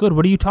fucking good.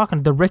 What are you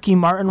talking? The Ricky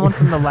Martin one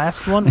from the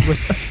last one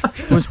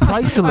was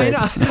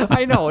priceless.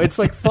 I know. It's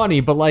like funny,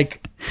 but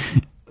like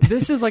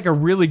this is like a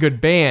really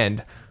good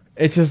band.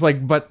 It's just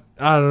like, but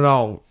I don't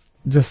know.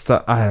 Just I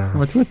don't know.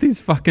 What's with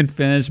these fucking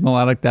Finnish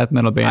melodic death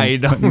metal bands? I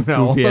don't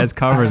know. Goofy ass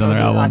covers on their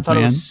albums, I thought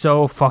it was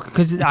so fucking,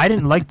 because I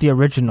didn't like the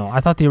original.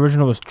 I thought the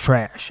original was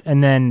trash,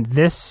 and then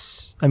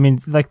this, I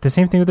mean, like the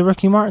same thing with the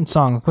Ricky Martin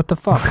song. Like, what the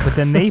fuck? But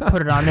then they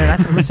put it on there,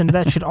 and I can listen to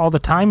that shit all the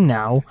time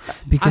now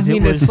because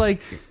it's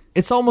like,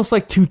 it's almost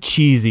like too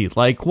cheesy.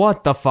 Like,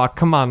 what the fuck?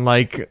 Come on,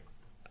 like,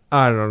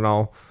 I don't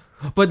know.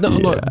 But no,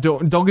 look,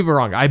 don't get me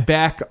wrong. I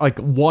back like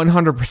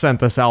 100%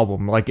 this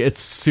album. Like, it's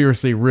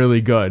seriously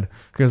really good.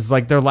 Because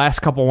like their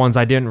last couple ones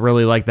I didn't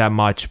really like that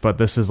much, but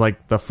this is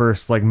like the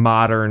first like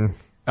modern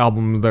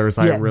album of theirs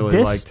I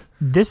really liked.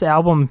 This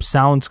album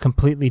sounds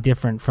completely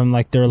different from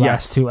like their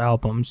last two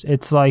albums.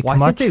 It's like I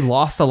think they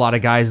lost a lot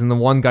of guys, and the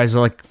one guys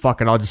are like,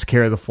 "Fuck it, I'll just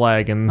carry the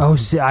flag." And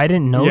see, I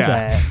didn't know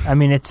that. I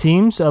mean, it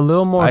seems a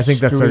little more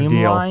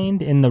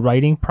streamlined in the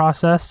writing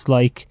process.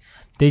 Like,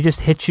 they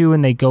just hit you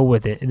and they go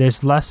with it.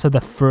 There's less of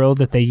the frill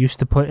that they used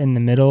to put in the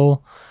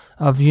middle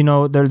of, you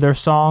know, their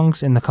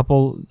songs in the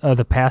couple of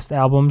the past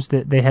albums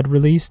that they had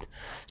released.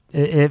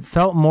 It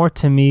felt more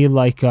to me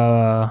like,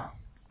 I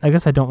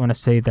guess I don't want to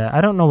say that.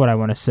 I don't know what I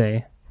want to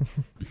say.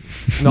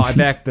 No, I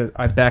backed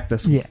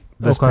this. Yeah.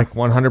 This Okay. pick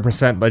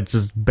 100%, but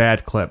just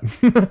bad clip.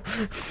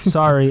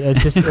 Sorry, I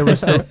just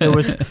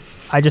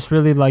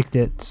really liked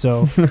it.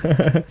 So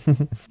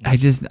I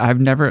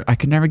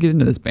could never get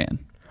into this band.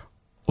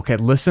 Okay,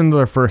 listen to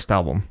their first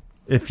album.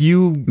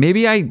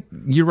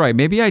 You're right.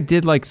 Maybe I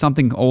did like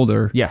something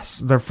older. Yes,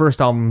 their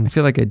first album. I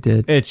feel like I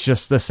did. It's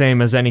just the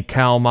same as any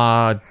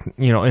Kalma,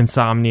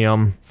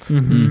 Insomnium.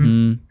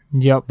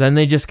 yep. Then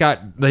they just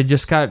got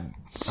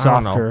Softer.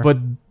 I don't know, but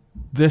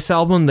this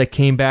album they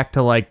came back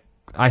to like,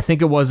 I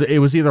think it was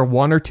either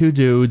one or two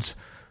dudes.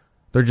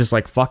 They're just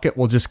like, fuck it,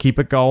 we'll just keep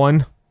it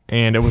going,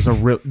 and it was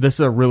this is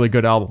a really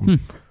good album.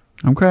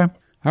 Okay.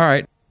 All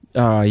right.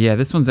 Yeah,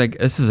 this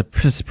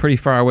is pretty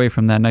far away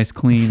from that nice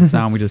clean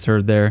sound we just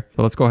heard there.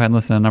 So let's go ahead and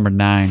listen to number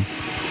 9.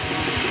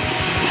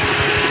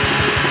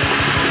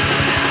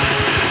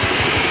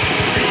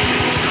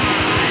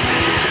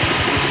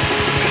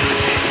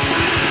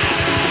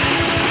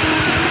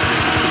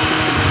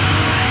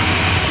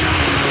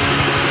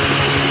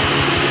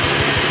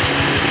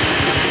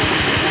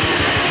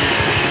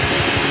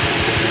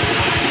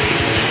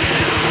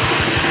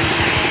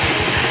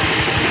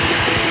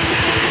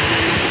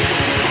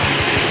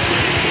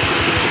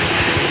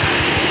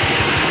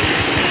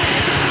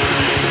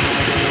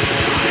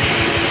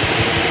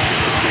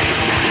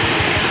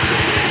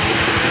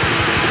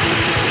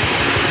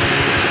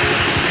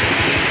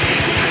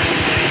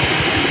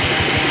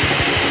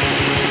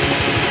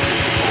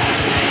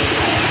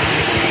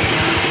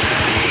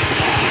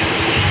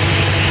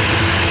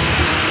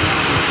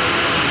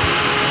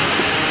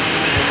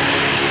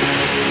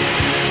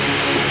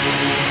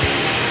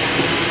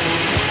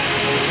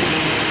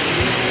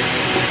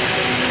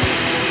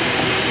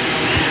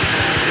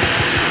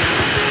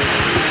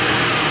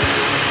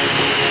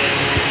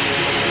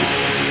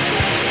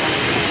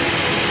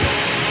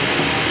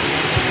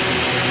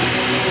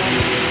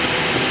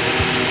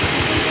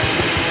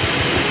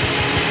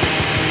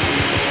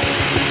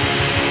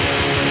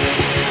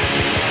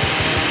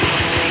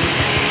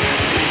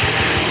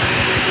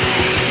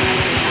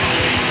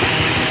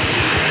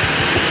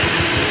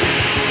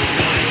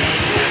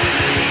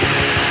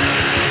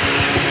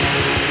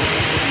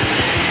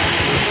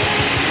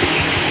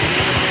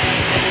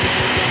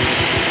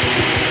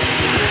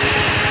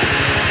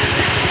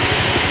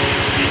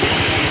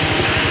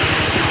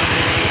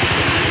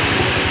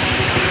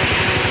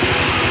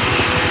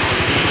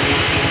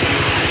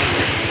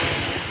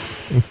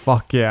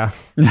 Fuck yeah.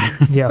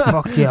 Yeah,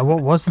 fuck yeah.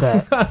 What was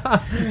that?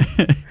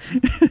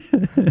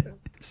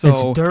 So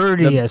it's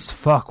dirty as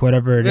fuck,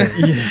 whatever it is.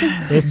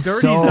 It's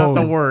Dirty's not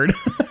the word.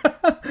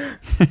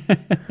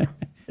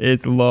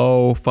 It's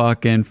low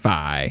fucking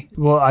fi.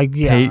 Well,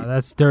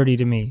 that's dirty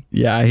to me.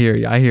 Yeah, I hear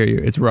you.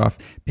 It's rough.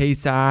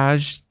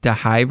 Paysage de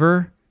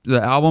Hiver.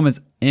 The album is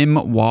I'm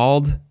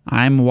Wald,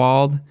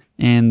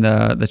 and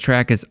the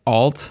track is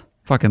Alt.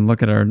 Fucking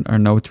look at our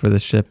notes for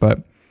this shit,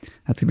 but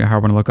that's gonna be a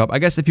hard one to look up. I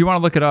guess if you want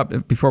to look it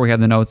up before we have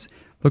the notes,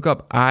 look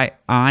up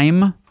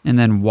I'm and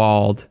then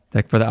Wald,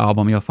 like for the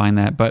album, you'll find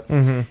that. But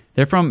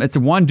it's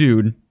one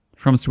dude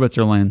from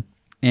Switzerland,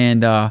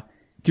 and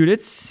dude,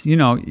 it's you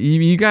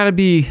gotta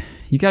be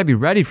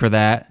ready for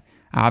that,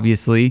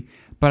 obviously.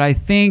 But I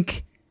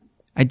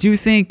do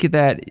think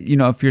that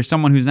if you're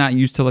someone who's not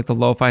used to like the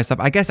lo-fi stuff,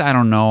 I guess I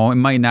don't know, it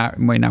might not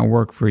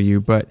work for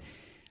you, but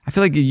I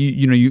feel like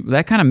you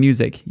that kind of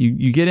music,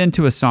 you get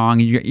into a song,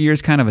 your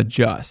ears kind of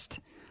adjust.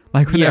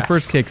 Like when that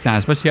first kicks on,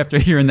 especially after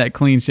hearing that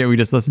clean shit we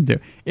just listened to.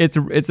 It's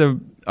a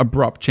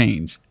abrupt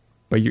change,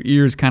 but your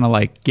ears kind of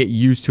like get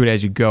used to it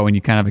as you go, and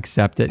you kind of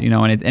accept it,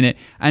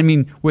 I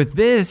mean, with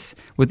this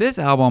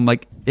album,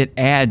 like it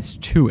adds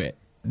to it.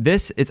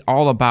 It's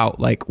all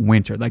about like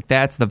winter. Like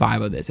that's the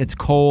vibe of this. It's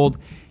cold,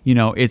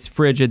 it's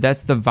frigid.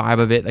 That's the vibe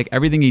of it. Like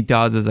everything he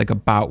does is like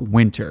about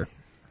winter,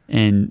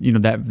 and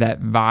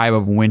that vibe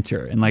of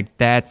winter, and like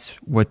that's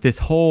what this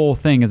whole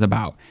thing is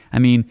about. I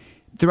mean,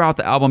 throughout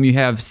the album, you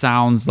have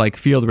sounds like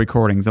field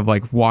recordings of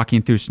like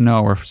walking through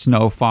snow or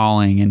snow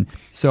falling, and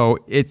so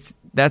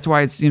that's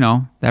why it's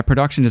that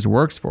production just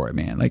works for it,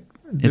 man. Like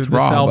it's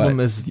raw. This album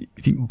is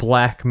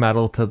black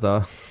metal to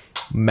the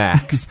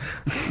max.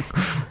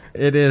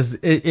 It is.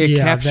 It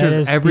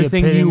captures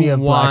everything you want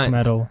black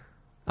metal.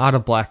 Out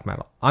of black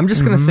metal. I'm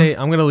just gonna say.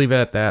 I'm gonna leave it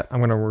at that. I'm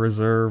gonna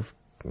reserve.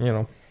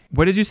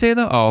 What did you say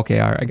though? Oh,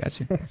 okay. All right, I got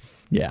you.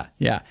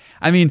 Yeah.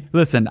 I mean,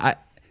 listen,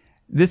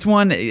 this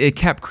one, it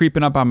kept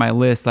creeping up on my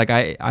list. Like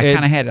I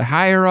kind of had it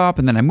higher up,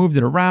 and then I moved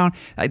it around.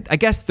 I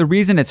guess the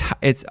reason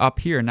it's up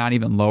here, not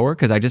even lower,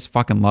 because I just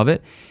fucking love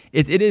it.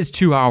 It is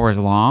 2 hours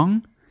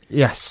long.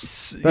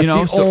 Yes, that's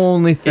the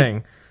only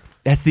thing.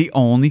 That's the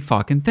only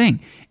fucking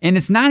thing, and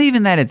it's not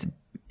even that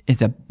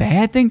it's a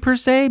bad thing per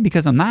se,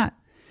 because I'm not.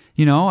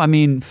 I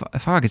mean,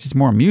 fuck, it's just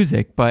more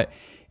music, but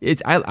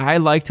I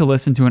like to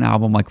listen to an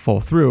album like full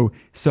through.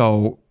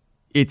 So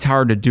it's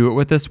hard to do it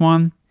with this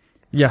one.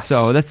 Yes.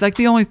 So that's like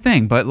the only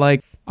thing. But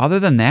like other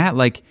than that,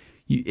 like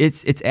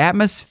it's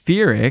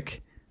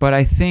atmospheric. But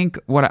I think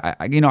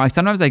I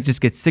sometimes I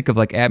just get sick of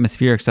like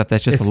atmospheric stuff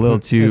that's just a little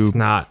too. It's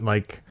not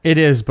like it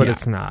is, but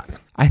it's not.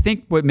 I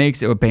think what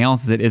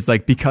balances it is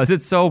like because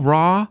it's so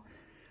raw.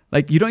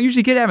 Like, you don't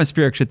usually get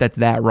atmospheric shit that's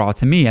that raw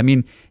to me. I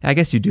mean, I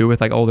guess you do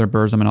with, like, older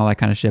Burzum and all that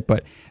kind of shit,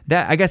 but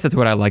I guess that's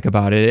what I like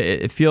about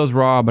it. It feels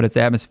raw, but it's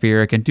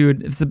atmospheric. And,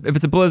 dude, if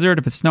it's a blizzard,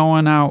 if it's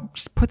snowing out,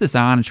 just put this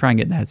on and try and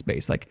get in the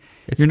headspace. Like,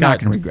 you're not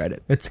going to regret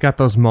it. It's got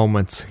those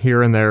moments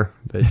here and there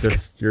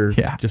that you're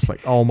just like,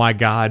 oh, my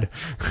God.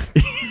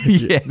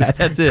 Yeah,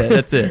 that's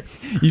it.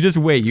 You just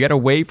wait. You got to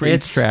wait for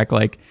each track.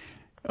 Like,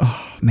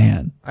 oh,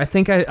 man. I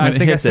think I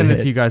sent it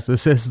to you guys.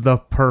 This is the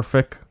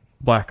perfect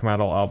black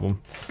metal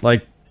album.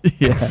 Like,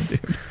 yeah,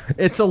 dude.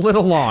 It's a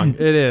little long.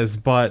 It is,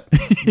 but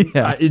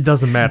it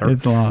doesn't matter.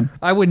 It's long.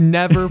 I would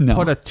never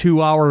put a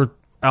 2-hour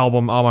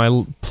album on my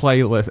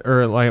playlist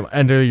or like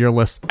end of your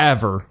list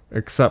ever,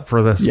 except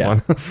for this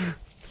one.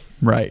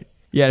 Right.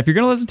 Yeah, if you're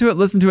going to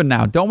listen to it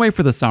now. Don't wait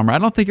for the summer. I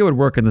don't think it would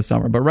work in the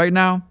summer, but right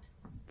now,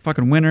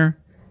 fucking winter,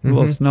 a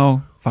little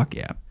snow, fuck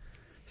yeah.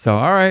 So,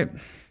 all right,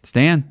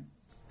 Stan.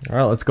 All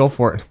right, let's go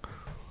for it.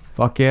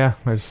 Fuck yeah.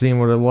 I just seen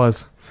what it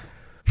was.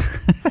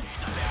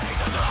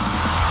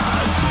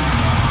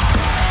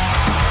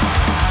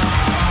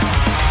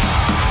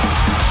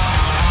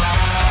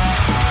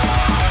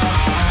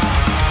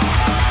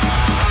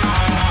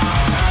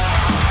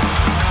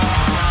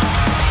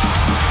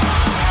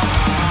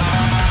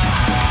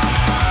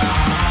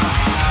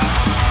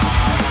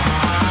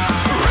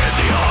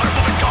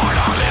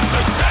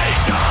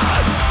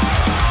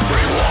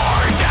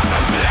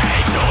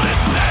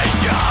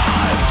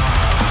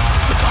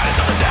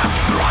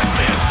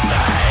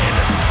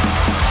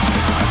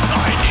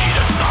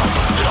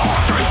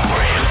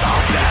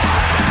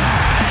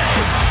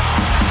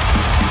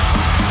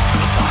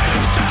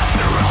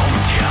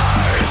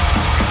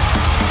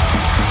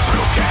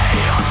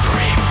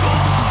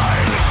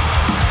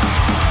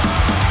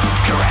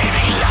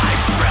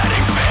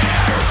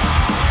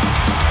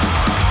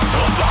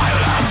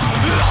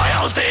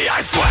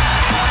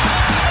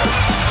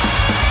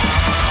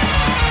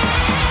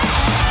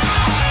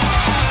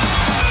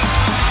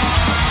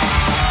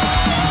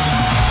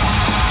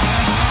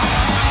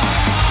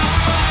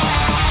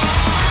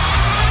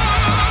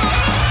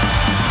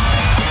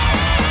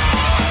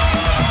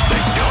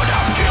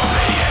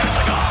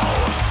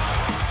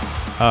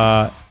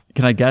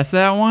 Can I guess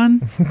that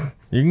one?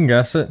 You can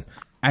guess it.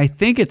 I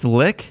think it's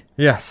Lick.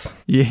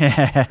 Yes.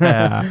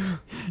 Yeah.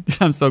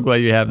 I'm so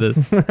glad you have this.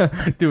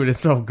 Dude, it's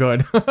so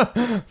good.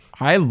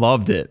 I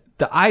loved it.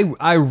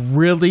 I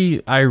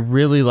really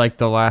liked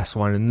the last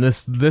one, and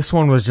this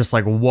one was just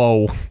like,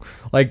 whoa.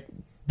 Like,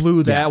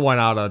 blew that one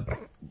out of,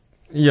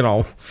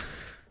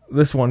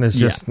 this one is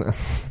just...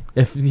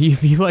 If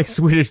you like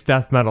Swedish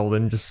death metal,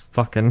 then just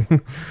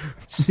fucking...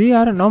 See,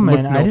 I don't know,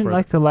 man. I didn't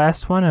like the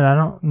last one, and I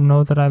don't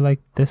know that I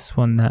like this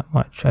one that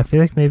much. I feel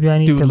like maybe I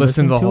need to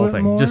listen to the whole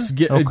thing. More? Just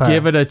give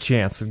it a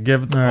chance.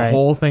 Give the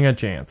whole thing a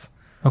chance.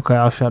 Okay,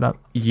 I'll shut up.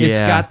 Yeah.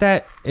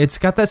 It's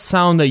got that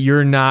sound that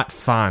you're not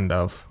fond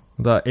of.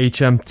 The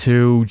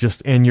HM2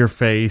 just in your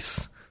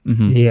face.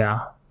 Mm-hmm.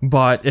 Yeah.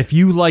 But if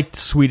you liked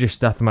Swedish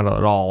death metal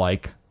at all,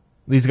 like...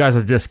 These guys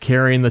are just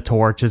carrying the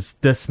torch. It's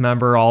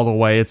Dismember all the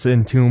way. It's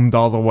Entombed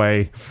all the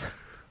way.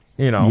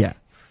 Yeah.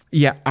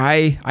 Yeah,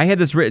 I had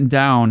this written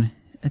down.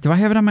 Do I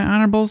have it on my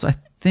honorables? I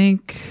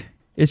think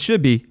it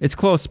should be. It's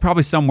close.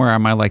 Probably somewhere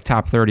on my like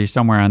top 30,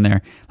 somewhere on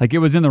there. Like it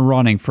was in the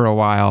running for a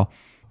while.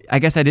 I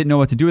guess I didn't know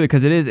what to do with it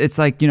because it's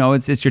like,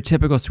 it's your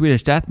typical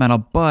Swedish death metal.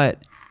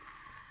 But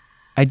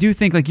I do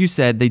think, like you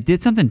said, they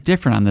did something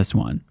different on this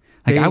one.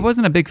 Like I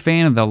wasn't a big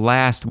fan of the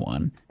last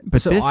one.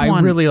 But this one...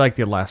 I really liked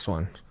the last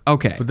one.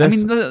 Okay. I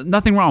mean,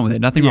 nothing wrong with it.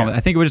 Nothing wrong with it.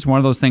 I think it was just one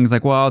of those things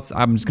like, well,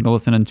 I'm just going to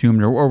listen to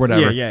Entombed or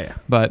whatever. Yeah.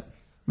 But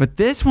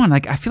this one,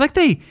 like, I feel like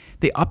they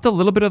upped a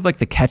little bit of, like,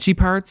 the catchy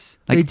parts.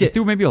 Like, they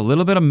threw maybe a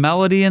little bit of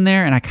melody in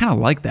there, and I kind of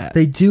like that.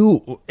 They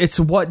do. It's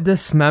what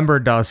Dismember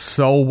does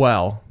so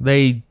well.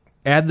 They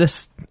add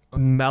this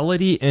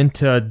melody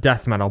into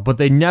death metal, but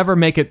they never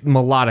make it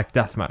melodic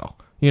death metal.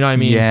 You know what I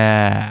mean?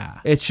 Yeah.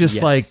 It's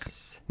just, like...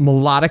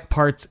 melodic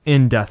parts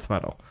in death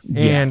metal,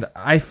 and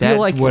I feel that's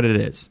like what it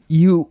is.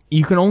 You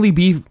can only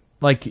be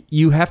like,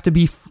 you have to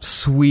be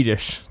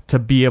Swedish to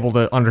be able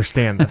to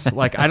understand this.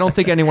 Like, I don't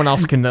think anyone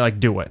else can like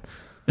do it.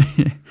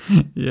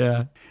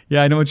 Yeah,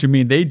 I know what you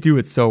mean. They do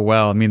it so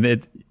well. I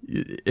mean,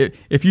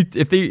 if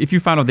you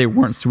found out they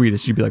weren't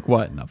Swedish, you'd be like,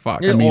 what in the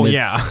fuck? I mean,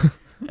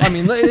 I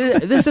mean,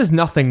 this is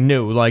nothing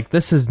new. Like,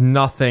 this is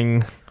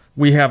nothing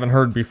we haven't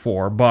heard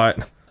before,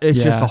 but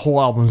it's just the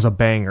whole album's a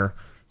banger.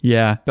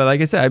 Yeah, but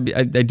like I said,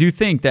 I do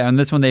think that on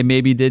this one they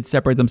maybe did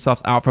separate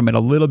themselves out from it a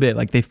little bit.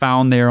 Like they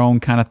found their own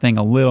kind of thing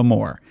a little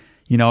more.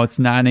 It's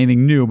not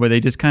anything new, but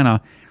they just kind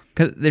of,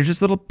 because they're just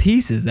little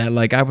pieces that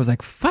like I was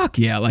like, fuck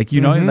yeah, like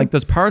like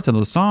those parts of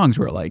those songs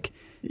were like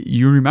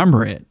you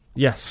remember it.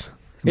 Yes,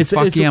 It's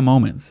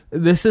moments.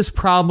 This is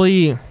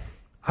probably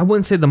I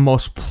wouldn't say the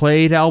most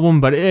played album,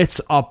 but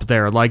it's up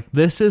there. Like,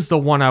 this is the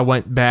one I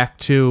went back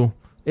to.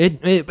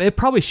 It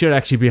probably should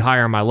actually be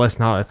higher on my list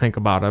now that I think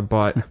about it,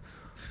 but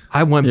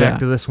I went back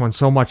to this one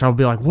so much. I'll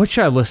be like, what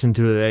should I listen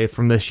to today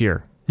from this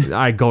year?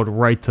 I go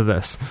right to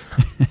this.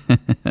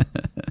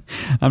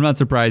 I'm not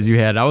surprised you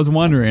had it. I was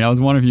wondering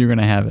if you were going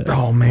to have it.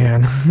 Oh,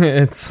 man.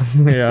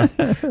 Yeah.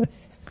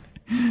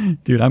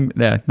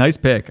 Dude, nice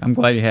pick. I'm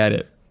glad you had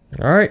it.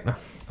 All right.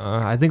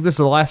 I think this is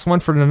the last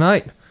one for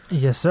tonight.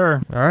 Yes,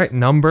 sir. All right,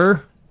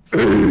 number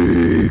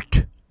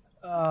 8.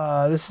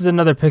 This is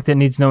another pick that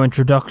needs no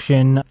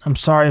introduction. I'm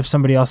sorry if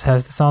somebody else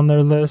has this on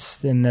their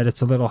list and that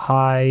it's a little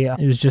high.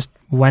 It was just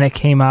when it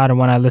came out and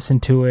when I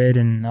listened to it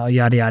and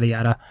yada, yada,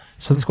 yada.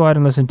 So let's go ahead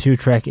and listen to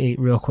track 8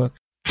 real quick.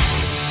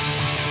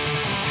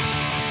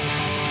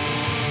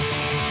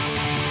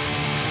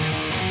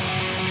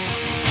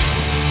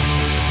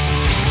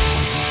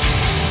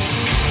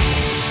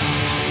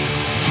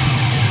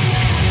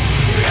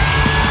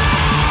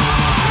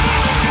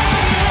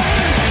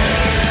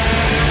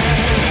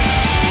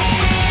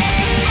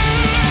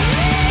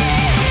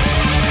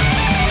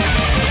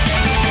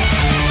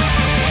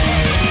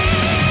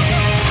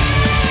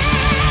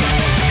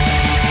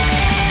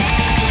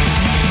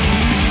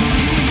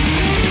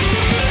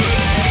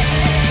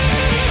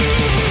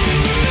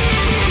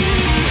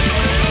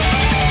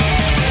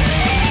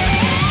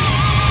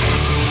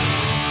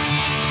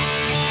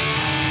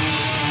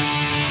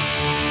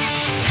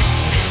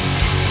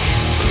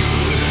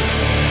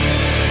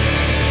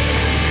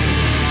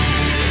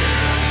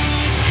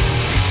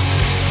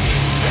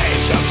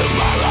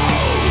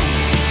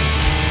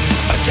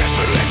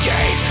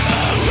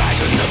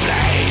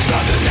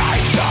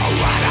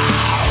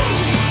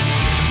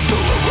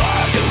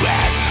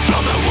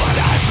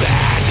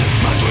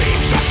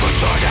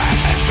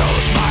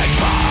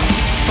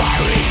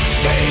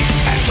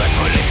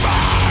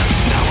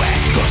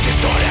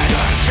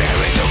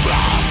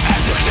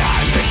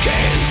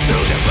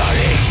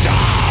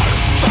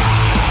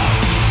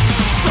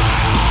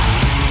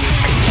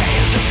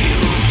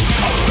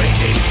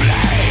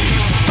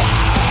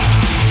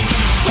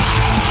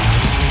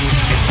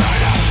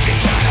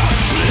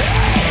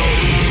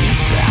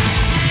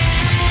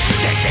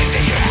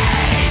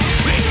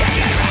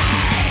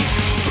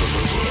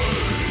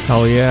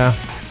 Hell yeah.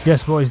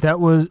 Yes, boys, that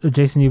was...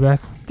 Jason, you back?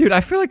 Dude,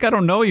 I feel like I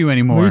don't know you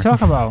anymore. What are you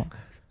talking about?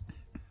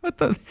 What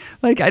the...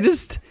 Like, I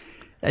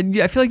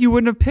feel like you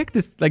wouldn't have picked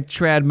this, like,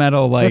 trad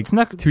metal, like,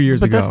 2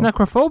 years ago. But that's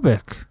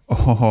necrophobic.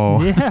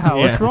 Oh. Yeah,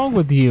 what's wrong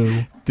with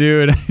you?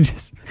 Dude, I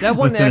just... That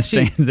one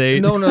actually...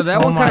 No,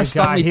 that one kind of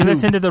stumped me, too. He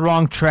listened to the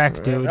wrong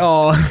track, dude.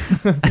 Oh.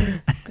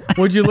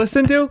 What'd you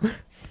listen to?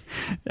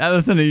 I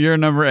listened to your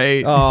number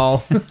 8. Oh,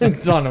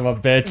 son of a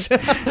bitch.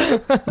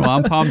 Well,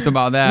 I'm pumped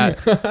about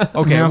that.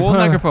 Okay, well,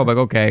 necrophobic,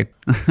 okay.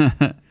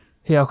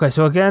 Yeah, okay,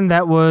 so again,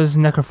 that was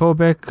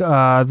Necrophobic,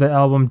 the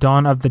album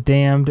Dawn of the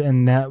Damned,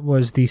 and that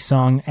was the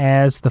song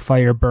As the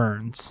Fire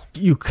Burns.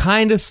 You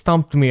kind of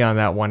stumped me on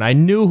that one. I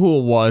knew who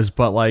it was,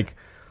 but, like,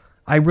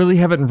 I really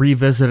haven't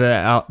revisited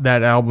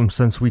that album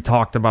since we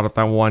talked about it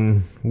that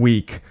one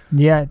week.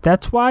 Yeah,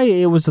 that's why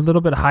it was a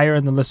little bit higher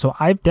in the list. So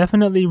I've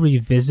definitely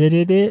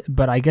revisited it,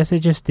 but I guess it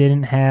just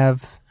didn't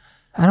have...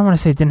 I don't want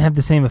to say it didn't have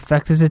the same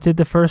effect as it did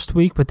the first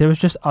week, but there was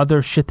just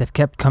other shit that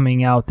kept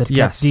coming out that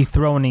kept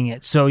dethroning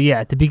it. So yeah,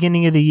 at the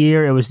beginning of the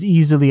year, it was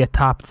easily a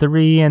top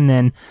 3, and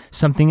then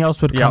something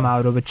else would come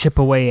out, it would chip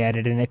away at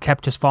it, and it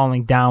kept just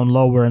falling down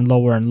lower and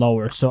lower and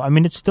lower. So, I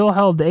mean, it still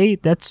held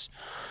 8. That's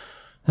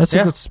a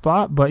good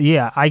spot, but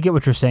yeah, I get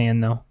what you're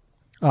saying, though.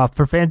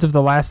 For fans of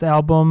the last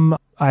album,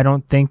 I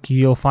don't think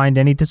you'll find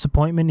any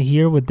disappointment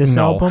here with this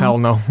album. Hell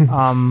no.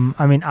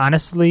 I mean,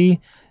 honestly...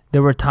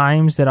 There were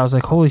times that I was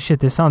like, holy shit,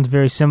 this sounds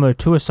very similar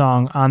to a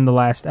song on the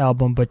last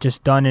album, but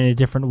just done in a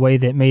different way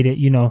that made it,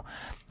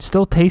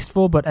 still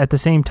tasteful, but at the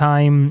same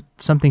time,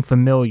 something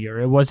familiar.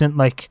 It wasn't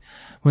like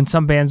when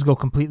some bands go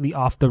completely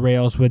off the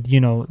rails with,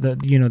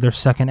 their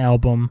second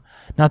album.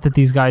 Not that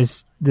these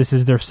guys, this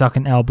is their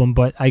second album,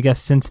 but I guess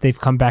since they've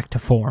come back to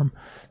form.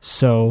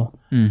 So...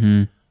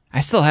 Mm-hmm. I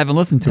still haven't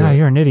listened to it. Yeah,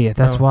 you're an idiot.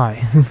 That's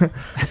why.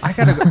 I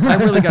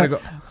really gotta go.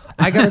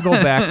 I gotta go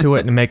back to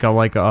it and make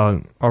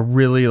a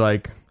really,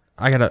 like...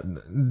 I gotta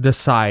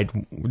decide,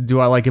 do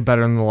I like it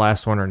better than the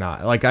last one or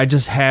not? Like, I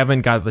just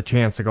haven't got the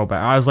chance to go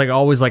back. I was like,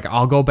 always like,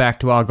 I'll go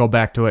back to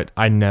it.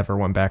 I never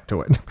went back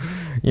to it.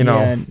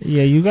 Yeah,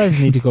 you guys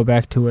need to go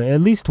back to it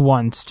at least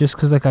once, just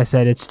because, like I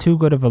said, it's too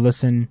good of a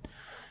listen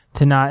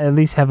to not at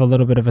least have a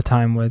little bit of a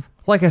time with.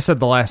 Like I said,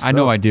 the last... I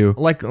know I do.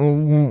 Like,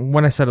 when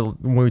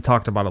we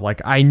talked about it,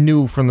 like, I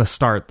knew from the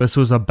start this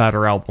was a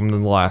better album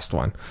than the last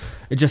one.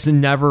 It just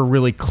never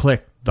really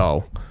clicked,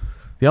 though.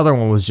 The other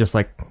one was just,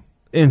 like...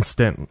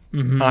 instant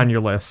on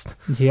your list.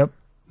 Yep.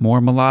 More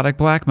melodic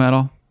black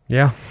metal.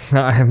 Yeah,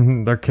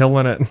 they're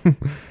killing it.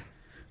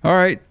 All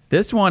right,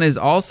 this one is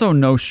also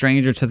no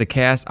stranger to the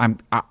cast.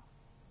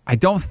 I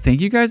don't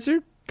think you guys are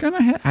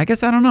gonna. I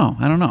guess I don't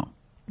know.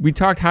 We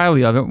talked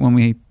highly of it when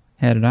we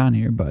had it on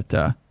here, but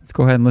let's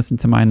go ahead and listen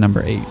to my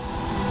number 8.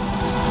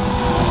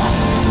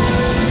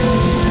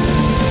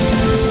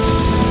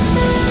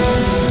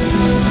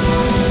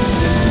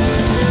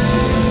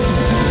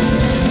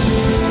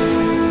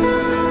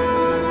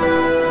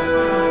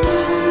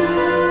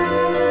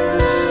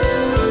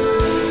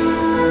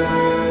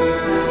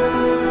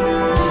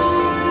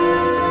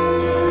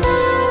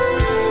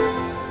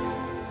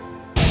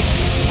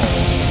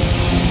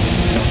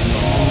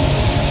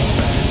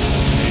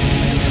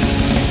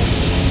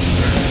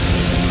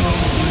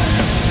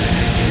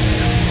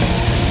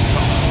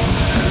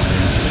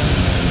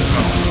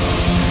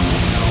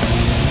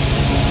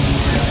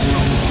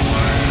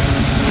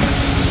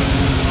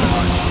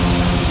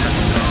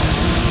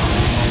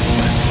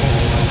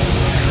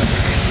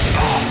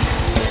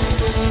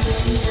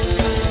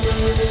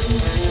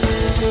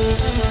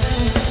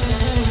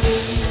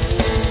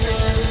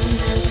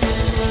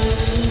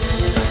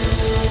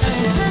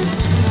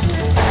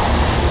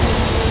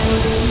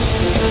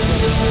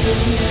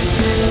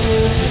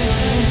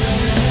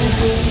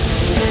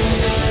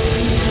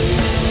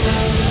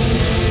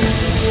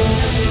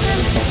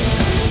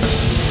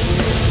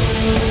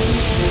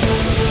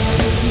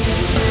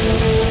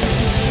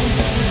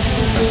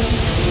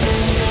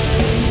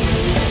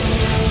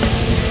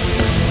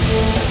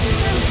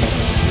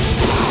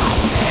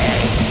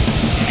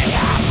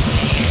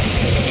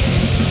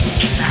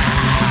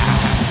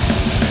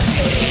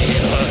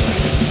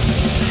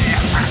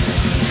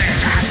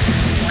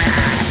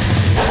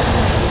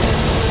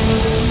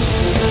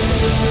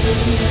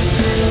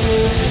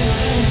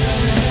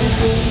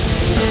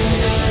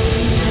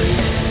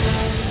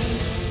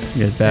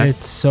 back.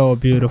 It's so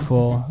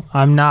beautiful.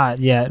 I'm not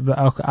yet, but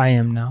okay, I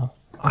am now.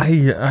 I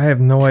have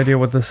no idea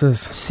what this is.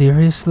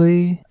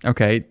 Seriously?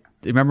 Okay.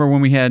 Remember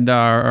when we had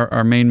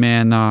our main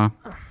man,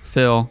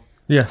 Phil?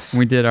 Yes.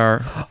 We did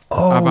our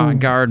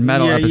avant-garde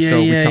metal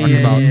episode. We talked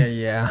about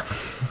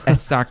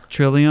Esok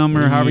Trillium,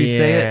 or however you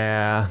say it.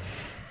 Yeah.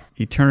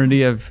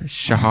 Eternity of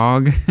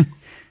Shahog,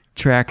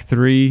 track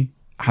 3.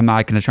 I'm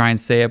not going to try and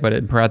say it, but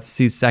in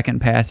parentheses, second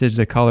passage,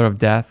 The Color of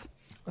Death.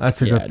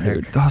 That's a good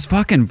pick. Dude, those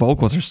fucking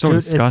vocals are so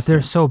disgusting.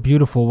 They're so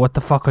beautiful. What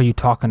the fuck are you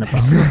talking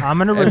about? I'm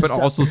gonna but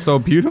also so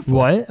beautiful.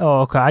 What? Oh,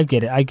 okay. I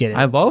get it.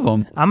 I love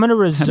them. I'm gonna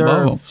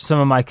reserve some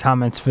of my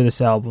comments for this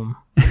album.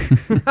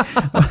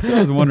 I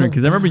was wondering,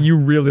 because I remember you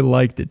really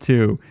liked it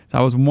too. So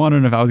I was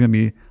wondering if I was going to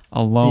be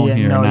alone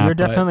here. No, or not, you're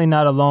definitely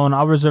not alone.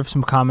 I'll reserve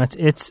some comments.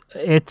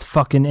 It's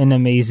fucking an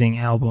amazing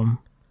album.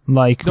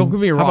 Like, don't get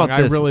me wrong, I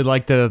really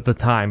liked it at the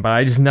time, but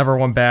I just never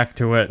went back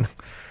to it.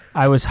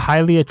 I was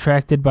highly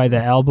attracted by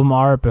the album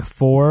art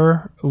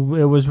before it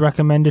was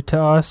recommended to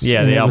us.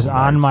 Yeah, and it was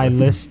on my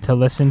list to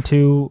listen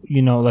to.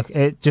 You know, like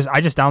I just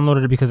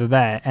downloaded it because of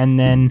that. And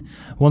then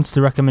once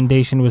the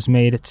recommendation was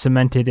made, it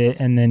cemented it.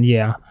 And then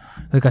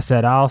like I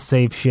said, I'll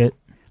save shit.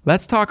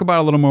 Let's talk about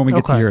it a little more when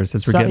we get to yours,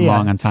 since we're getting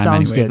long on time.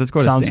 Sounds anyways. good. Let's go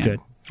to Sounds Stan.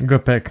 good.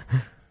 Good pick.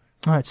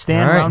 All right,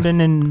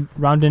 Stan,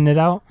 rounding it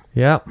out.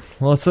 Yeah,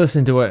 well, let's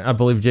listen to it. I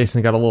believe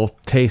Jason got a little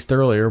taste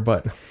earlier,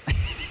 but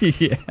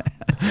yeah,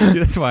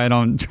 that's why I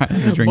don't try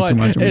to drink too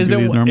much when we do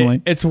these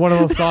normally. It's one of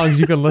those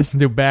songs you can listen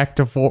to back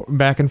and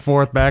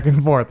forth,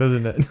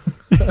 isn't it?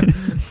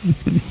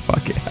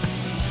 Fuck yeah.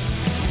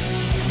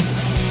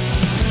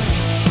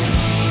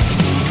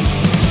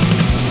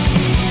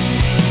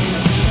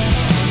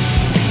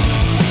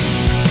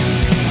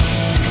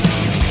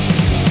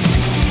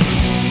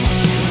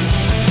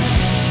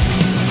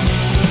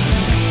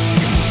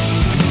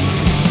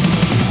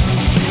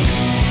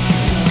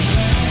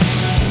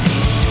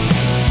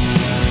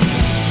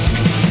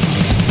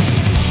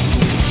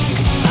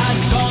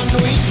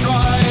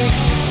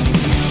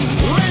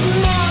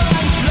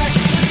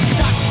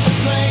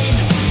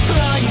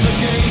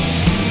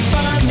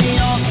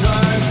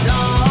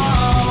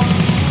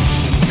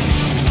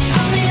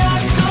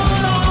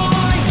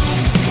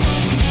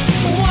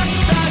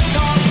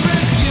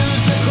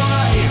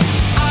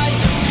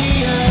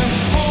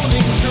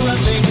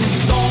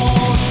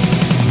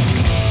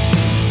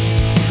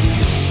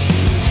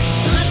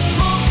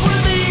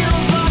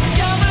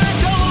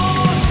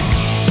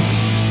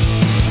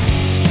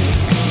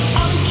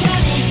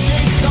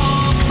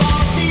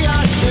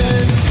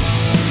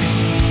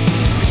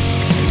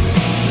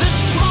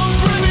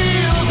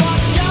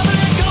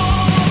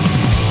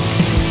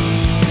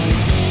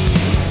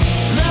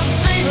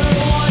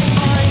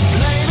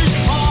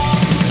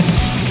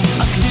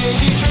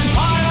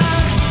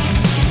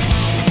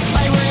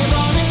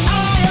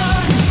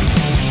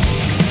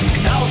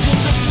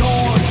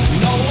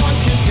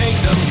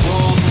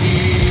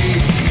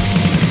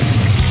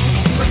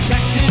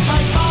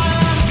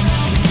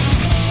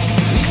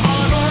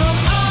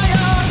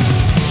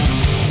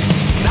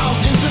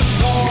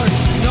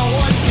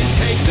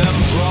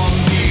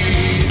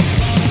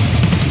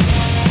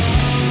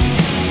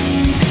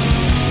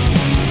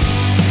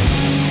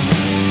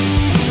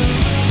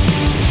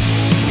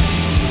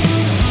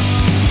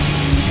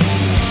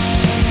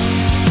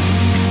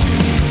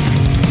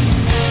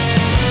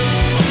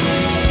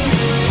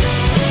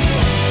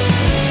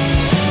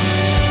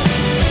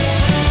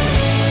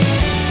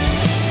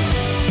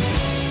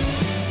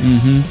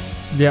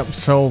 Yep,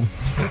 so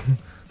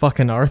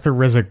fucking Arthur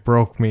Rizek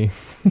broke me.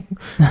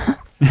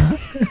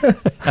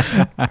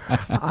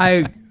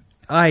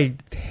 I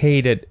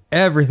hated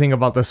everything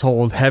about this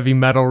whole heavy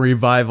metal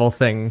revival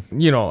thing.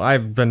 You know,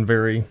 I've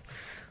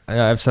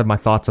said my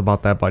thoughts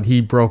about that, but he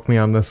broke me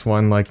on this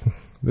one. Like,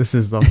 this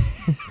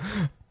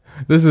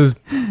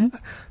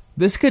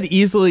could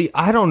easily,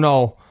 I don't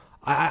know.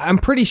 I'm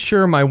pretty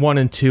sure my 1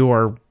 and 2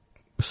 are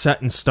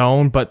set in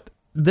stone, but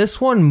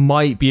this one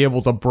might be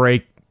able to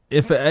break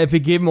if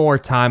it gave more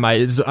time.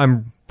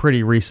 I'm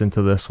pretty recent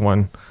to this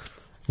one.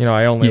 You know,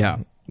 I only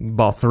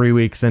about 3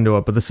 weeks into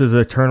it, but this is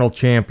Eternal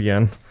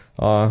Champion,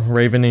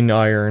 Ravening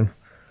Iron.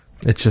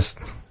 It's just,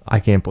 I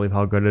can't believe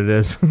how good it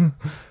is.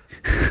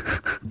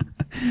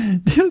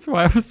 That's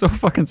why I was so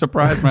fucking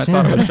surprised when I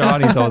thought it was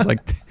shoddy. So I was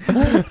like,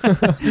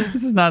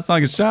 this is not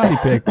like a shoddy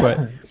pick,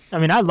 but I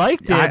mean, I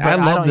liked it. I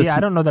love this. Yeah,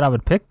 I don't know that I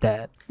would pick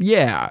that.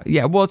 Yeah.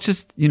 Well, it's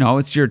just, you know,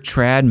 it's your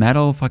trad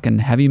metal, fucking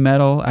heavy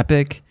metal,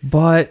 epic.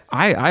 But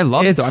I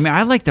love it though. I mean,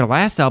 I liked their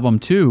last album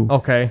too.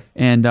 Okay.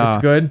 And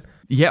it's good.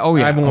 Yeah. Oh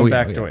yeah. I haven't went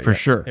back to it for yet.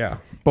 sure. Yeah.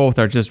 Both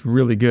are just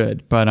really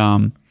good. But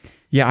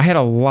yeah, I had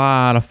a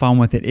lot of fun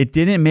with it. It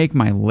didn't make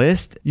my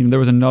list. You know, there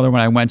was another one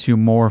I went to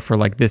more for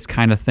like this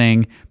kind of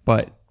thing,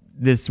 but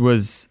this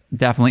was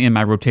definitely in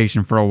my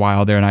rotation for a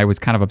while there, and I was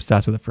kind of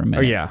obsessed with it for a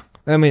minute. Oh yeah.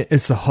 I mean,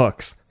 it's the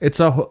hooks.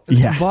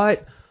 Yeah.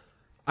 But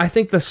I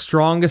think the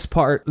strongest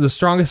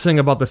thing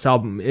about this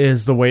album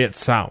is the way it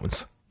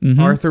sounds.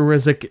 Mm-hmm. Arthur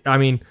Rizek, I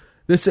mean,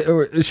 this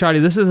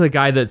is a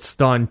guy that's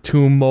done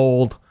Tomb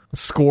Mold,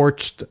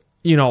 Scorched,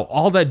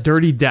 all that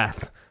dirty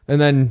death, and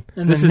then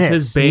this is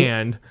his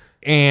band,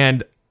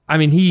 and I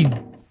mean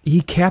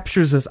he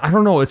captures this. I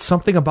don't know. It's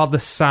something about the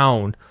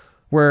sound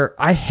where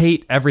I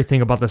hate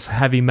everything about this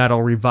heavy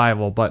metal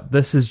revival, but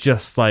this is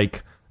just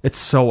like, it's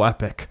so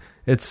epic.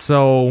 It's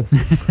so,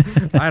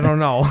 I don't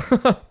know.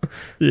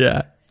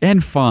 Yeah.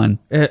 And fun.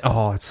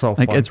 It's so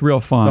fun. Like, it's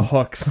real fun. The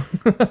hooks.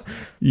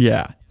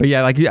 Yeah. But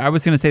yeah, like I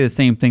was going to say the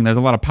same thing. There's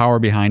a lot of power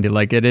behind it.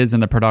 Like it is in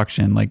the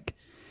production. Like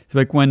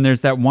when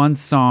there's that one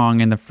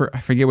song and I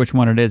forget which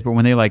one it is, but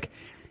when they like,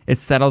 it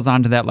settles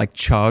onto that like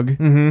chug.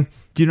 Mm-hmm.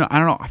 Do you know? I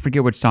don't know. I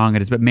forget which song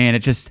it is, but man, it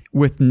just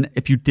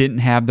if you didn't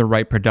have the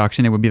right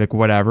production, it would be like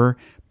whatever.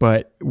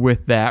 But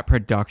with that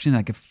production,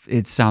 like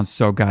it sounds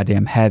so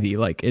goddamn heavy.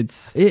 Like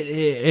it's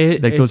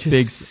like those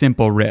big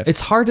simple riffs.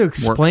 It's hard to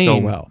explain so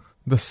well.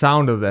 The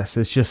sound of this.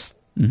 It's just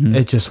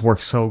it just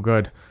works so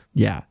good.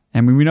 Yeah,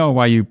 I mean we know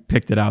why you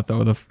picked it out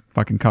though. The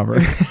fucking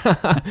cover.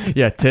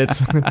 Yeah,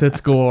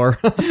 tits galore.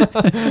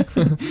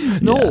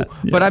 No,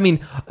 but I mean,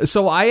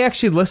 so I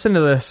actually listened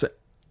to this.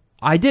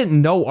 I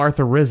didn't know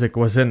Arthur Rizek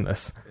was in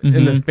this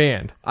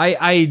band.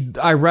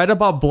 I read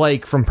about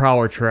Blake from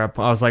Power Trip.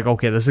 I was like,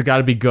 okay, this has got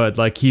to be good.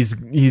 Like he's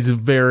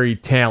very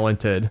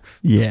talented.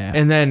 Yeah.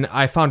 And then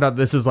I found out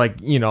this is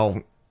like, I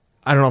don't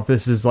know if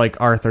this is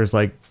like Arthur's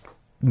like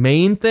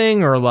main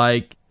thing or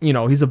like,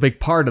 he's a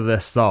big part of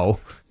this though.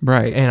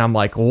 Right. And I'm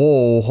like,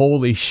 whoa,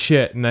 holy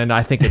shit. And then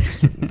I think it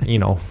just,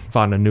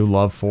 found a new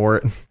love for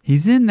it.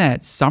 He's in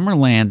that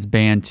Summerlands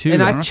band too.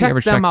 And I've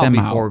checked them out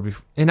before.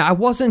 And I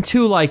wasn't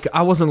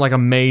like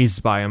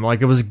amazed by him.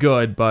 Like it was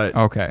good, but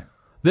okay.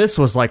 This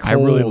was like,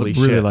 holy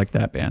shit. I really like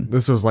that band.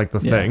 This was like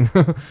the thing.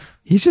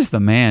 He's just the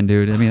man,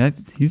 dude. I mean,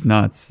 he's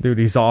nuts. Dude,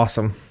 he's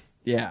awesome.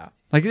 Yeah.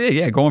 Like,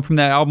 yeah, going from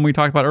that album we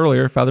talked about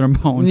earlier, Feather and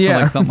Bones, to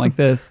like something like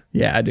this.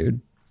 Yeah, dude.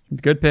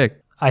 Good pick.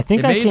 I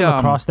think I came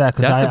across that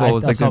because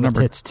I saw the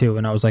tits too,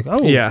 and I was like, "Oh,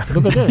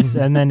 look at this!"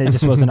 And then it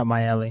just wasn't up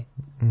my alley.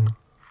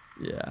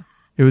 Yeah,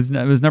 it was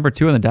number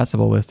 2 on the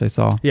Decibel list I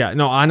saw. Yeah,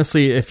 no,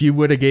 honestly, if you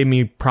would have gave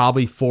me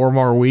probably 4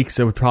 more weeks,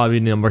 it would probably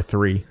be number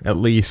 3 at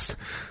least.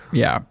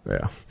 Yeah.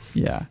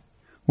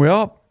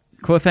 Well,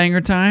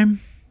 cliffhanger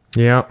time.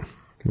 Yeah,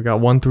 we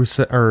got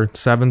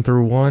 7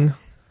 through 1.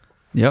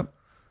 Yep.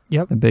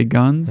 The big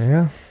guns.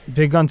 Yeah,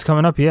 big guns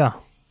coming up. Yeah.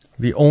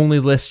 The only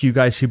list you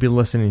guys should be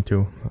listening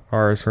to.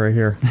 Ours right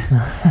here.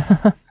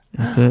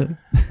 That's it.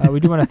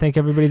 We do want to thank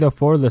everybody, though,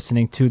 for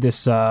listening to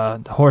this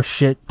horse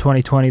shit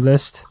 2020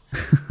 list.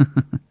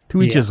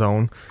 To each his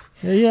own.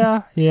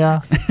 Yeah.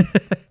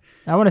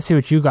 I want to see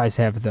what you guys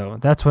have, though.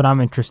 That's what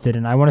I'm interested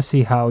in. I want to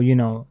see how,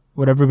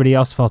 what everybody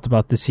else felt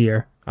about this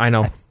year. I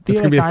know. It's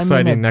going to be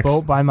exciting I'm in a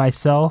boat by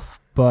myself,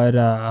 but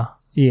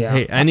yeah.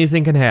 Hey,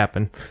 anything can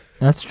happen.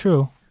 That's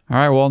true. All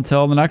right, well,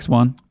 until the next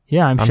one.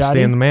 Yeah, I'm Shoddy.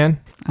 Stan the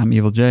Man. I'm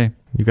Evil J.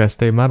 You guys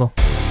stay metal.